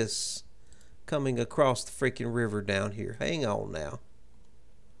is this coming across the freaking river down here? Hang on now.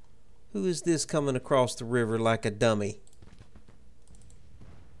 Who is this coming across the river like a dummy?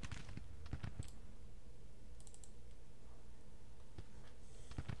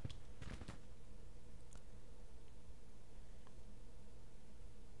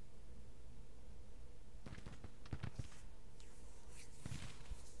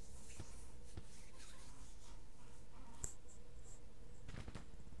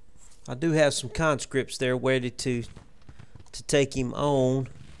 I do have some conscripts there ready to take him on.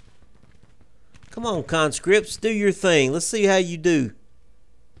 Come on, conscripts, do your thing. Let's see how you do.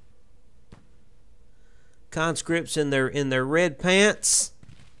 Conscripts in their red pants,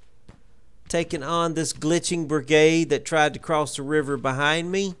 taking on this glitching brigade that tried to cross the river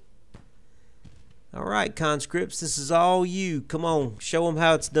behind me. All right, conscripts, this is all you. Come on, show them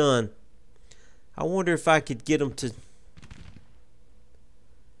how it's done. I wonder if I could get them to...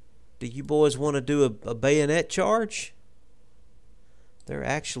 Do you boys want to do a bayonet charge? They're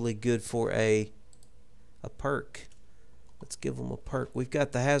actually good for a perk. Let's give them a perk. We've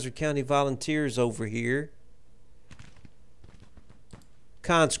got the Hazzard County Volunteers over here.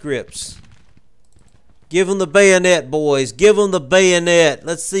 Conscripts. Give them the bayonet, boys. Give them the bayonet.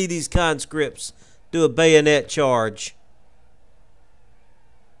 Let's see these conscripts do a bayonet charge.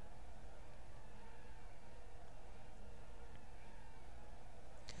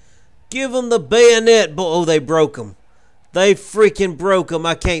 Give them the bayonet. Oh, they broke them. They freaking broke them.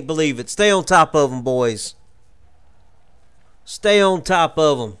 I can't believe it. Stay on top of them, boys. Stay on top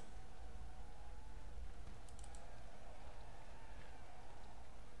of them.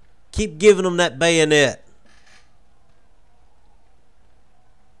 Keep giving them that bayonet.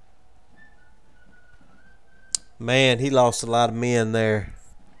 Man, he lost a lot of men there.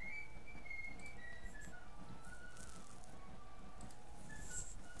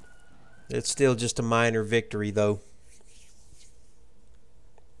 It's still just a minor victory, though.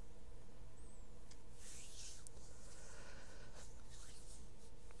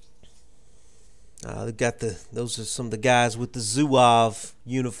 They've got those are some of the guys with the Zouave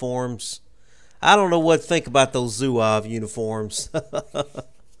uniforms. I don't know what to think about those Zouave uniforms.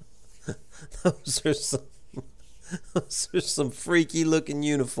 Those are some freaky looking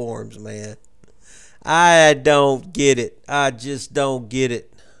uniforms, man. I don't get it. I just don't get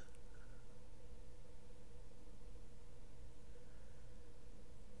it.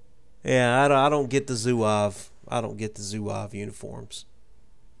 Yeah, I don't get the Zouave. I don't get the Zouave uniforms.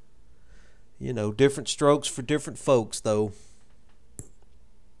 You know, different strokes for different folks, though.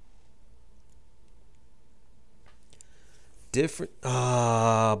 Different.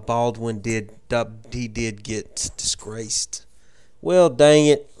 Baldwin did get disgraced. Well, dang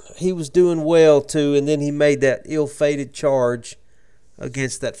it. He was doing well, too, and then he made that ill-fated charge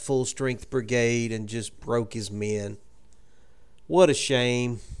against that full-strength brigade and just broke his men. What a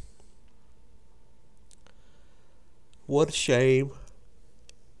shame. What a shame.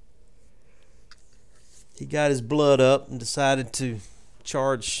 He got his blood up and decided to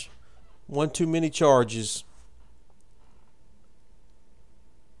charge one too many charges.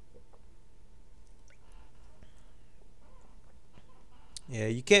 Yeah,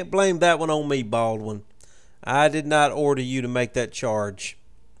 you can't blame that one on me, Baldwin. I did not order you to make that charge.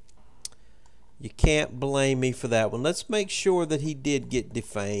 You can't blame me for that one. Let's make sure that he did get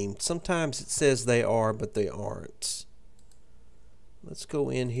defamed. Sometimes it says they are, but they aren't. Let's go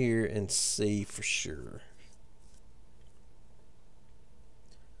in here and see for sure.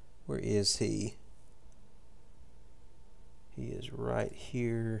 Where is he? He is right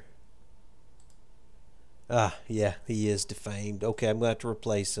here. Yeah, he is defamed. Okay, I'm going to have to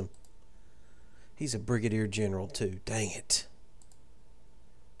replace him. He's a brigadier general, too. Dang it.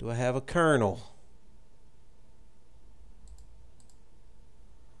 Do I have a colonel?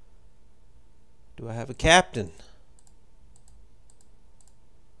 Do I have a captain?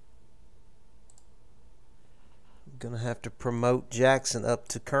 Gonna have to promote Jackson up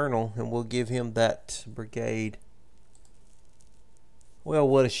to colonel, and we'll give him that brigade. Well,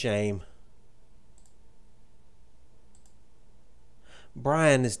 what a shame.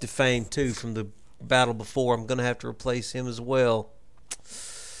 Brian is defamed too from the battle before. I'm gonna have to replace him as well.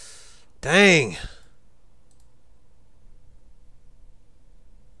 Dang.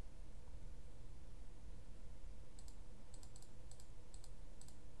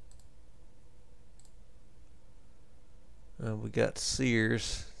 We got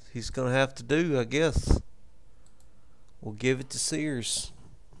Sears. He's going to have to do, I guess. We'll give it to Sears.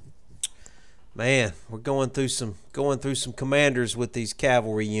 Man, we're going through some commanders with these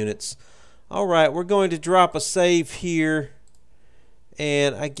cavalry units. All right, we're going to drop a save here,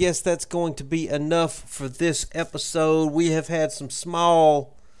 and I guess that's going to be enough for this episode. We have had some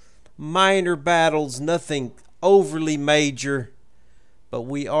small, minor battles, nothing overly major. But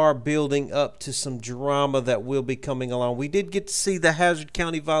we are building up to some drama that will be coming along. We did get to see the Hazzard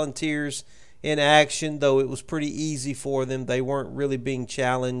County Volunteers in action, though it was pretty easy for them. They weren't really being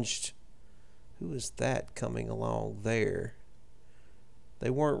challenged. Who is that coming along there? They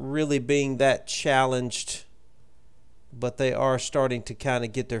weren't really being that challenged, but they are starting to kind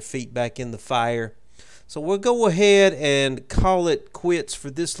of get their feet back in the fire. So we'll go ahead and call it quits for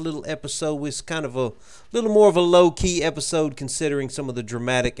this little episode. It's kind of a little more of a low-key episode considering some of the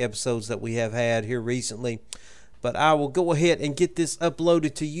dramatic episodes that we have had here recently. But I will go ahead and get this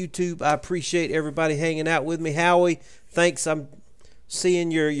uploaded to YouTube. I appreciate everybody hanging out with me. Howie, thanks. I'm seeing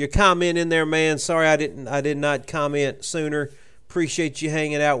your comment in there, man. Sorry I did not comment sooner. Appreciate you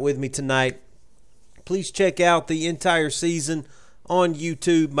hanging out with me tonight. please check out the entire season on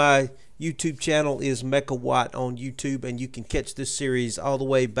YouTube. My YouTube channel is Mechawatt on YouTube, and you can catch this series all the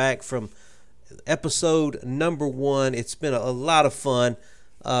way back from episode number 1. It's been a lot of fun,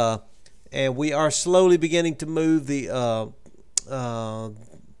 and we are slowly beginning to move the I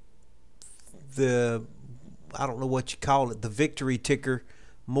don't know what you call it, the victory ticker,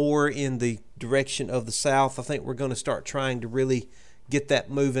 more in the direction of the South. I think we're going to start trying to really get that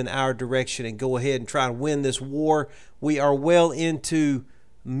moving our direction and go ahead and try to win this war. We are well into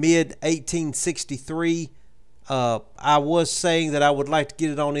mid-1863. I was saying that I would like to get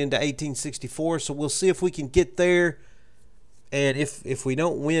it on into 1864, so we'll see if we can get there. And if we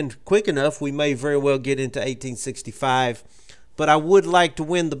don't win quick enough, we may very well get into 1865. But I would like to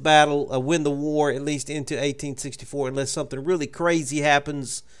win the battle, win the war at least into 1864, unless something really crazy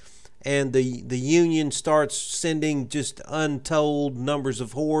happens and the Union starts sending just untold numbers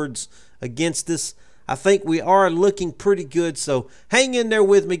of hordes against us. I think we are looking pretty good, so hang in there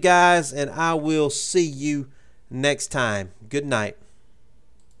with me, guys, and I will see you next time. Good night.